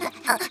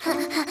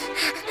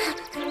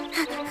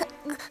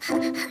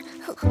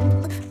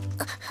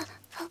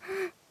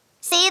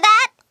 See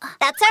that?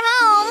 That's our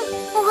home.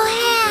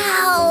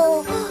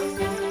 Wow.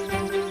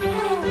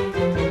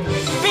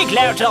 Big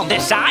load on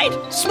this side,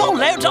 small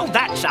load on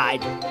that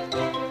side.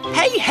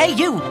 Hey,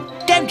 you!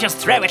 Don't just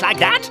throw it like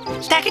that.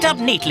 Stack it up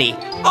neatly.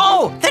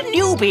 Oh, the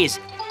newbies!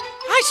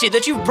 I see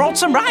that you've brought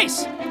some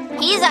rice.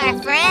 He's our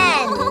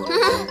friend.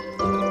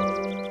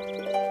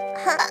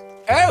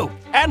 Oh,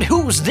 and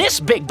who's this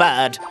big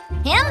bird?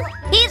 Him?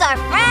 He's our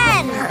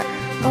friend.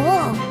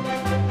 Oh.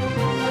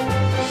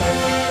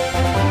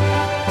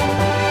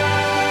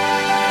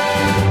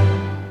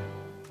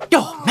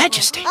 Your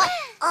Majesty!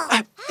 Mommy!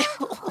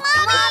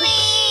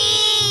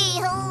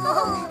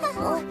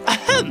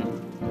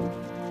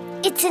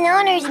 It's an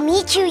honor to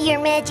meet you, Your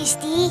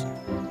Majesty.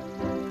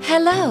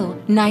 Hello,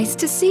 nice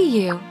to see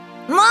you.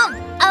 Mom!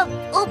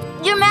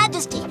 Your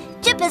Majesty,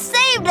 Chip has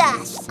saved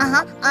us.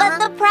 But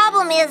the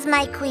problem is,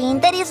 my queen,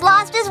 that he's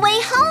lost his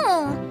way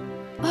home.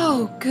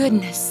 Oh,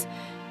 goodness.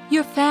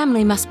 Your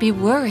family must be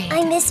worried.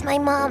 I miss my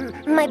mom,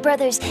 my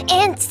brothers,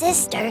 and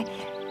sister.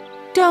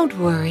 Don't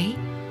worry.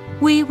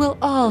 We will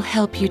all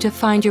help you to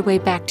find your way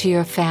back to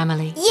your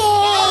family.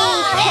 Yay!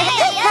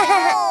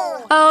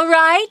 All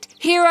right,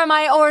 here are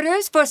my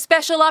orders for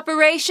Special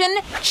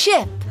Operation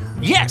Chip.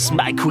 Yes,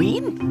 my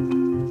queen.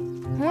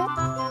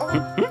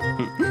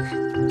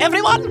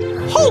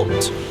 Everyone,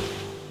 halt!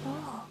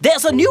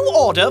 There's a new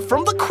order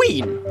from the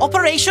Queen.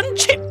 Operation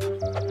Chip.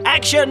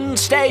 Action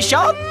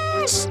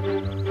stations!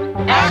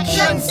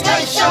 Action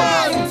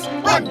stations!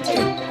 1, 2,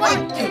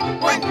 1, 2,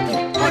 1, 2,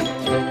 1,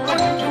 2, 1, 2,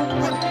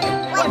 1, 2,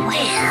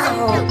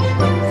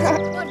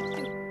 1,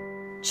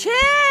 2.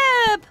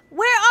 Chip!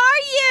 Where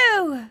are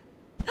you?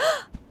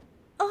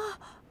 Oh,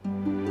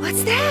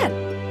 what's that?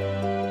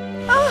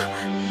 Oh,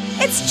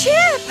 it's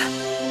Chip!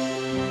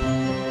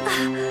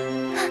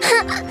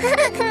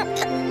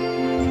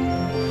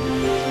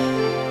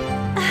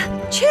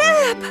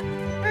 Chip!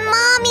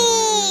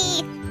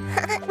 Mommy!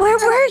 Where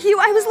were you?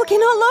 I was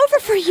looking all over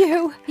for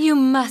you. You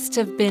must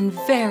have been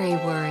very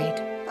worried.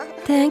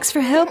 Thanks for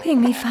helping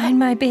me find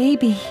my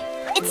baby.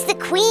 It's the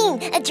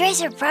Queen.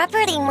 Address her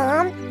property,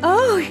 Mom.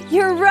 Oh,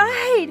 you're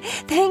right.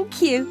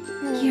 Thank you,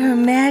 Your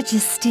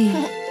Majesty.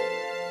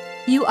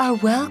 You are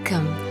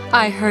welcome.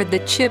 I heard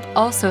that Chip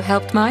also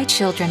helped my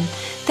children.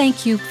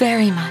 Thank you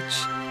very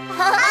much.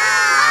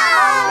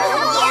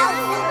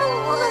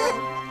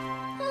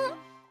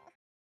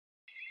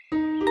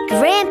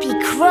 Grampy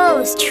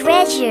Crow's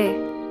treasure.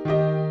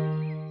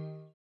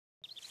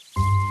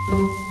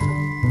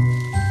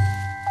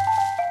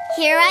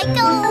 Here I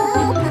go.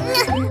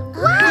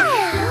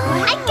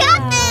 Wow! I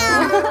got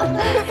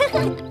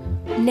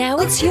them! Now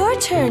it's your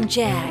turn,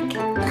 Jack.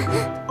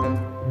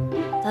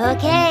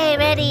 Okay,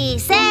 ready,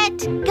 set,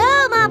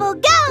 go, Marble,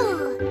 go!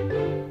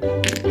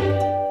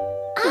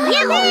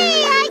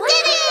 Yippee! I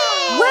did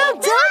it! Well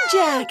done,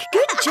 Jack.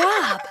 Good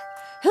job.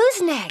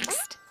 Who's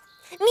next?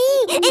 Me!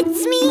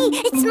 It's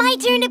me! It's my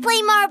turn to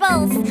play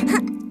marbles!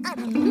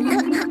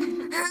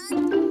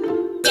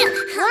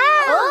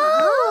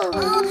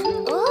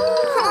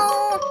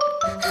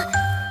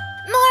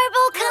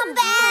 Marble, come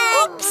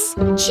back! Oops!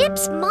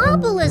 Chip's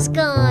marble is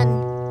gone.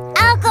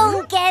 I'll go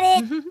and get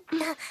it!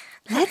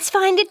 Let's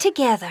find it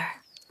together.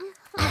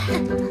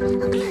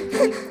 Marble,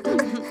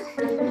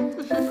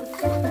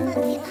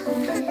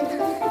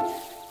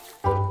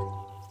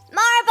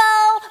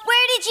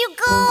 where did you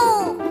go?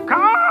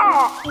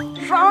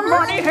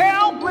 Somebody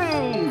help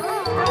me!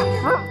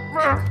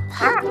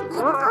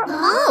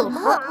 Oh,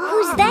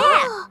 who's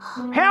that?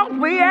 Help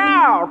me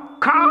out!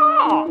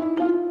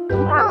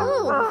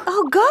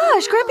 Oh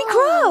gosh, Grampy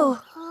Crow.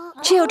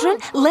 Children,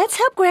 let's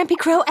help Grampy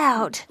Crow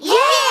out.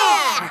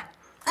 Yeah!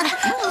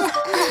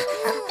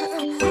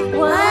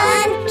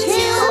 1, 2,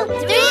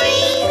 3,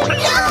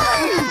 go!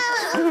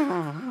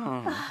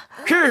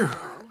 Phew!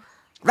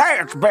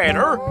 That's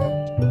better.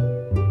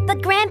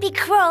 But Grampy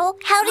Crow,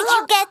 how did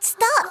you get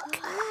stuck?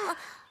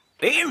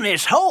 In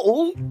this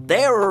hole,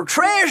 there are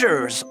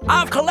treasures.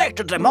 I've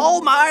collected them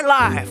all my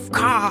life.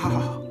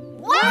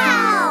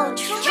 Wow!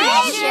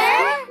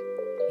 Treasure?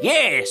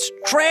 Yes,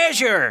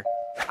 treasure.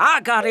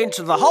 I got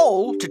into the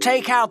hole to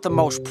take out the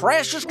most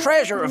precious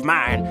treasure of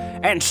mine,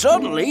 and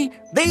suddenly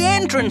the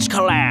entrance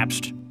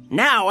collapsed.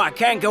 Now I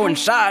can't go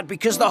inside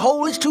because the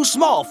hole is too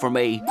small for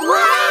me.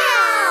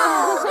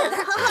 Wow!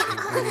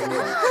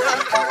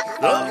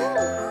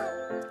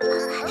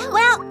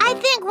 Well, I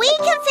think we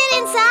can fit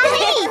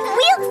inside.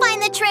 We'll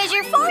find the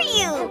treasure for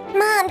you.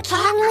 Mom,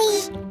 can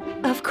we?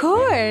 Of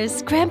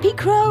course. Grampy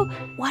Crow,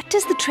 what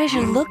does the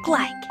treasure look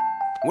like?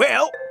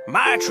 Well,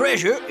 my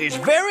treasure is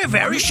very,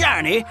 very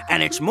shiny,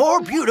 and it's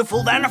more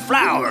beautiful than a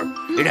flower.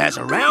 It has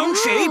a round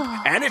shape,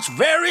 and it's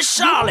very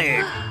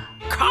solid.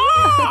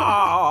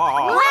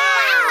 Wow!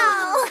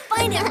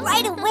 Find it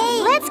right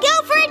away. Let's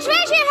go for a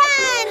treasure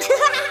hunt.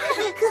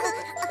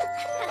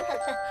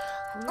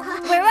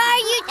 Where are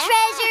you, treasure?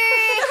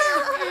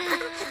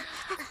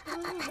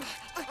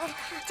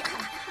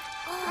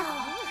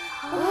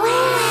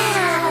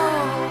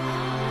 Wow!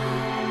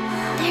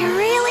 There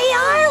really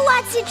are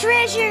lots of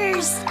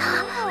treasures.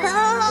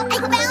 I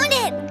found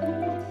it!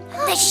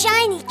 The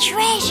shiny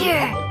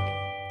treasure.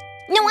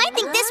 No, I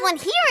think this one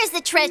here is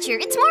the treasure.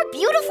 It's more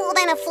beautiful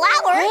than a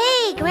flower.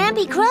 Hey,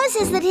 Grampy Crow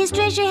says that his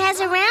treasure has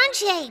a round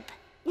shape.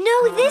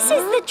 No, this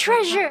is the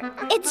treasure.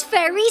 It's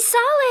very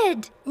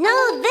solid.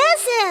 No,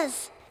 this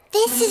is.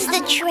 This is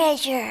the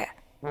treasure.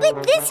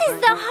 But this is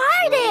the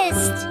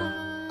hardest.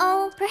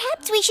 Oh,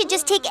 perhaps we should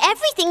just take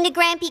everything to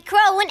Grampy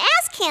Crow and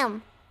ask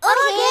him.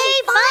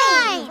 Okay,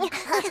 fine.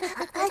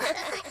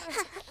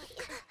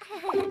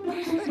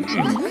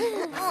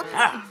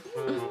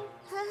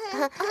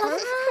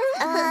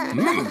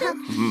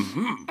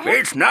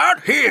 It's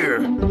not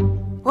here.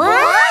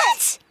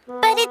 What?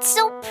 But it's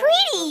so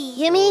pretty.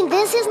 You mean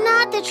this is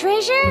not the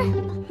treasure?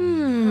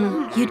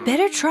 You'd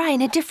better try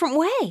in a different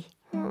way.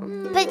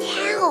 But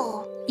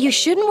how? You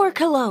shouldn't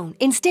work alone.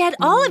 Instead,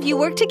 all of you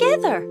work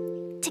together.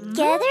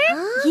 Together?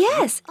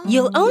 Yes,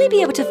 you'll only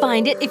be able to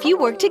find it if you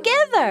work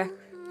together.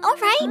 All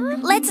right,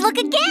 let's look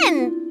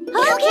again.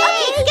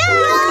 Okay,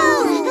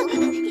 go!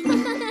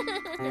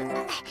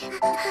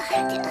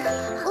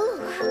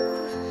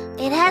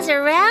 It has a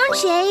round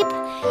shape,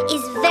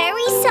 is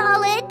very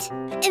solid,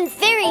 and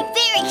very,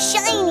 very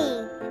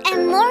shiny,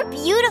 and more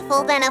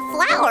beautiful than a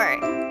flower.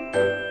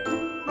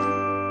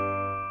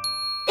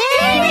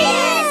 There it is!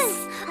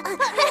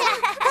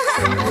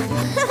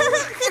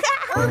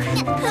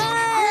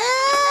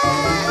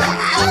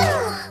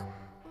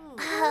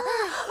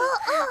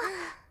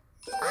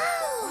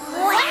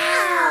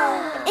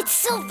 Wow! It's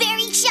so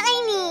very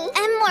shiny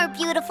and more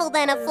beautiful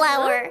than a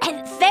flower.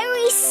 And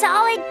very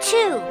solid,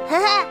 too.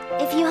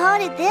 If you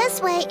hold it this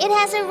way, it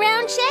has a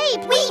round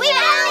shape. We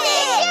found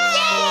it!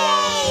 Yay!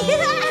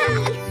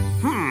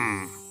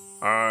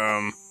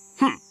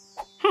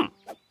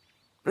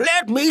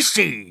 Let me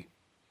see.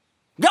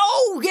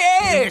 Oh,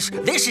 yes!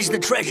 This is the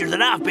treasure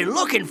that I've been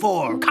looking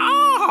for.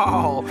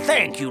 Oh,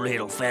 thank you,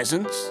 little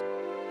pheasants.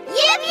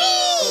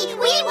 Yippee!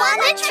 We won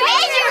the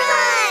treasure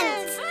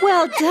hunt!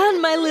 Well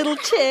done, my little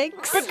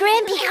chicks. But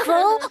Grampy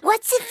Crow,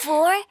 what's it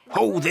for?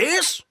 Oh,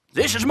 this?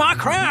 This is my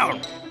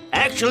crown.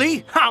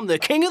 Actually, I'm the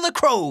king of the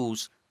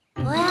crows.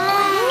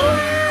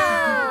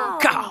 Wow!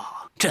 Caw.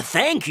 To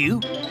thank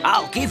you,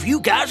 I'll give you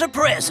guys a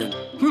present.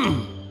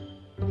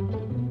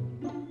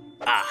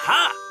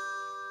 Aha!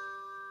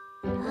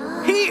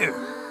 Here.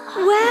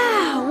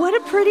 Wow, what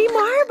a pretty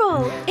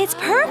marble. It's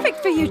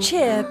perfect for you,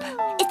 Chip.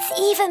 It's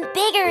even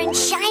bigger and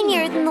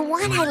shinier than the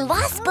one I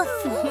lost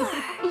before.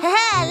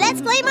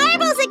 Let's play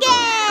marbles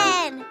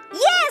again!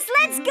 Yes,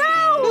 let's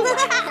go!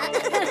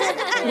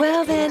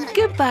 Well then,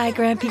 goodbye,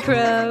 Grampy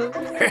Crow.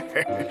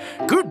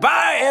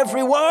 Goodbye,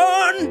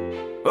 everyone.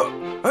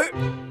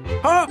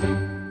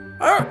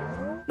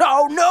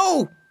 Oh,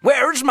 no!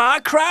 Where's my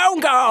crown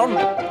gone?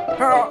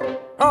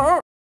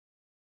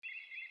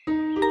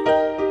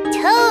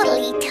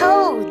 Totally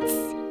toads.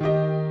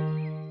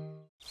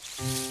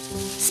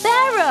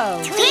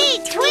 Sparrow.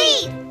 Tweet,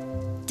 tweet.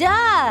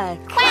 Duck.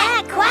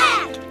 Quack,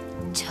 quack.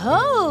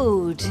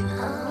 Toad.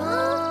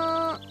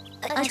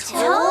 A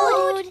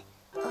toad?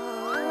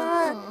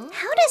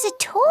 How does a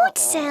toad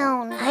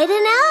sound? I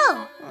don't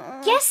know.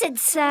 Guess it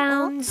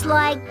sounds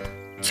like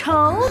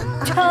toad,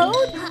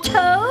 toad,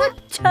 toad,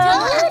 toad,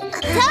 Toad!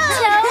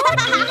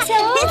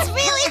 It's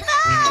really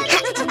fun!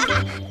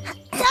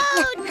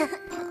 Toad!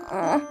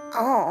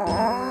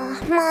 Oh,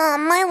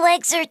 Mom, my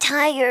legs are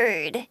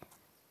tired.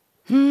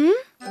 Mine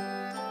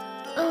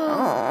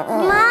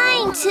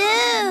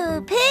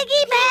too.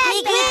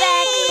 Piggyback,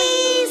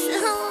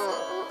 please.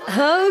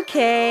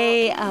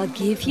 Okay, I'll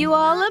give you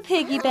all a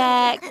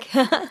piggyback.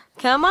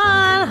 Come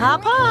on,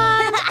 hop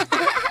on.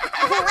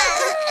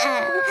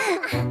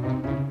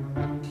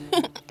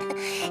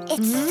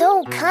 It's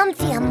so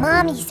comfy on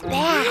Mommy's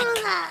back.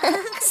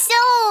 So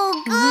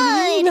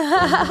good.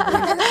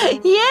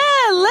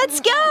 Yeah,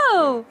 let's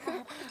go.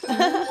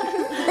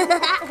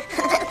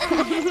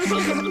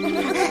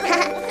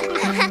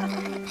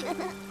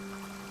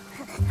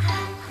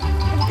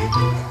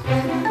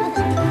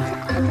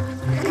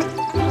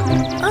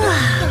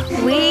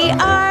 We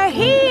are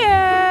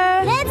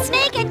here! Let's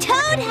make a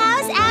toad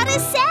house out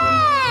of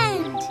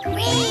sand!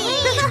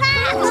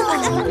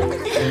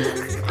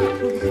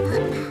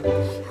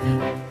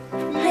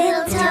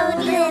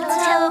 Little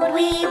toad,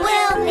 we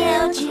will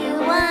build you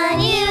a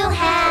new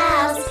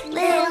house.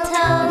 Little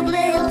toad,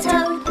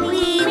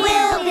 we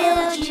will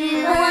build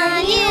you a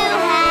new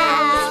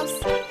house.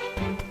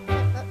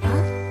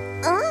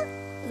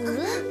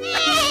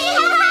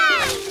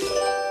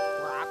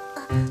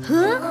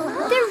 Huh?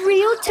 They're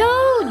real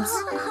toads.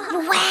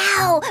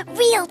 Wow,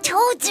 real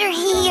toads are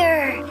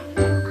here.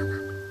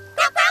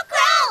 Croak, croak,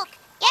 croak.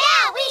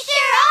 Yeah, we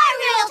sure are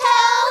real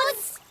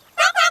toads.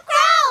 Croak, croak,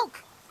 croak.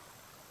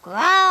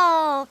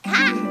 Croak.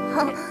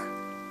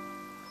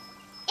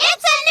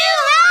 It's a new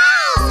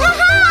house.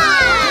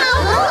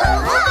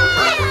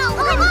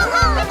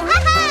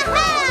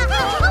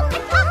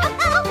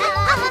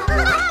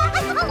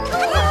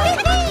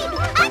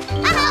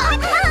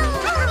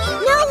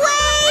 No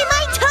way,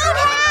 my toad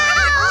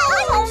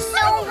house! Oh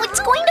no,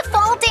 it's going to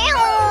fall down.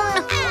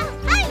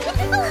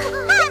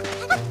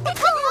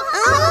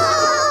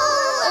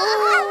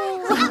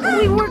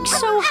 We worked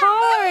so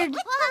hard.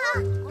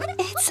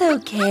 It's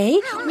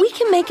okay. We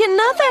can make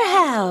another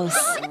house.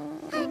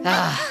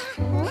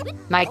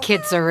 My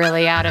kids are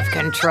really out of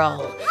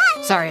control.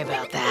 Sorry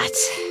about that.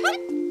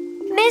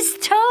 Miss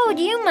Toad,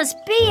 you must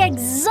be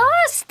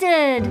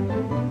exhausted.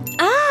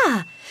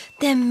 Ah,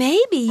 then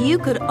maybe you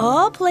could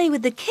all play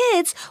with the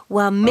kids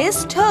while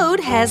Miss Toad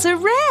has a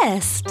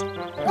rest.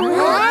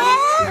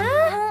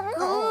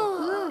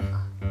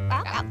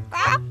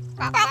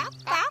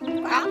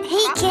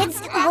 Hey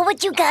kids, what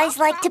would you guys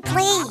like to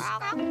play?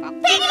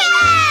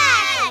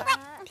 Piggyback!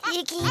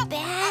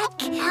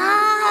 Piggyback?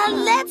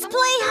 Let's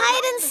play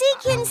hide and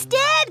seek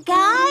instead,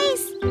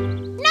 guys.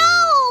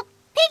 No!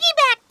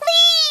 Piggyback,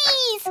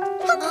 please!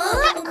 Go,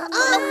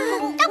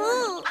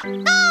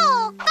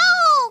 go,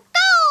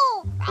 go!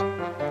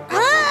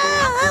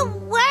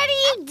 What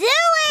are you doing?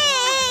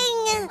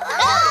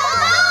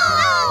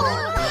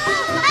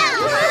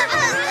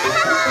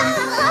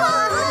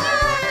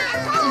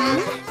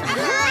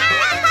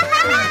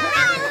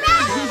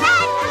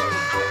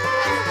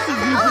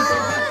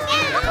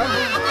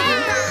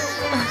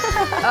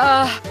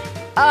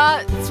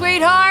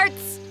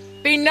 Sweethearts,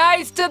 be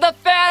nice to the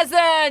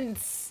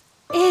pheasants.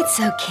 It's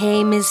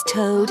okay, Miss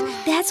Toad.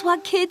 That's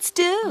what kids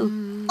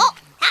do.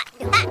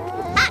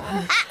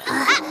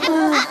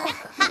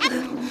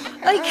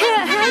 I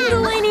can't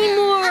handle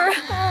anymore.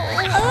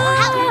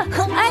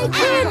 I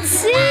can't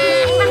see.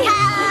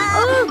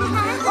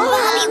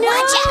 Mommy,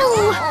 watch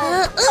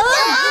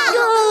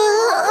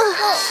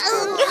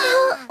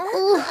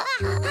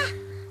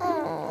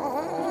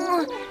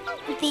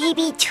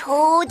Baby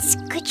toads,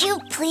 could you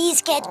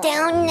please get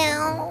down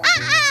now?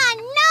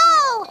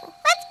 No!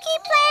 Let's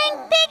keep playing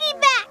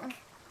piggyback!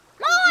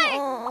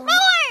 More!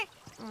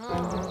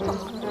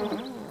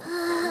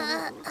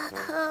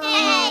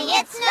 Hey,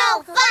 it's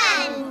no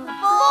fun!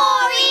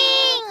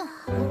 Boring!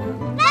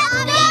 Let's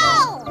go!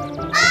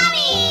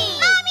 Mommy!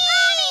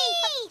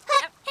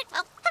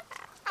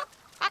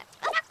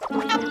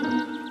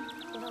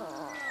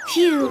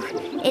 Phew,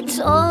 it's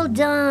all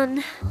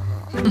done.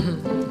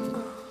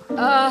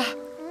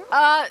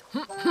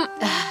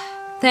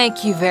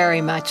 Thank you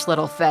very much,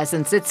 little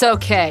pheasants. It's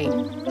okay.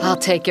 I'll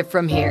take it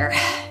from here.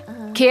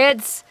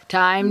 Kids,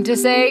 time to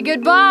say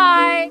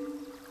goodbye.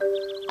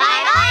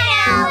 Bye-bye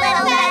now,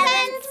 little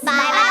pheasants!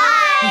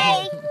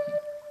 Bye-bye!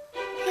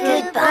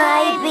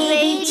 Goodbye,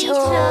 baby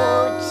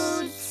toads!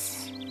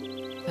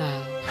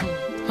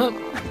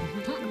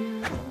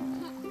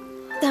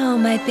 Oh,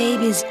 my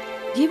babies,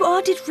 you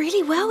all did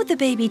really well with the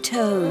baby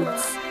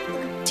toads.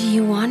 Do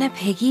you want a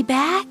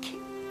piggyback?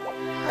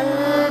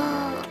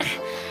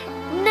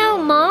 No,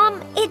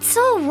 Mom, it's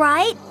all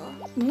right.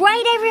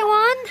 Right,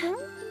 everyone?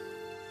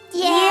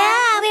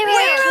 Yeah,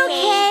 we're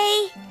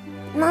okay.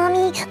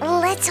 Mommy,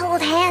 let's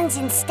hold hands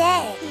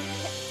instead.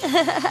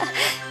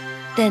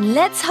 Then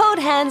let's hold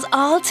hands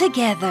all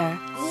together.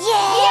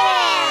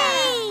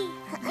 Yay!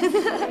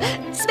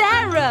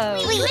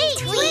 Sparrow! Tweet,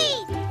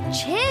 tweet!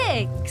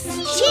 Chicks!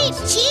 Cheep,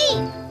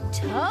 cheep!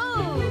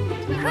 Toad!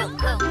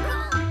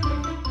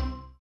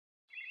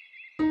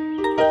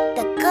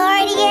 The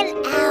guardian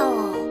owl.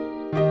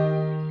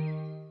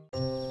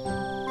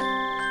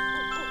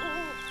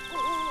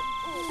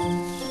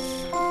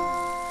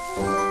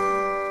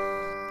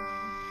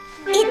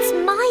 It's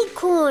my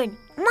corn.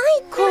 My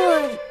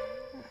corn.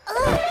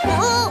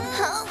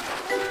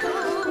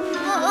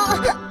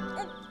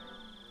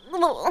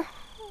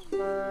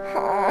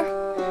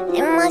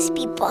 It must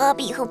be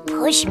Bobby who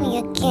pushed me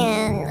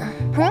again.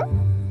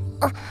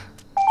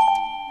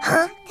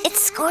 Huh?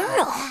 It's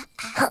Squirrel.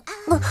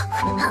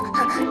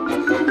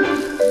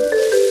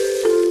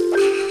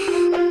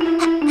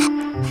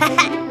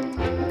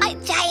 My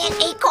giant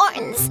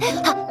acorns.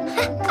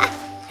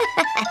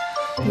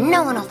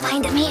 No one will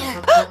find him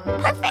here.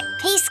 Perfect.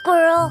 Hey, Squirrel.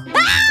 Squirrel.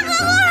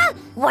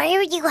 Why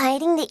are you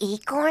hiding the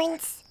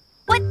acorns?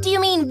 What do you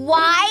mean,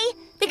 why?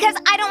 Because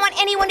I don't want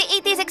anyone to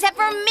eat these except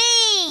for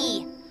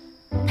me.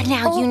 And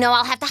now you know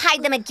I'll have to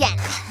hide them again.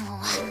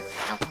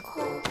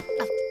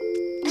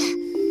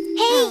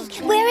 Hey,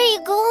 where are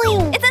you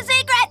going? It's a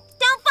secret!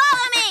 Don't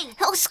follow me!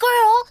 Oh,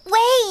 Squirrel,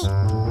 wait!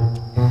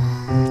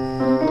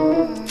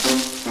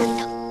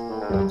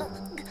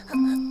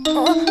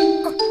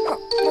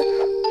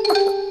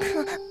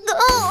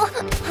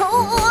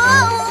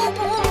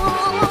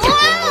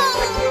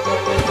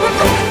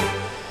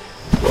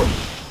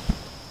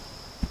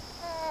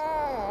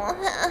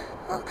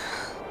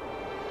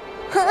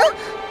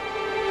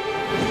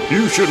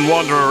 You shouldn't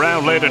wander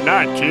around late at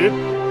night, kid.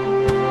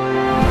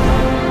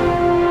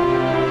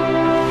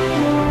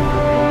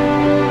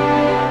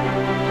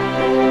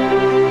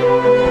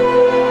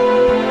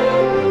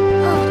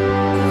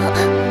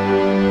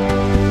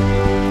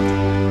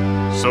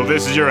 So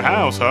this is your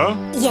house, huh?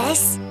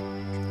 Yes,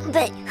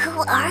 but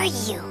who are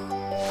you?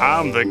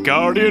 I'm the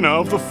guardian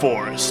of the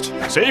forest,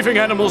 saving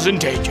animals in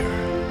danger.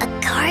 A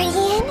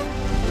guardian?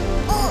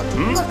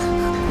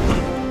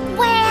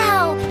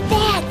 Wow,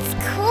 that's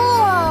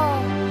cool!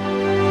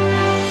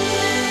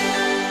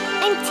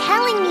 I'm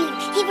telling you,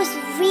 he was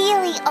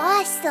really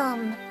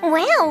awesome.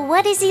 Wow,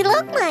 what does he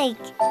look like?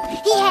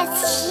 He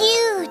has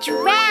huge,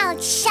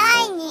 round,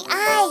 shiny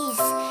eyes.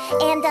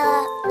 And,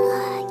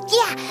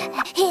 yeah,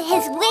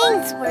 his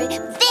wings were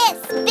this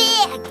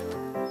big.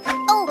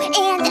 Oh,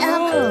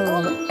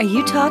 and, Are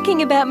you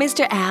talking about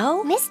Mr.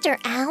 Owl? Mr.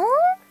 Owl?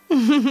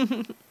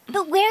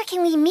 But where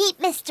can we meet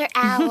Mr.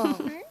 Owl?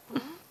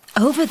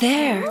 Over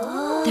there.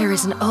 There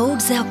is an old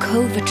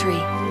Zelkova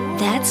tree.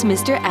 That's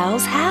Mr.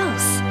 Owl's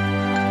house.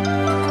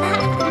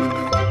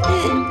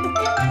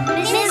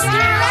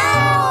 Mr.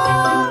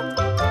 Owl!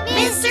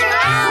 Mr.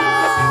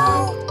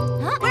 Owl!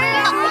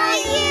 Where are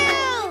you?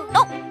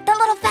 Oh, the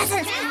little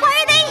pheasants! Why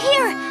are they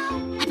here?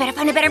 I better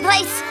find a better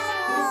place.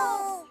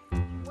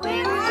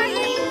 Where are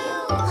you?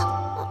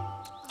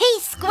 Hey,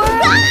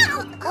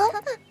 Squirrel!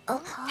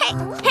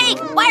 Hey,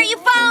 why are you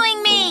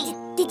following me?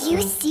 Did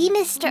you see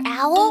Mr.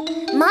 Owl?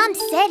 Mom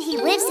said he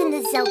lives in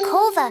the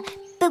Zelkova,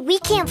 but we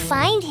can't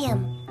find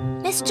him.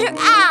 Mr.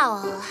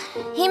 Owl.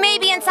 He may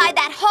be inside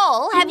that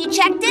hole. Have you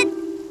checked it?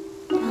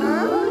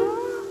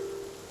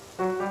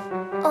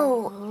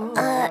 Oh,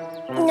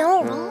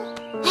 no.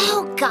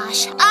 Oh,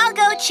 gosh. I'll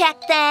go check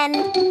then.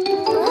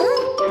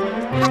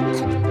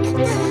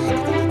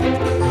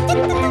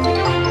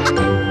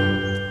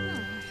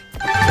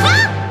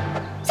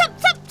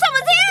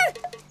 Someone's here!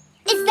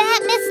 Is that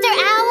Mr.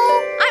 Owl?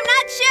 I'm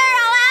not sure.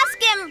 I'll ask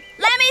him.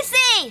 Let me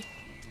see.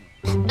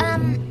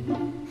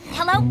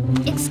 Hello?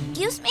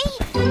 Excuse me?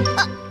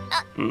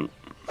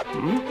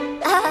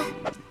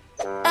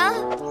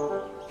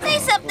 Say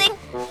something.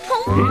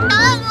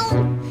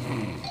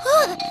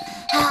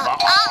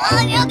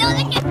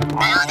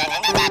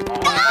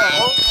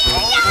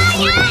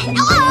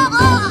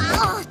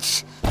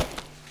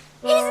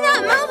 He's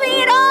not moving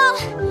at all.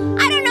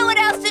 I don't know what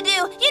else to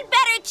do. You'd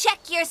better check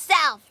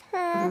yourself.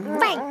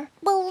 Right.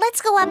 Well,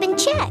 let's go up and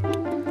check.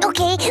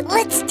 Okay,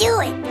 let's do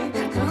it.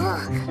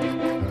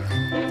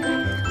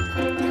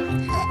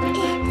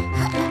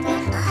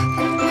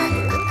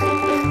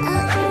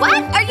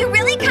 What? Are you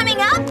really coming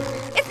up?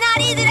 It's not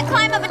easy to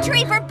climb up a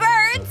tree for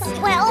birds.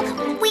 Well,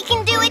 we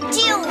can do it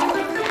too.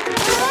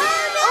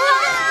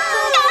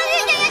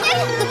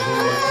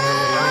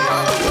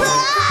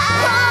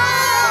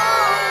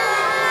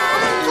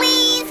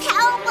 Please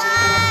help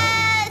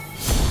us!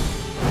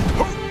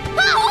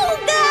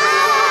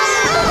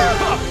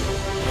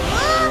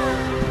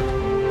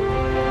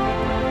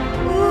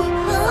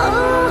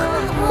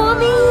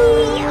 Mommy!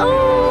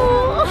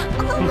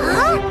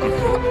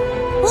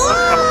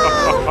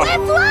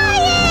 We're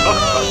flying!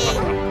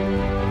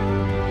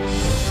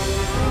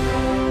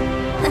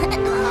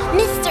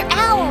 Mr.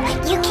 Owl,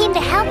 you came to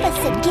help us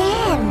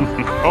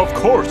again. Of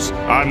course,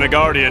 I'm the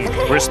guardian,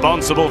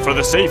 responsible for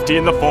the safety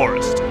in the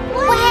forest.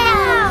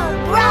 Wow!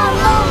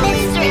 Bravo,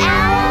 Mr.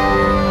 Owl!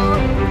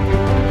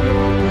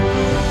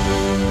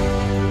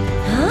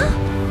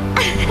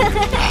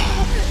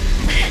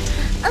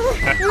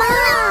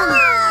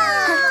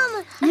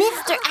 Mom!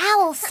 Mr.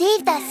 Owl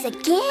saved us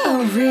again.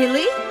 Oh,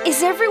 really?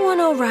 Is everyone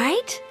all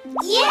right?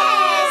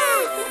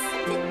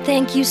 Yes!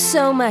 Thank you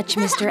so much,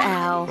 Mr.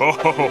 Owl.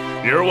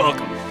 Oh, you're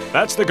welcome.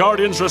 That's the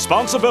guardian's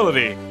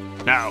responsibility.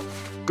 Now,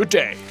 good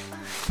day.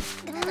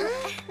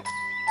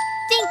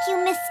 Thank you,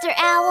 Mr.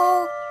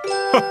 Owl.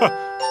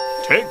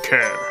 Take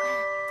care.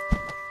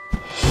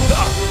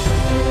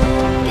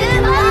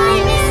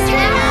 Goodbye, Mr.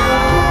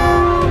 Owl!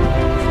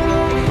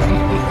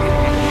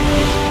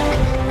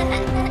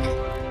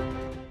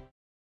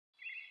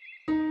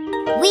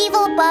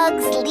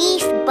 Weevilbug's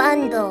Leaf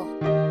Bundle.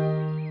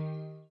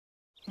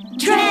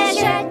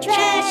 Treasure,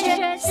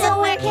 treasure, so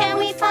where can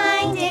we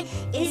find it?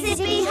 Is it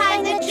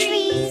behind the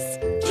trees?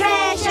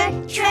 Treasure,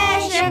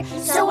 treasure,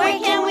 so where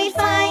can we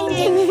find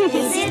it?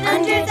 Is it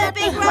under the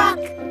big rock?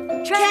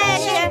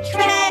 Treasure,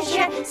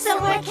 treasure, so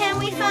where can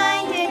we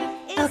find it?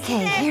 Okay,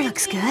 Okay, here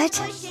looks good.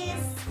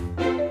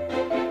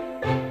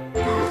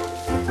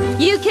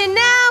 You can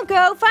now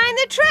go find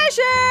the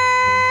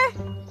treasure!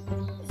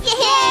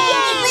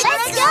 Yay!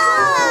 Let's go!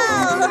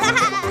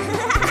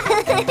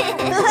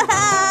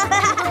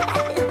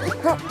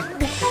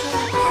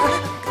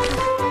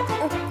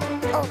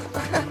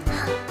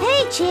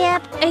 Hey,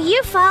 Chip, are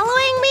you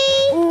following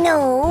me?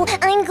 No,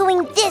 I'm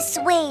going this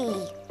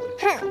way.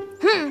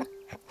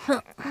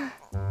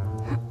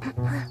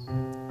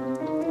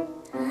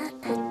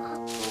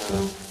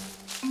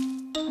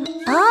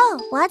 Oh,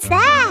 what's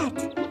that?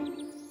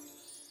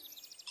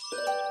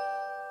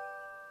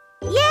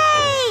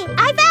 Yay!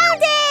 I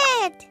found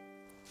it!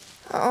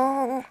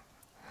 Oh,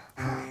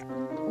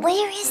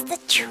 where is the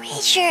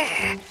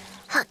treasure?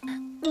 Huh?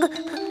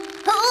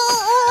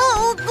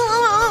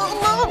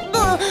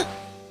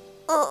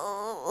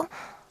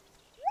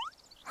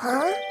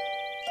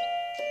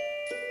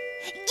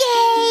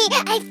 Yay!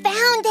 I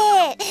found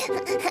it!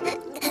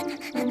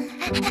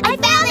 I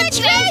found the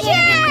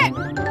treasure!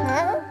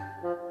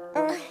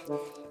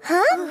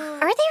 Huh?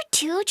 Are there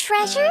two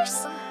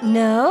treasures?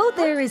 No,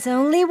 there is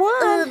only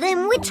one.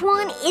 Then which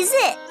one is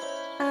it?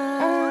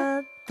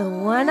 The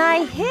one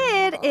I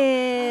hid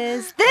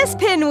is this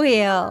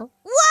pinwheel.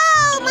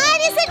 Whoa!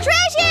 Mine is the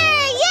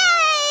treasure!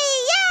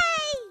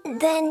 Yay!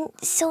 Then,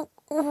 so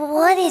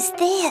what is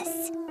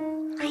this?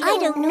 I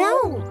don't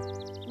know.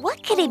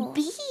 What could it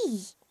be?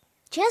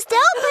 Just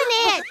open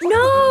it!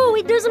 No,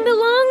 it doesn't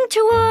belong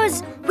to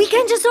us. We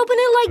can't just open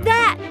it like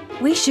that.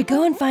 We should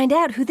go and find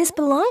out who this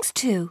belongs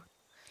to.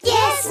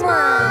 Yes,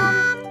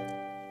 Mom!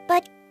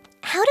 But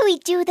how do we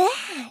do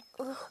that?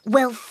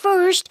 Well,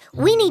 first,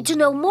 we need to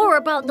know more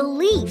about the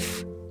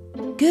leaf.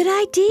 Good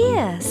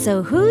idea.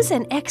 So who's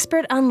an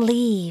expert on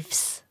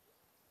leaves?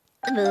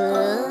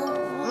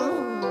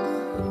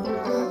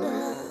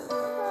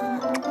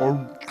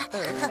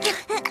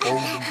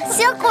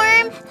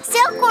 Silkworm!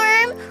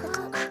 Silkworm!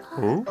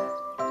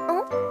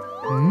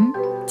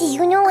 Do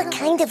you know what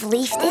kind of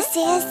leaf this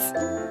is?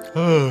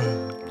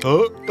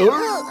 No,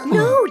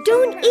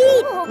 don't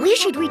eat. We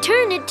should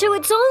return it to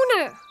its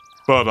owner.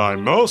 But I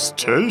must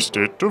taste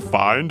it to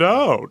find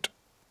out.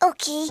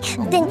 Okay,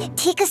 then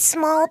take a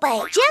small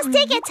bite. Just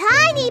take a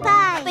tiny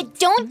bite. But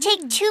don't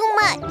take too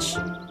much.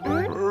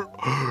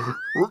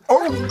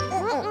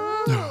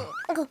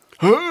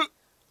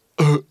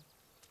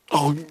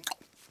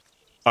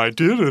 I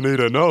didn't eat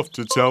enough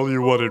to tell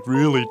you what it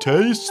really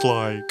tastes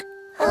like.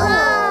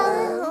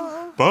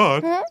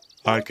 But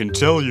I can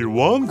tell you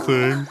one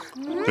thing.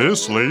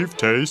 This leaf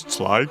tastes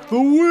like the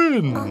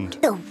wind.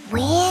 The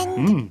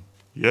wind?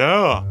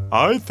 Yeah,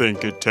 I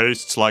think it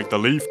tastes like the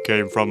leaf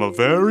came from a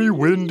very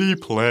windy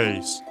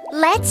place.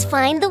 Let's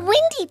find the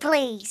windy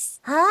place.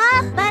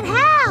 Huh? But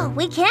how?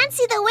 We can't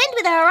see the wind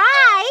with our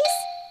eyes.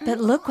 But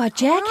look what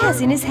Jack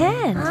has in his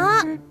hand.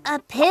 A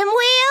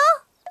pinwheel?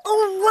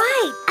 Oh,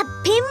 right. A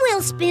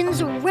pinwheel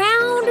spins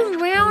round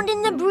and round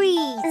in the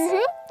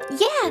breeze.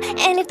 Yeah,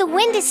 and if the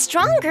wind is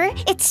stronger,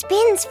 it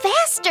spins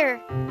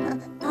faster.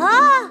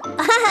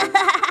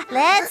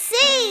 Let's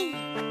see.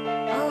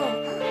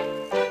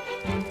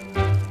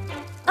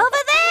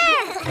 Over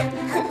there.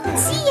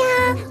 See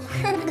ya.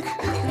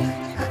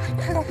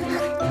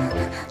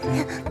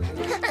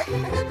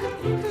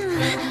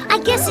 I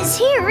guess it's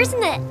here,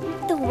 isn't it?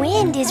 The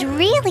wind is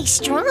really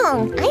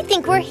strong. I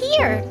think we're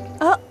here.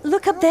 Oh,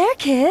 look up there,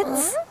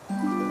 kids.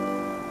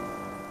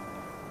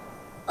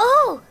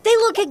 Oh, they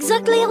look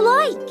exactly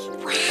alike.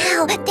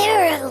 Wow,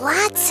 there are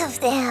lots of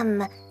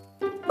them.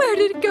 Where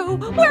did it go?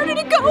 Where did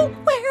it go?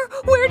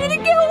 Where did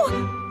it go?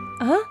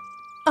 Huh?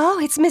 Oh,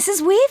 it's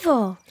Mrs.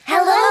 Weevil.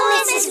 Hello,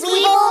 Mrs.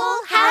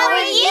 Weevil. How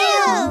are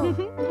you?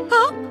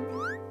 Huh?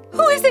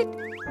 Who is it?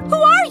 Who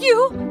are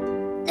you?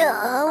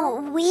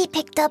 We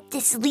picked up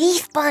this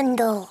leaf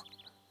bundle.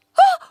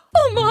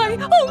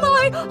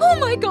 Oh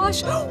my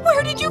gosh!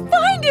 Where did you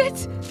find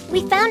it?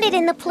 We found it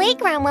in the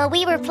playground while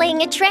we were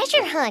playing a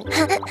treasure hunt.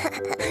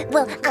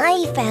 Well,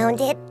 I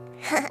found it.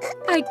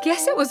 I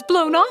guess it was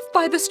blown off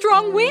by the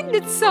strong wind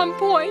at some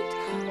point.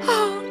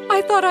 Oh,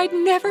 I thought I'd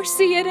never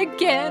see it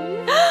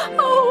again.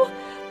 Oh,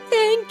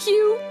 thank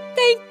you.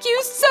 Thank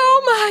you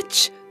so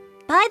much.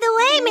 By the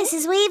way,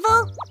 Mrs.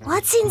 Weevil,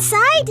 what's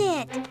inside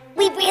it?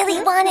 We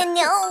really want to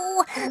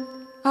know.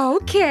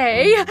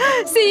 Okay,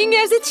 seeing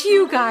as it's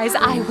you guys,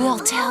 I will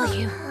tell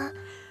you.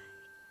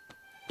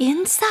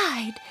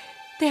 Inside,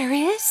 there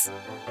is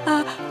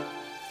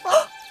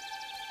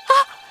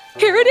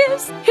here it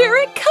is! Here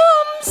it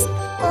comes!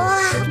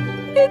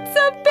 It's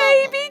a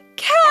baby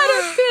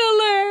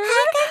caterpillar!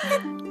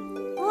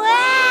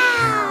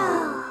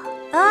 Wow!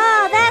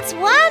 Oh, that's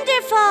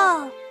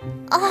wonderful!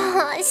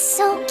 Oh, it's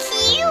so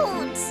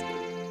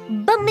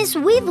cute! But Miss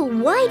Weevil,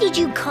 why did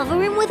you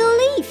cover him with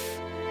a leaf?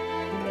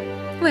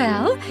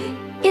 Well,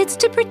 it's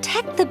to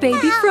protect the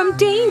baby from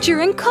danger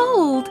and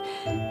cold.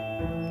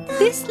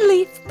 This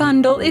leaf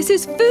bundle is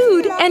his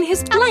food and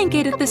his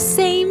blanket at the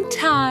same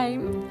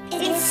time.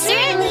 It's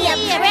certainly a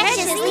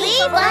precious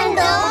leaf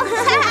bundle.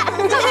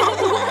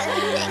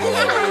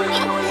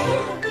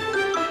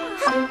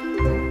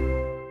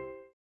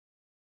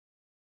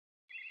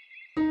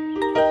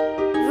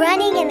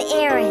 running an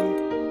errand.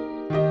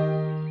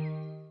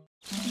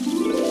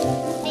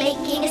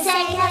 Making a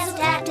sandcastle,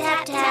 tap,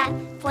 tap, tap.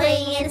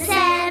 Playing in the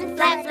sand,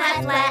 flat,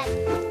 flat, flat.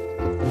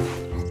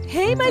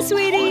 Hey, my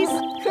sweeties.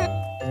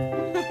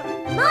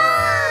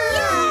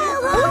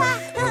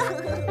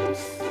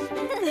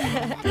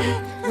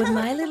 Would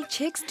my little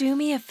chicks do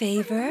me a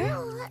favor?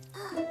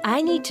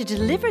 I need to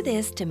deliver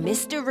this to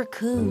Mr.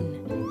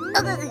 Raccoon.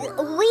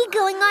 We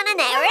going on an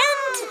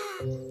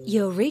errand?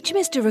 You'll reach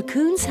Mr.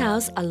 Raccoon's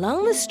house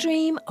along the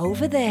stream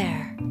over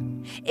there.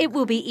 It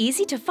will be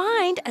easy to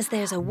find as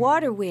there's a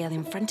water wheel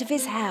in front of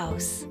his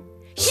house.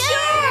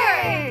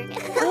 Sure!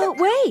 Oh,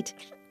 wait!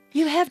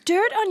 You have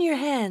dirt on your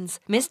hands.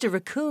 Mr.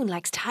 Raccoon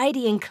likes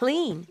tidy and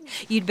clean.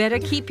 You'd better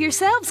keep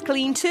yourselves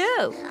clean,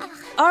 too.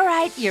 All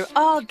right, you're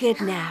all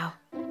good now.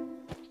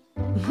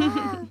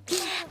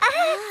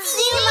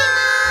 See you,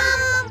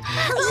 Mom!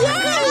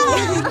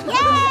 Yay!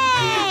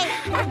 Yay!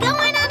 We're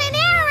going on an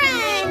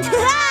errand!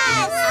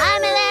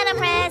 I'm a little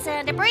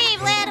present, a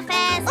brave little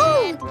pheasant.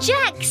 Oh,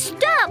 Jack,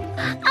 stop!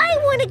 I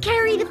want to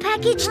carry the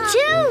package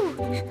too.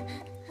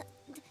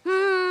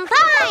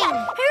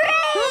 Fine!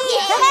 Hooray!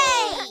 Yay!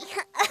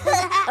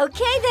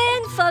 Okay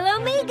then, follow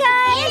me,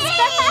 guys.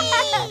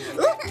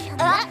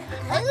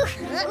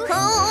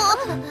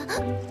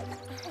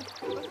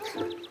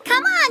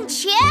 Come on,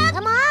 Chip!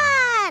 Come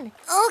on!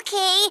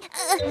 Okay.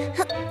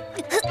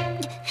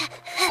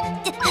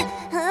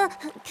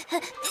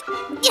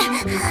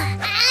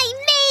 I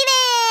made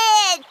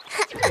it!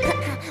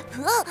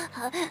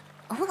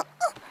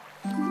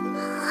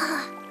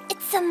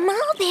 It's a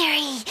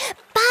mulberry!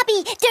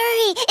 Bobby,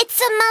 Dury,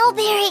 it's a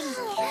mulberry!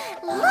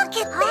 Look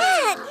at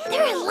that!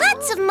 There are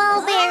lots of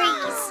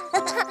mulberries!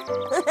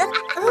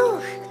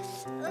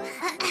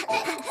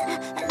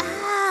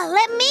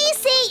 Let me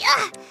see!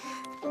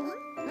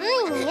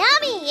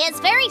 Yummy! It's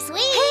very sweet!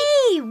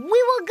 Hey, we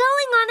were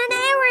going on an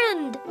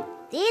errand.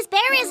 These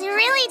berries are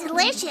really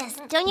delicious.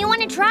 Don't you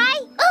want to try?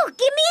 Oh,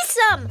 give me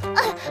some.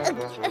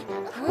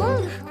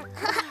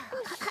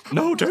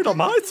 No dirt on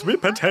my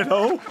sweet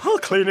potato. I'll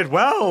clean it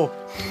well.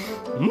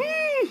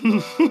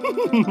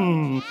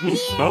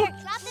 Oh,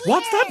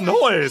 what's that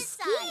noise?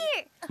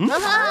 Here.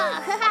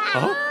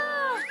 Oh?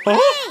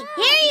 Hey,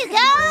 here you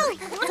go!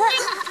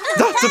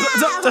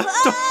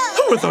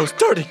 Who are those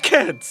dirty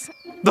kids?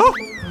 Oh,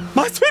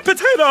 my sweet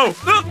potato!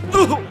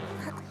 Who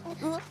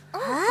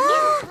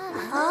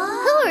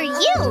are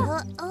you?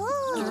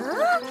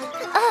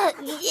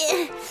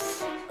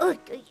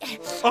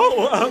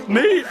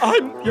 Me?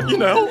 I'm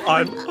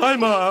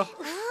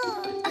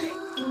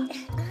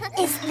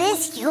Is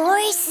this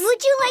yours?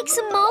 Would you like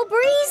some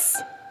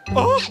mulberries?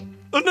 No.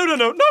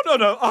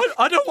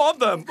 I don't want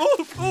them.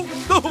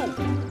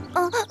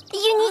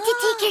 You need to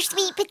take your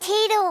sweet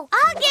potato.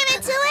 I'll give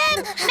it to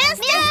him,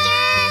 Mister!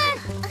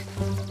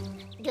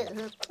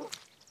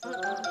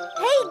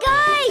 Hey,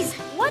 guys,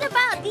 what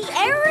about the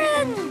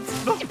errand?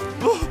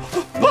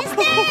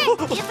 Mister,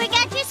 you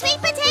forgot your sweet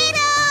potato!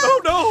 Oh,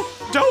 no,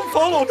 don't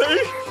follow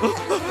me.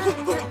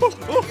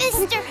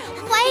 Mister,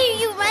 why are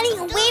you running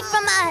away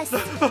from us?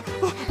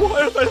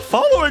 Why are they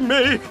following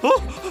me?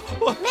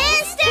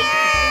 Mister!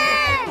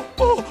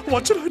 Oh,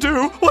 what should I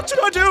do? What should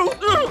I do?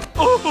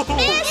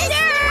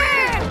 Mister!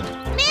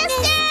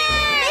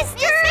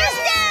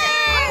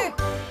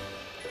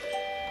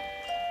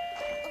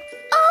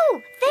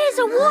 Oh, there's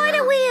a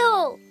water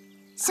wheel.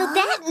 So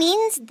that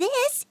means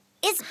this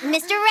is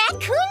Mr.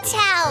 Raccoon's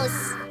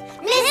house.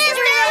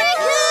 Mr.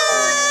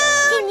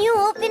 Raccoon! Can you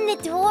open the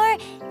door?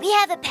 We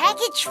have a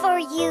package for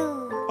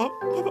you.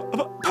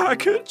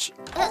 Package?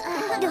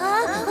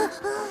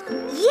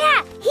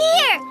 Yeah,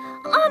 here.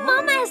 Our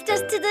mom asked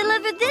us to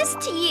deliver this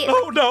to you.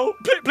 Oh, no.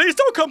 Please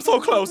don't come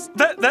so close.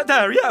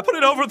 There, yeah, put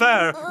it over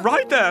there.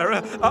 Right there.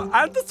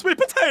 And the sweet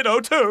potato,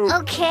 too.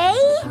 Okay.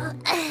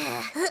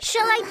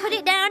 Shall I put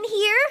it down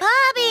here?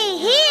 Bobby,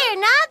 here,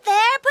 not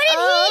there. Put it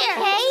here.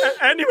 Okay.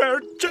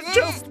 Anywhere.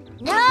 Just...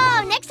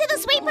 No, next to the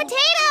sweet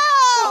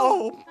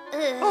potato.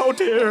 Oh,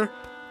 dear.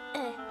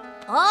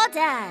 All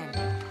done.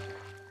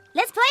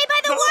 Let's play by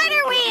the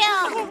water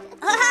wheel.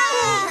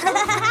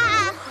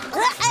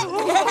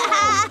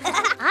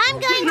 I'm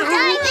going to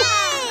dive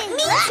in.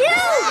 Me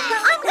too.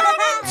 I'm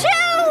going in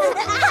too.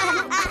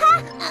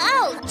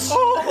 Ouch.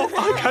 Oh, I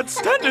can't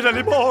stand it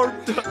anymore.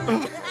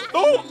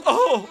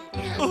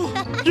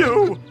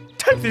 You,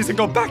 take these and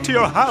go back to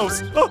your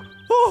house.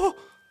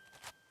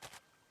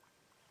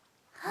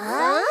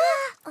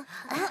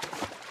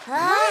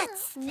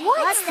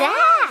 What's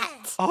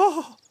that?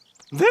 Oh,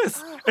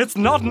 it's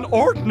not an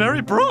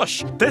ordinary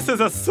brush. This is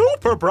a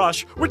super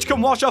brush, which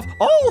can wash off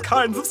all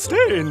kinds of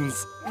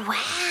stains.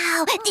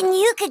 Wow, then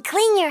you could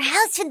clean your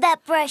house with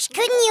that brush,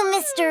 couldn't you,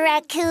 Mr.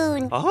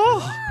 Raccoon?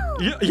 Oh,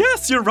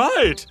 yes, you're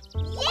right.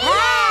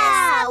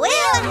 Yeah,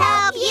 we'll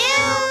help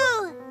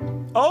you.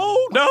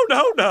 Oh, no.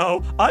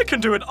 I can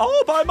do it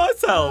all by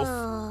myself.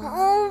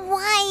 Oh,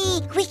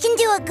 why? We can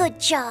do a good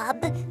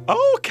job.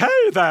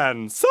 Okay,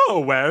 then. So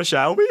where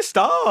shall we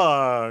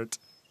start?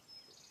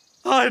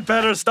 I'd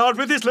better start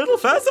with these little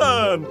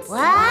pheasants.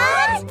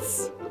 What?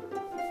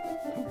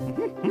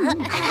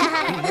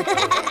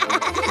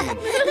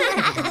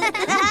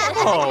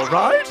 All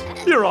right,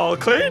 you're all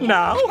clean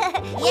now.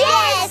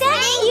 Yes,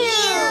 thank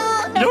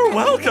you. You're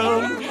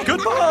welcome.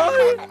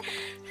 Goodbye.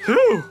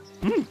 Phew.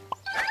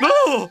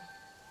 No.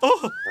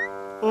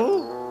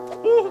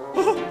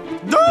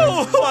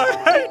 No, I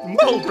hate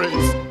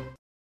mulberries.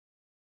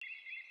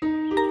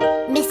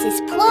 Mrs.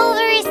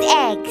 Plover's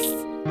eggs.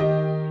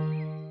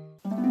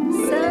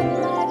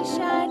 Sunlight is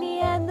shiny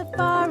and the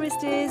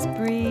forest is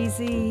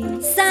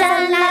breezy.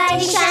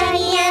 Sunlight is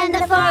shiny and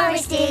the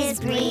forest is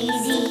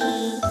breezy.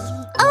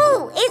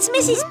 Oh, it's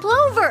Mrs.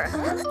 Plover.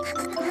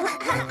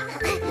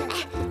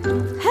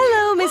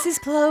 Hello, Mrs.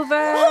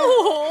 Plover.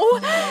 Oh,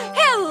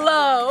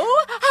 hello.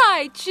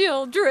 Hi,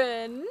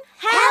 children.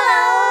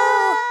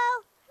 Hello.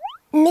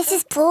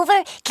 Mrs.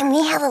 Plover, can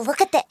we have a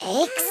look at the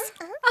eggs?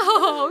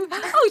 Oh,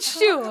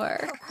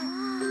 sure.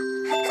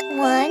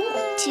 1,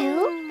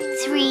 2,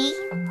 3,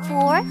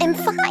 4, and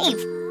 5.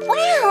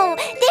 Wow,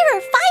 there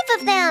are 5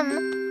 of them.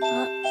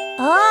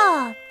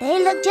 Oh, they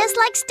look just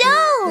like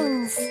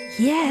stones.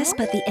 Yes,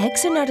 but the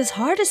eggs are not as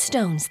hard as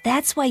stones.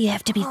 That's why you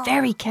have to be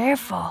very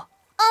careful.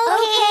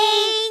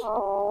 Okay.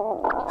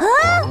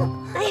 Huh?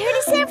 I heard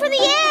a sound from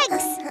the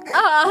eggs.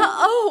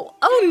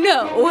 Oh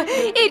no.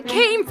 It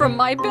came from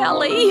my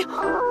belly.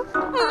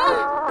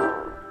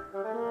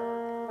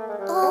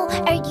 Oh,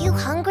 are you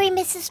hungry,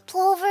 Mrs.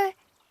 Plover?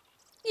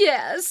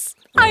 Yes,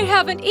 I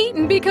haven't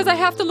eaten because I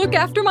have to look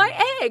after my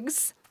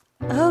eggs.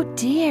 Oh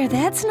dear,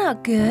 that's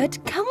not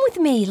good. Come with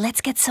me.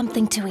 Let's get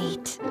something to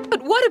eat.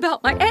 But what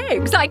about my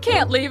eggs? I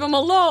can't leave them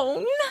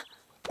alone.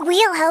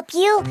 We'll help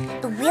you.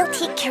 We'll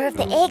take care of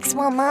the eggs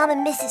while Mom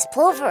and Mrs.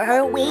 Plover are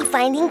away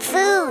finding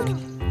food.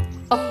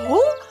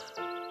 Oh?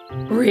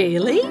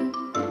 Really?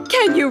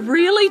 Can you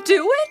really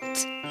do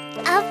it?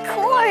 Of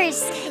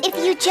course, if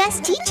you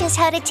just teach us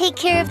how to take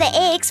care of the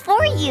eggs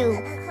for you.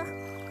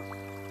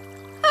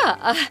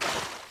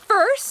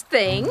 First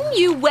thing,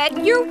 you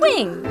wet your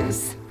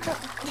wings.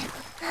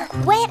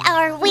 Wet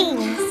our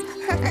wings.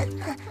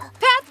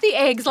 Pat the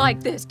eggs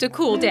like this to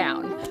cool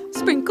down.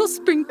 Sprinkle,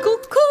 sprinkle,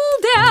 cool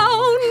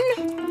down.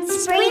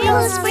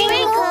 Sprinkle,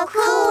 sprinkle,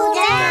 cool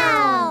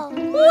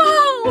down.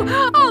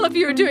 Whoa! All of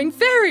you are doing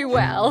very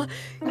well.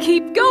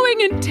 Keep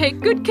going and take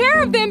good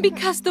care of them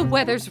because the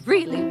weather's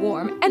really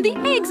warm and the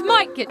eggs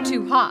might get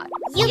too hot.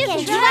 You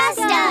can trust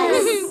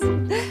us.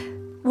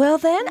 Well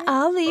then,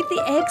 I'll leave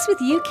the eggs with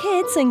you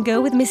kids and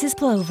go with Mrs.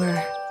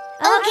 Plover.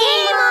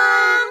 Okay,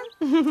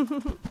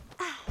 Mom.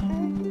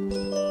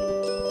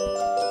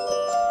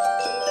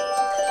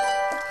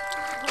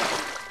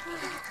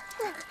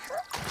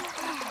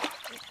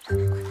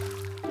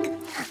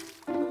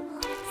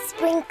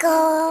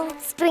 Sprinkle,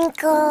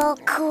 sprinkle,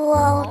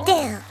 cool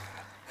down.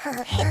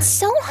 It's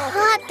so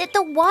hot that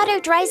the water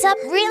dries up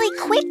really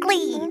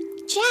quickly.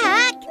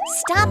 Jack,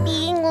 stop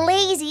being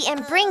lazy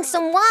and bring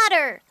some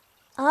water.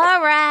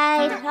 All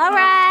right.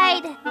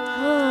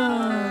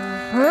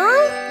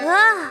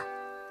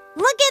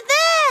 Look at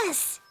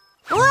this.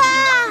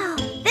 Wow,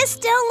 this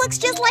stone looks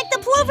just like the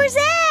plover's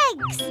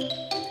eggs.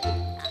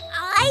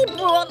 I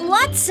brought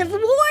lots of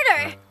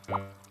water.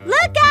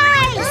 Look,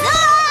 guys.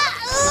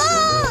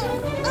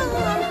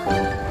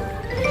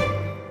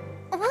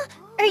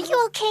 Are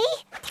you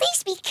okay?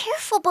 Please be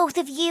careful, both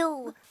of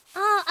you.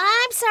 Oh,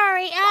 I'm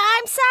sorry.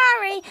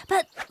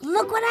 But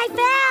look what I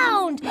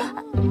found.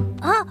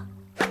 Huh?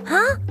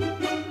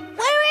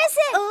 Where is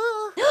it?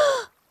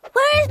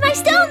 Where is my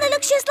stone that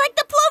looks just like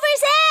the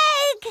plover's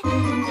egg?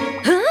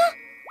 Huh?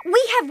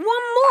 We have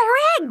one more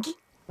egg.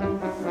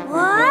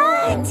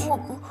 What?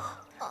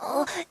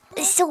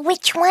 So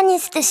which one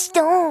is the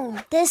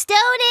stone? The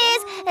stone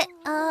is...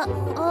 I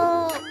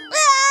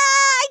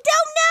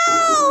don't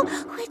know.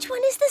 Which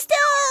one is the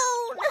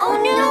stone? Oh,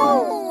 no.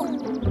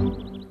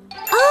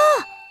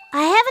 Oh,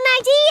 I have an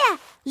idea.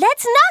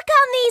 Let's knock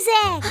on these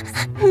eggs.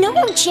 No,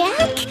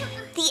 Jack.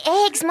 The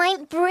eggs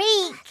might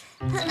break.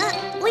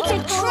 We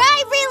can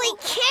try really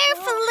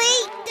carefully.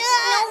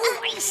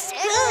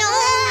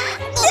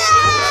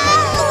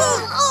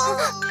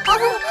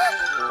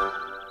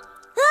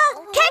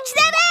 Catch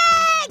that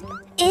egg!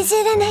 Is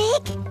it an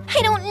egg?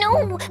 I don't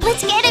know.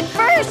 Let's get it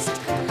first.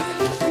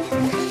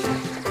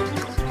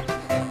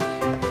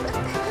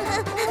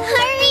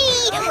 Hurry!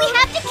 We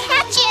have to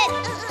catch it.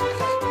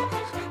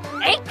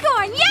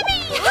 Acorn,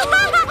 yummy!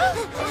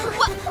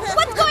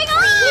 What's going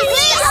on?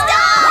 Please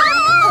stop!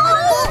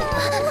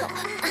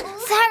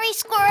 Sorry,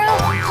 Squirrel.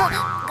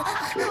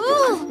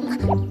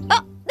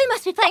 Oh, they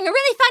must be playing a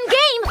really fun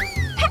game.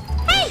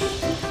 Hey,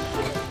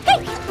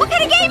 what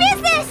kind of game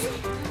is this?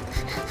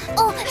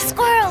 Oh,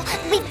 Squirrel,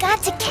 we've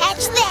got to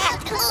catch that.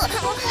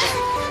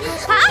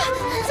 Huh?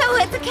 So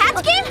it's a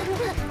catch game?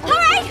 All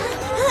right,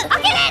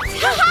 I'll get it.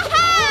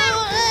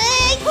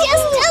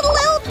 Just a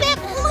little bit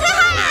more.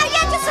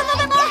 Yeah, just a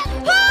little bit more.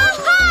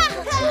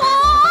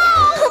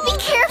 Oh, be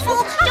careful.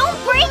 Don't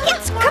break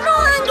it, Squirrel. Come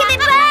on, give it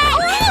back.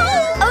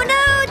 Oh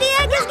no, the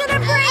egg is gonna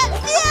break.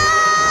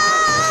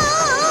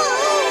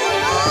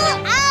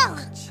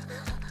 Ouch!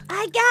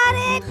 I got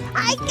it.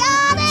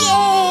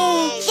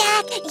 Yay!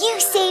 Jack, you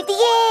saved the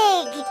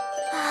egg.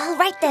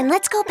 Melon,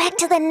 let's go back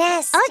to the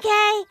nest.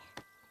 Okay.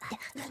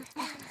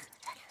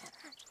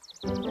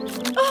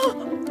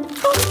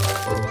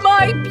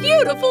 My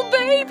beautiful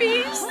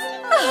babies!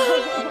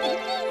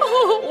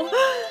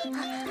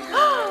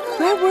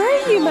 Where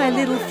were you, my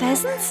little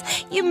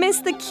pheasants? You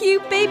missed the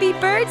cute baby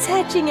birds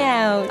hatching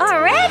out.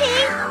 Already?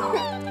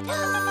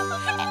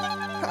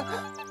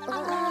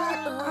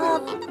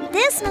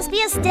 This must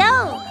be a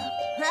stone.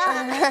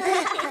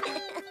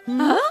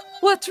 Huh?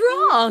 What's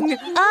wrong?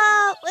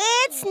 Oh,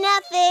 it's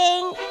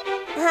nothing.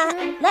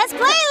 Let's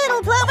play,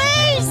 little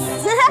plovers.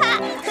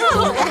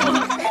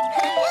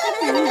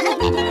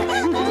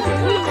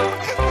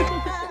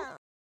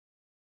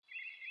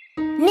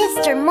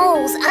 Mr.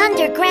 Mole's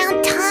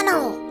underground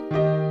tunnel.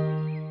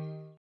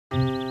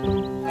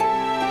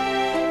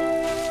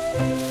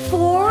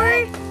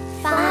 4,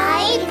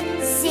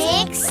 5,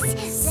 6,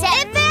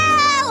 7.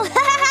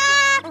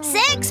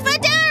 6 for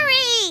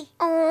Dury.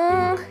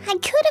 Oh, I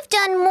could have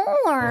done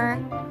more.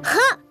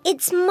 Huh,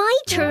 it's my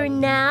turn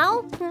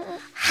now.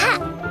 Ha!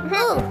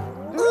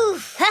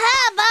 Oof.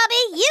 Ha-ha,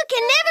 Bobby, you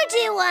can never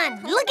do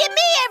one. Look at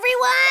me,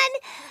 everyone.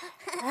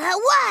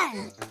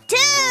 1, 2,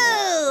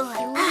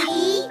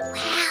 3,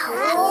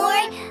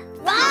 4,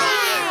 5.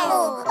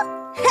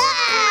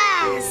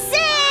 Ha!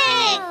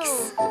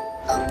 6.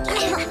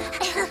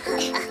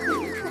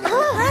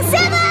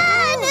 7.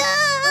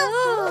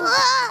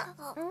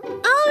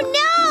 Oh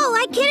no,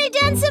 I could have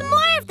done some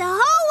more if the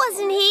hole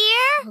wasn't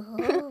here.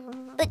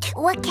 But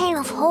what kind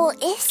of hole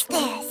is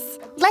this?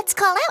 Let's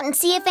call out and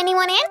see if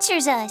anyone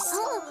answers us.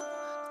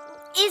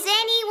 Is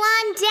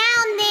anyone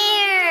down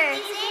there?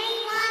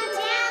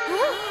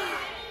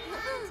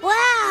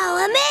 Wow,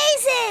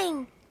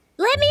 amazing!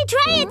 Let me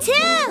try it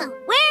too.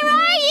 Where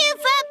are you,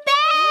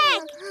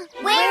 Footbag?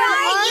 Where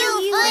are you,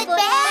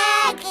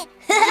 Footbag?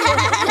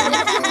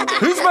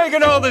 Who's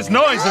making all this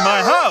noise in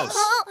my house?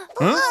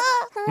 Huh?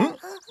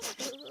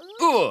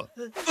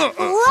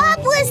 What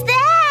was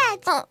that?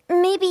 Oh,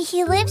 maybe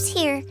he lives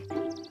here.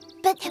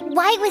 But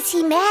why was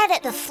he mad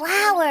at the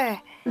flower?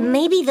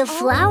 Maybe the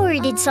flower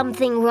did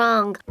something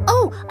wrong.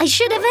 Oh, I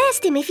should have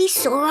asked him if he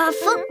saw our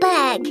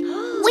Footbag.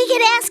 We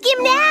could ask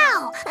him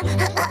now.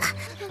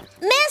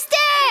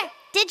 Mister,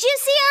 did you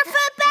see our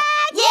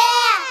Footbag?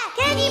 Yeah.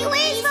 Can you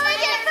please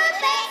find our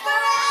Footbag for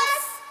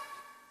us?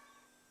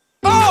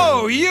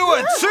 Oh, you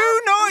are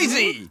too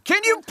noisy!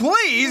 Can you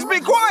please be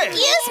quiet?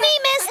 Excuse me,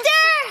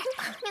 mister.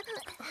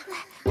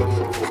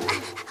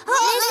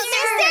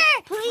 Mister,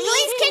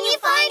 please can you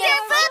find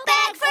our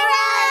Footbag for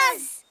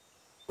us?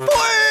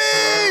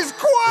 Please,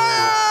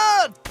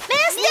 quiet!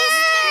 Mister!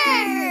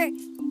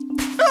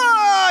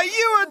 Ah,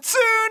 you are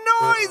too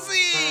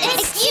noisy!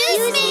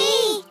 Excuse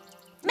me!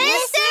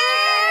 Mister!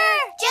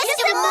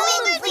 Just a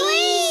moment,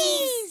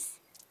 please!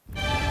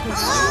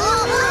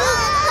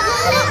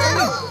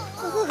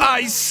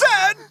 I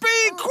said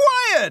be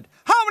quiet!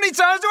 How many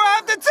times do I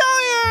have to tell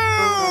you?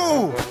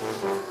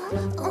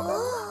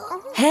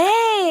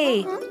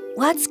 Hey,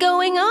 what's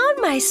going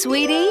on, my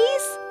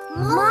sweeties?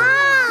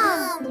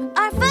 Mom!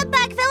 Our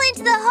Footbag fell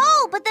into the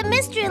hole, but the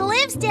mister who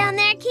lives down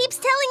there keeps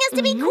telling us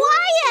to be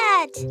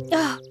quiet!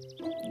 Oh,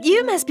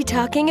 you must be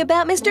talking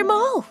about Mr.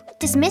 Mole.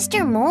 Does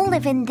Mr. Mole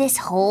live in this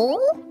hole?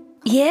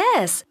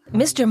 Yes,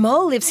 Mr.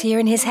 Mole lives here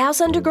in his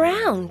house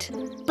underground.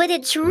 But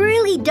it's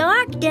really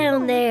dark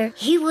down there.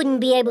 He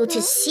wouldn't be able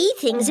to see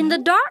things in the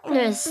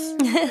darkness.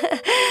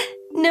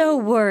 No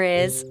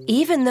worries.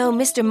 Even though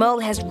Mr. Mole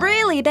has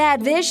really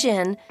bad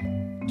vision,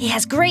 he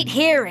has great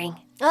hearing.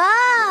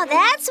 Oh,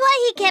 that's why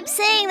he kept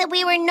saying that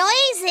we were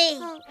noisy.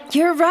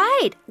 You're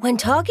right. When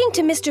talking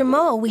to Mr.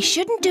 Mole, we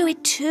shouldn't do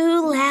it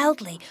too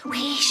loudly.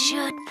 We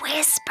should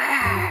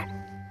whisper.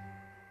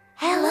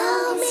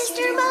 Hello,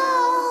 Mr.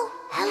 Mole.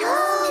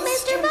 Hello,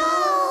 Mr.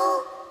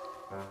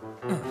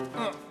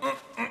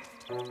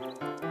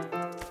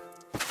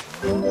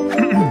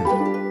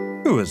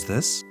 Who is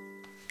this?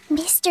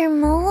 Mr.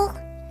 Mole,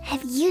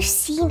 have you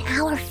seen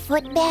our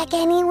Footbag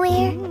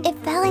anywhere? It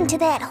fell into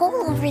that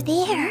hole over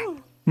there.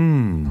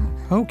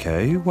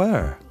 Okay,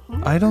 where?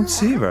 I don't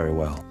see very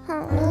well.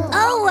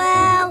 Oh,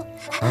 well.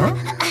 Huh?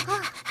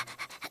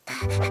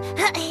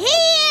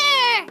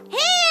 Here!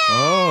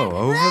 Oh,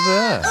 over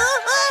there.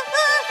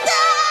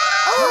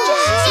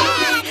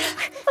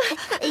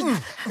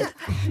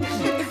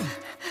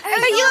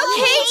 Are you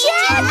okay,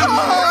 Jack?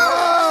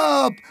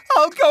 Stop!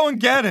 I'll go and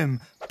get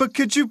him. But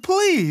could you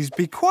please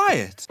be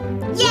quiet?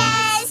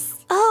 Yes!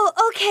 Oh,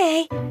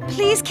 okay.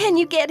 Please, can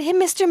you get him,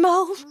 Mr.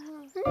 Mole?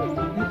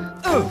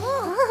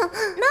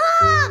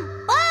 Mom!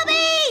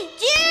 Bobby!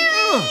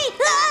 Dury!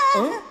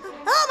 Oh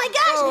my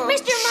gosh,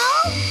 Mr.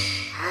 Mole!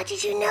 How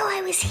did you know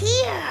I was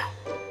here?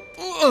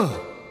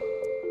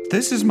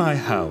 This is my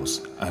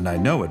house, and I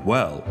know it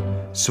well,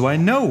 so I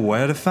know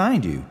where to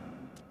find you.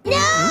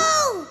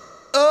 No!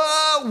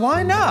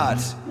 Why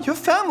not? Your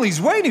family's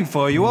waiting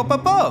for you up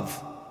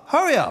above.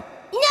 Hurry up.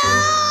 No!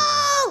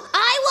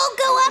 I won't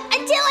go up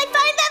until I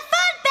find the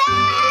Footbag!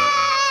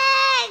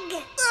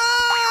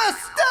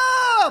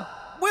 Stop!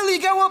 Will you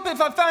go up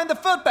if I find the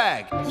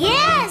Footbag?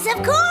 Yes,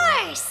 of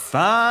course!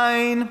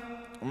 Fine.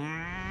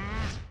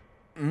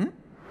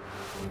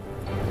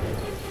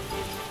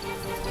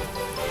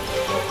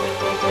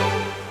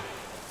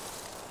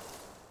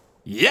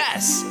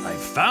 Yes, I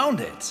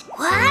found it.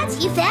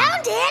 What? You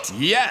found it?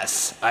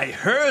 Yes, I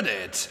heard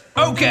it.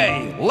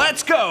 Okay,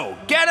 let's go.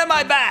 Get in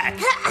my back.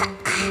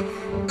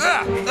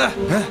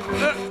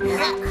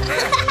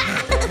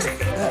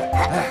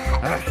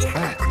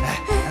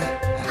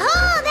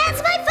 Oh,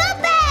 that's my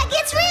foot bag.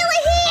 It's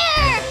really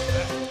here.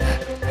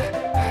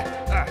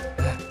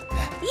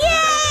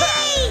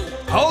 Yay!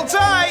 Hold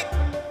tight.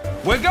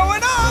 We're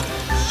going up.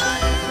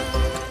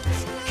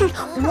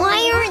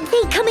 Why aren't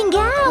they coming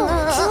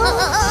out?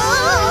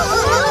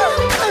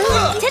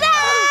 Ta-da!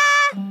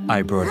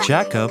 I brought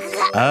Jack up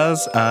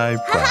as I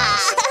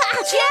promised.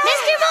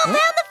 Mr. Mole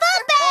found the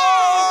foot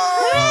bag!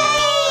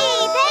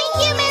 Hooray! Thank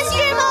you,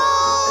 Mr.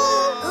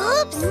 Mole!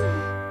 Oops.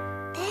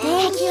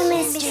 Thank you,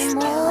 Mr.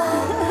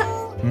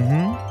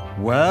 Mole.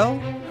 Well,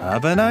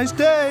 have a nice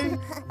day.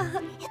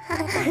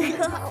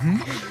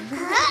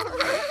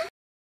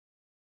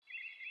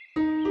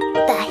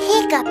 The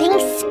hiccuping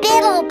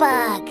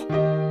spittlebug.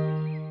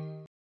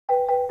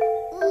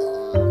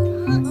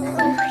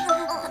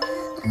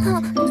 A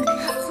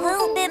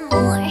little bit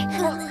more.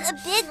 A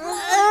bit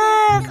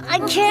more. I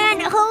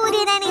can't hold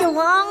it any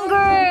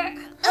longer.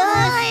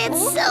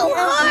 It's so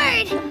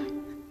hard.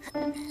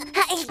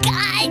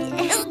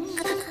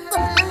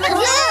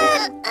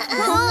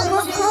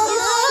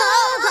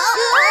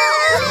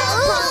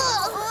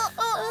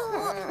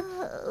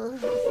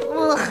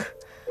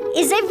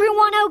 Is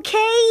everyone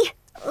okay?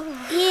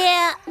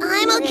 Yeah,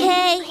 I'm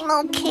okay. I'm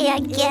okay, I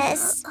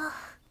guess.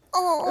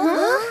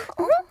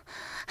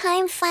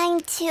 I'm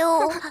fine too.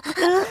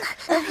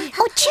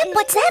 Oh, Chip,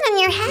 what's that on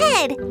your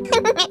head?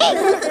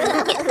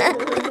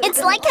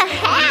 It's like a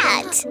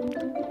hat.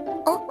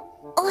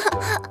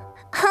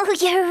 Oh,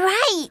 you're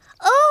right.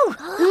 Oh,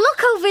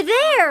 look over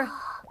there.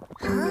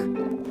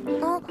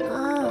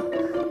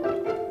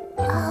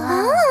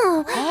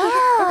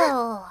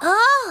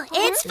 Oh,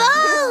 it's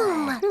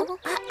foam.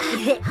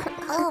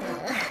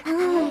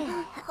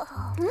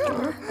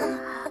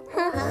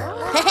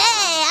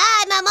 Hey,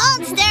 I'm a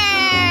monster.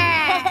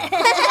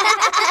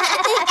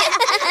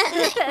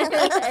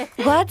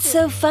 What's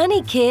so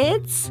funny,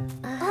 kids?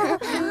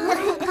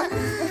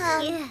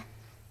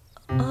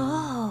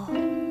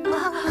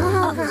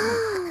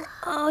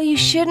 Oh, you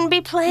shouldn't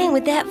be playing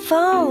with that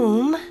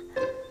foam.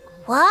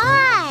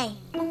 Why?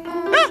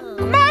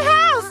 My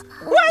house!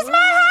 Where's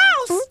my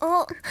house?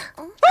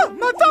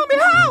 My foamy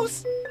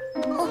house!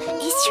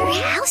 Is your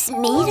house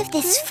made of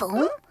this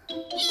foam?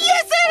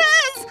 Yes, it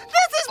is!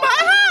 This is my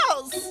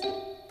house!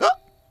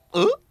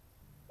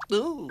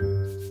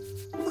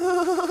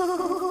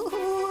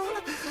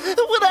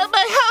 Without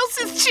my house,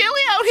 it's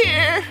chilly out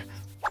here.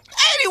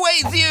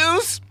 Anyways,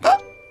 yous.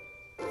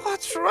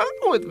 What's wrong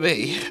with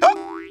me?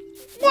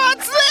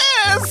 What's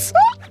this?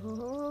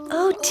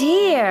 Oh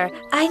dear,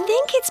 I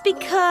think it's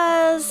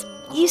because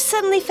you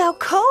suddenly felt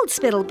cold,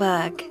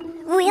 Spittlebug.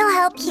 We'll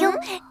help you.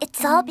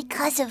 It's all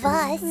because of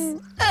us.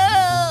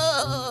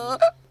 Oh,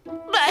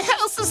 my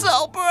house is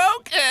all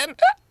broken.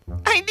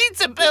 I need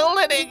to build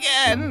it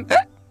again.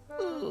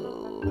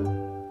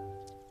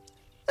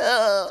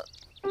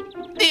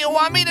 Do you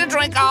want me to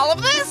drink all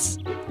of this?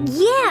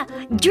 Yeah,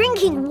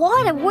 drinking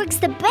water works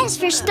the best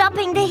for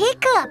stopping the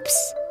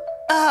hiccups.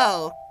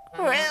 Oh,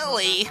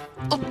 really?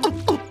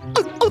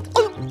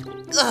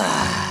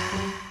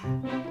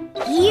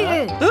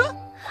 Here.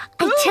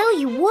 I tell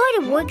you,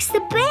 water works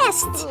the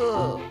best.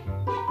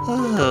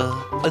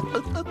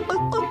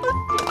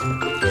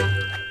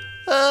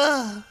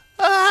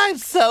 I'm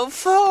so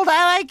full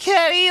now I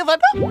can't even...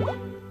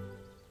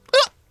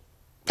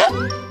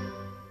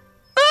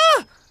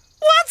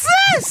 What's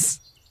this?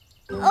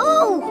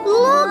 Oh,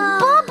 look,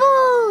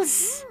 bubbles!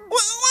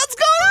 What's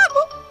going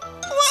on?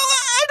 Well,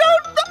 I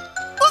don't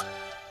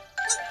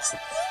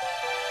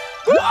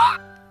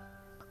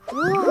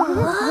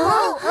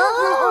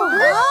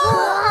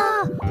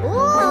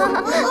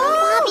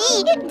Bobby,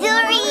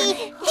 Dury,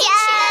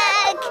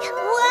 Jack!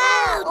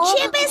 Wow,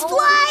 Chip is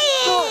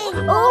flying!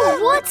 Oh,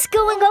 what's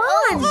going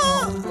on?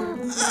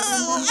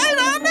 I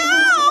don't know.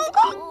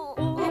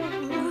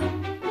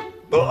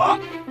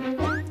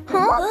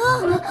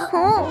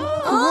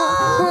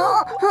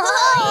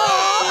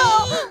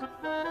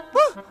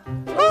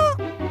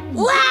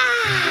 Wow!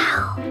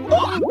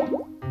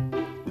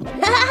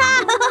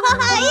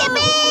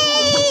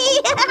 Yippee!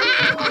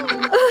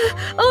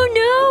 Oh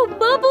no,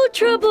 bubble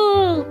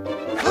trouble!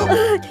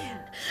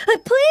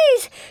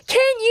 Please,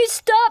 can you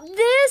stop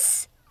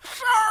this?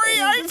 Sorry,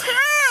 I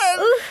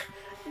can't.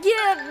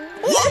 Yeah.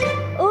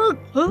 Oh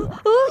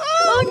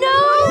no!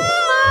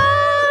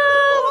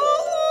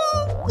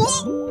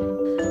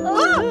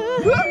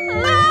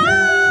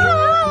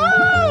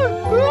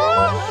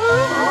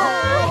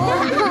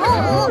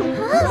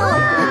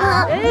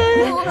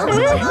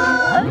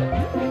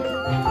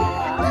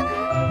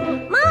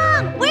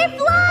 Mom, we're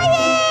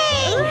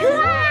flying!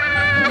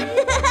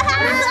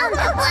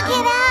 Look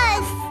at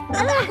us!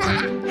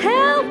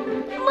 Help!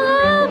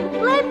 Mom,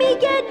 let me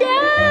get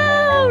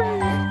down!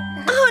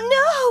 Oh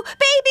no!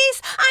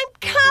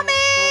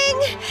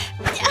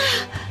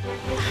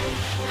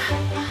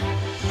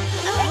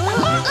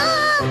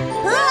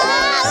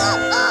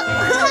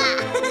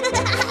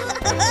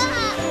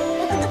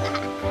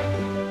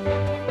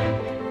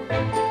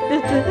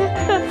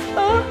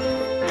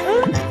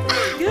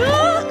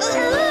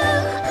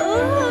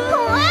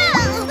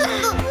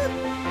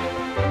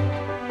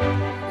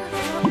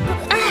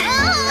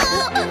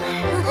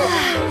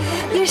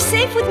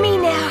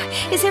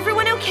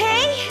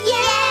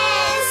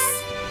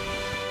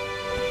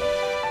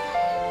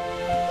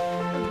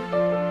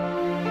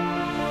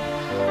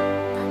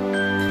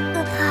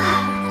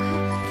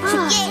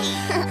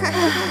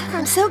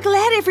 so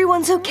glad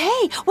everyone's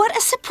okay. What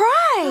a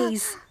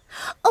surprise!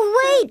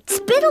 Oh, wait,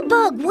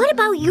 Spittlebug, what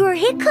about your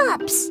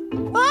hiccups?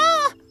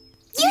 Oh,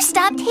 you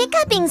stopped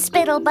hiccuping,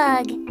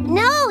 Spittlebug.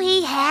 No,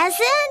 he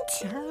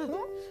hasn't.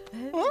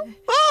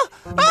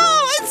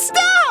 Oh, it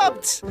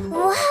stopped!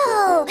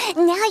 Whoa,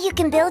 now you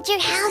can build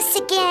your house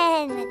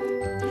again.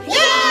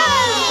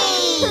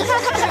 Yay!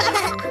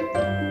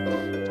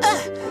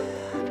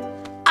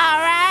 All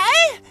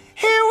right,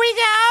 here we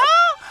go.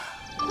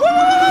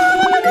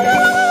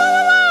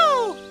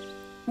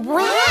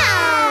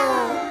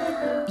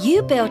 Wow!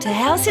 You built a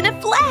house in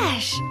a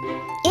flash.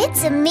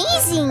 It's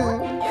amazing.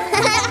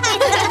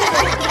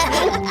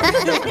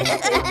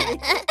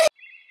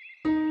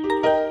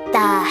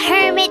 The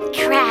Hermit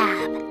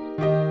Crab.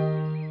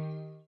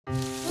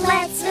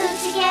 Let's move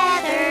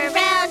together,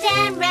 round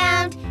and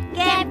round.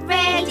 Get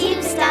ready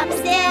to stop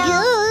still.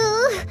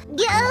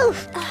 Go.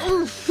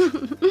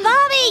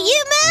 Bobby,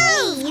 you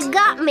move! You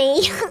got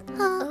me.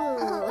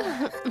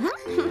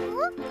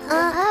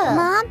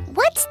 Mom,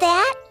 what's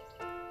that?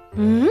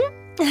 Hmm?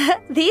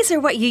 These are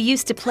what you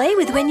used to play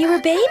with when you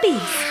were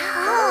babies.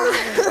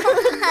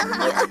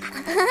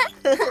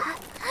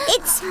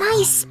 It's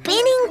my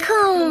spinning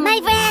cone. My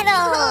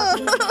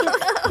rattle!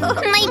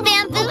 My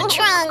bamboo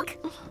trunk!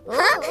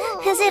 Huh?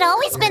 Has it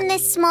always been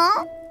this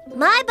small?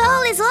 My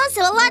bowl is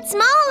also a lot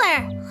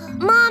smaller.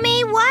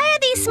 Mommy, why are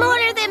these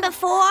smaller than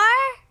before?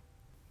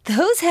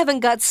 Those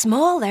haven't got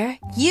smaller.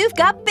 You've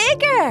got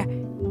bigger.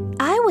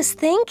 I was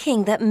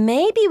thinking that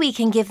maybe we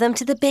can give them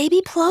to the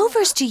baby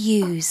plovers to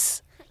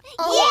use.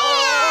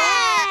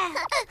 Yeah!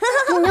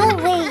 No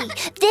way.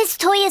 This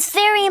toy is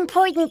very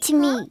important to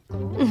me.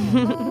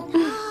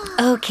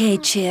 Okay,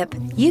 Chip.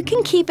 You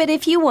can keep it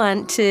if you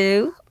want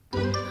to.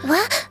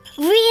 What?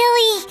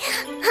 Really?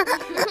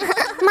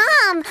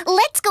 Mom,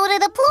 let's go to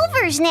the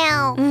plovers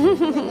now.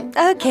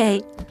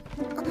 Okay.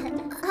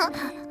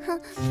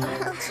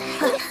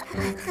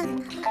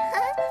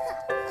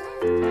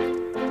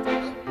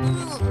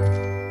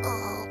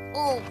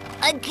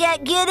 I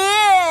can't get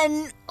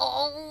in.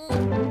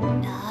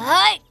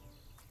 Hi.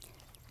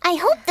 I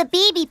hope the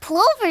baby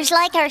plovers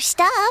like our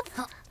stuff.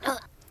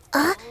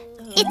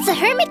 It's a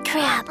hermit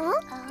crab.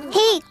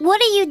 Hey, what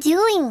are you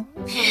doing?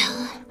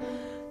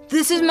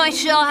 This is my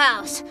shell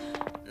house.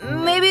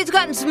 Maybe it's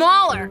gotten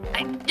smaller.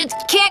 I just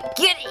can't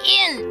get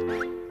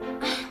in.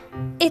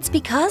 It's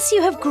because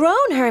you have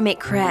grown, hermit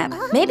crab.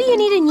 Maybe you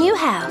need a new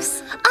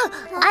house.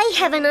 I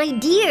have an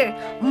idea.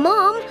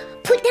 Mom,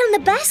 put down the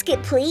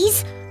basket,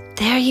 please.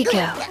 There you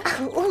go.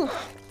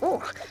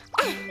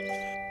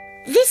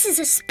 This is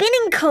a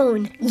spinning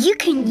cone. You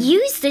can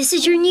use this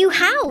as your new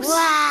house.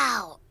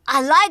 Wow,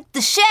 I like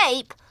the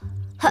shape.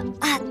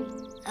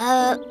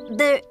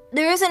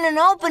 There isn't an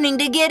opening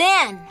to get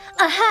in.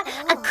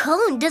 A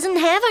cone doesn't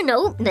have an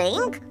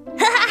opening.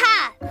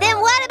 Then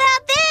what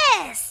about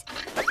this?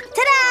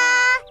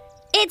 Ta-da!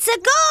 It's a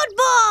gold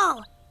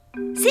ball.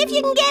 See if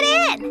you can get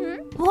in.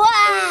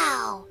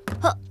 Wow.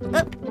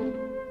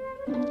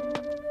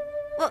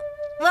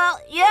 Well,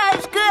 yeah,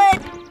 it's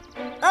good.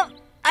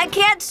 I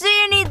can't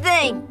see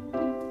anything.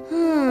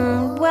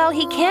 Well,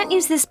 he can't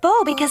use this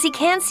bowl because he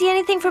can't see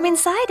anything from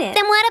inside it.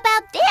 Then what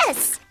about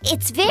this?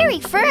 It's very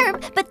firm,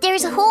 but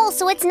there's a hole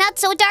so it's not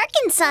so dark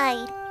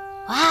inside.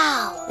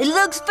 Wow, it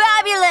looks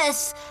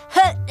fabulous.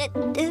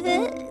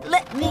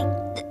 Let me...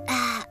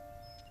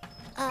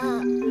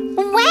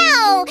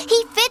 Wow,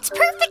 he fits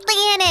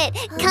perfectly in it.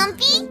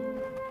 Comfy?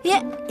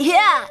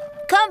 Yeah,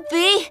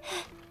 comfy.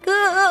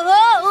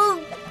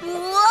 Whoa,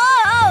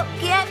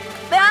 can't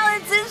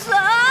balance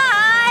inside.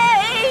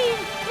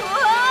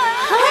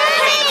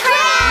 Hermit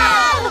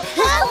crab!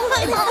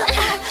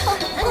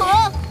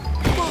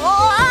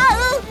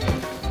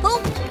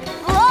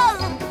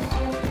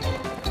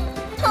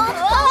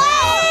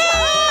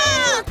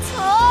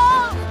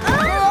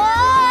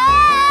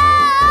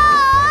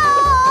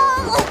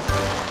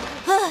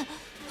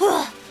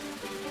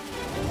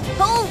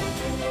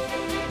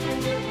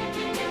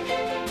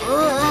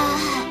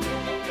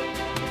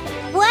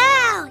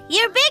 Wow,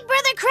 your big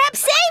brother crab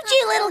saved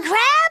you, little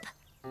crab.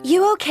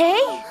 You okay?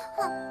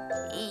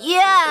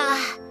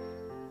 Yeah.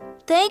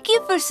 Thank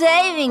you for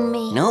saving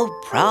me. No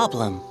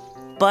problem.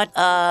 But,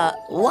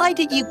 why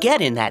did you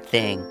get in that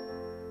thing?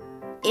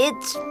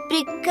 It's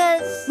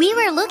because... We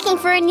were looking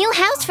for a new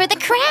house for the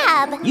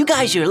crab. You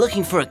guys are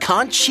looking for a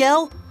conch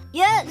shell?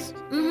 Yes.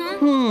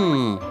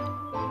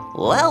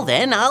 Well,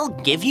 then I'll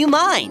give you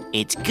mine.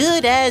 It's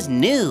good as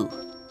new.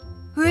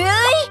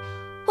 Really?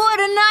 What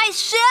a nice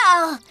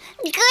shell.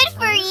 Good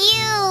for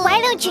you. Why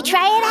don't you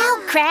try it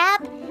out,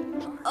 crab?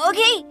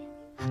 Okay.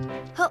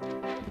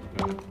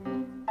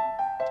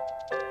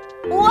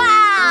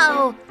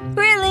 Wow!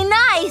 Really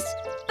nice!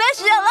 Best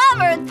shell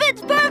ever! It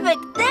fits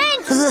perfect!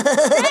 Thanks!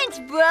 Thanks,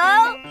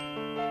 bro!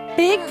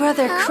 Big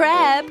brother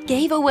crab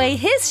gave away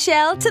his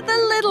shell to the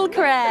little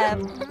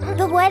crab.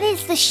 But what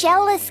is the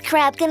shellless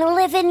crab gonna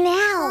live in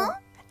now?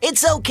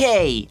 It's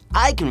okay.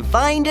 I can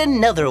find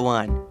another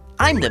one.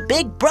 I'm the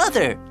big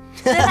brother.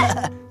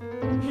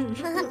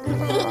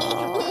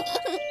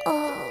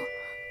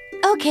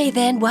 Okay,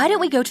 then, why don't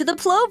we go to the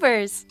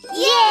plovers?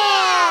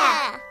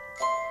 Yeah!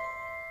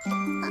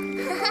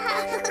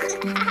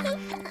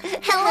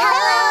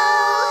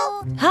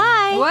 Hello!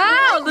 Hi!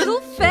 Wow,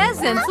 little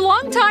pheasants,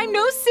 long time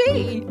no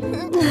see.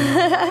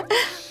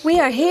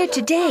 We are here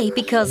today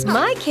because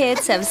my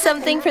kids have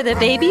something for the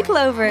baby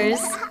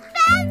plovers.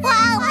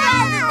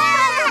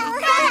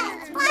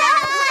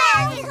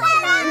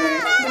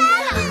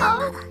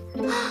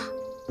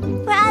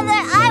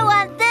 Brother, I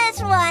want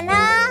this one,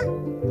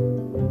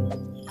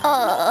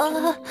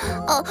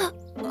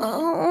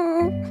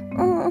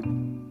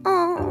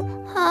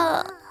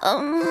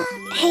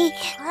 Hey,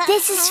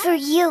 this is for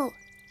you.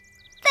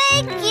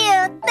 Thank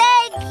you,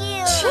 thank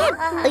you. Chip,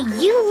 are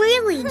you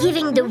really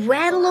giving the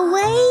rattle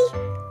away?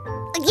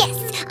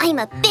 Yes, I'm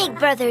a big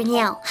brother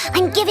now.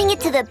 I'm giving it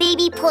to the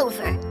baby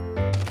plover.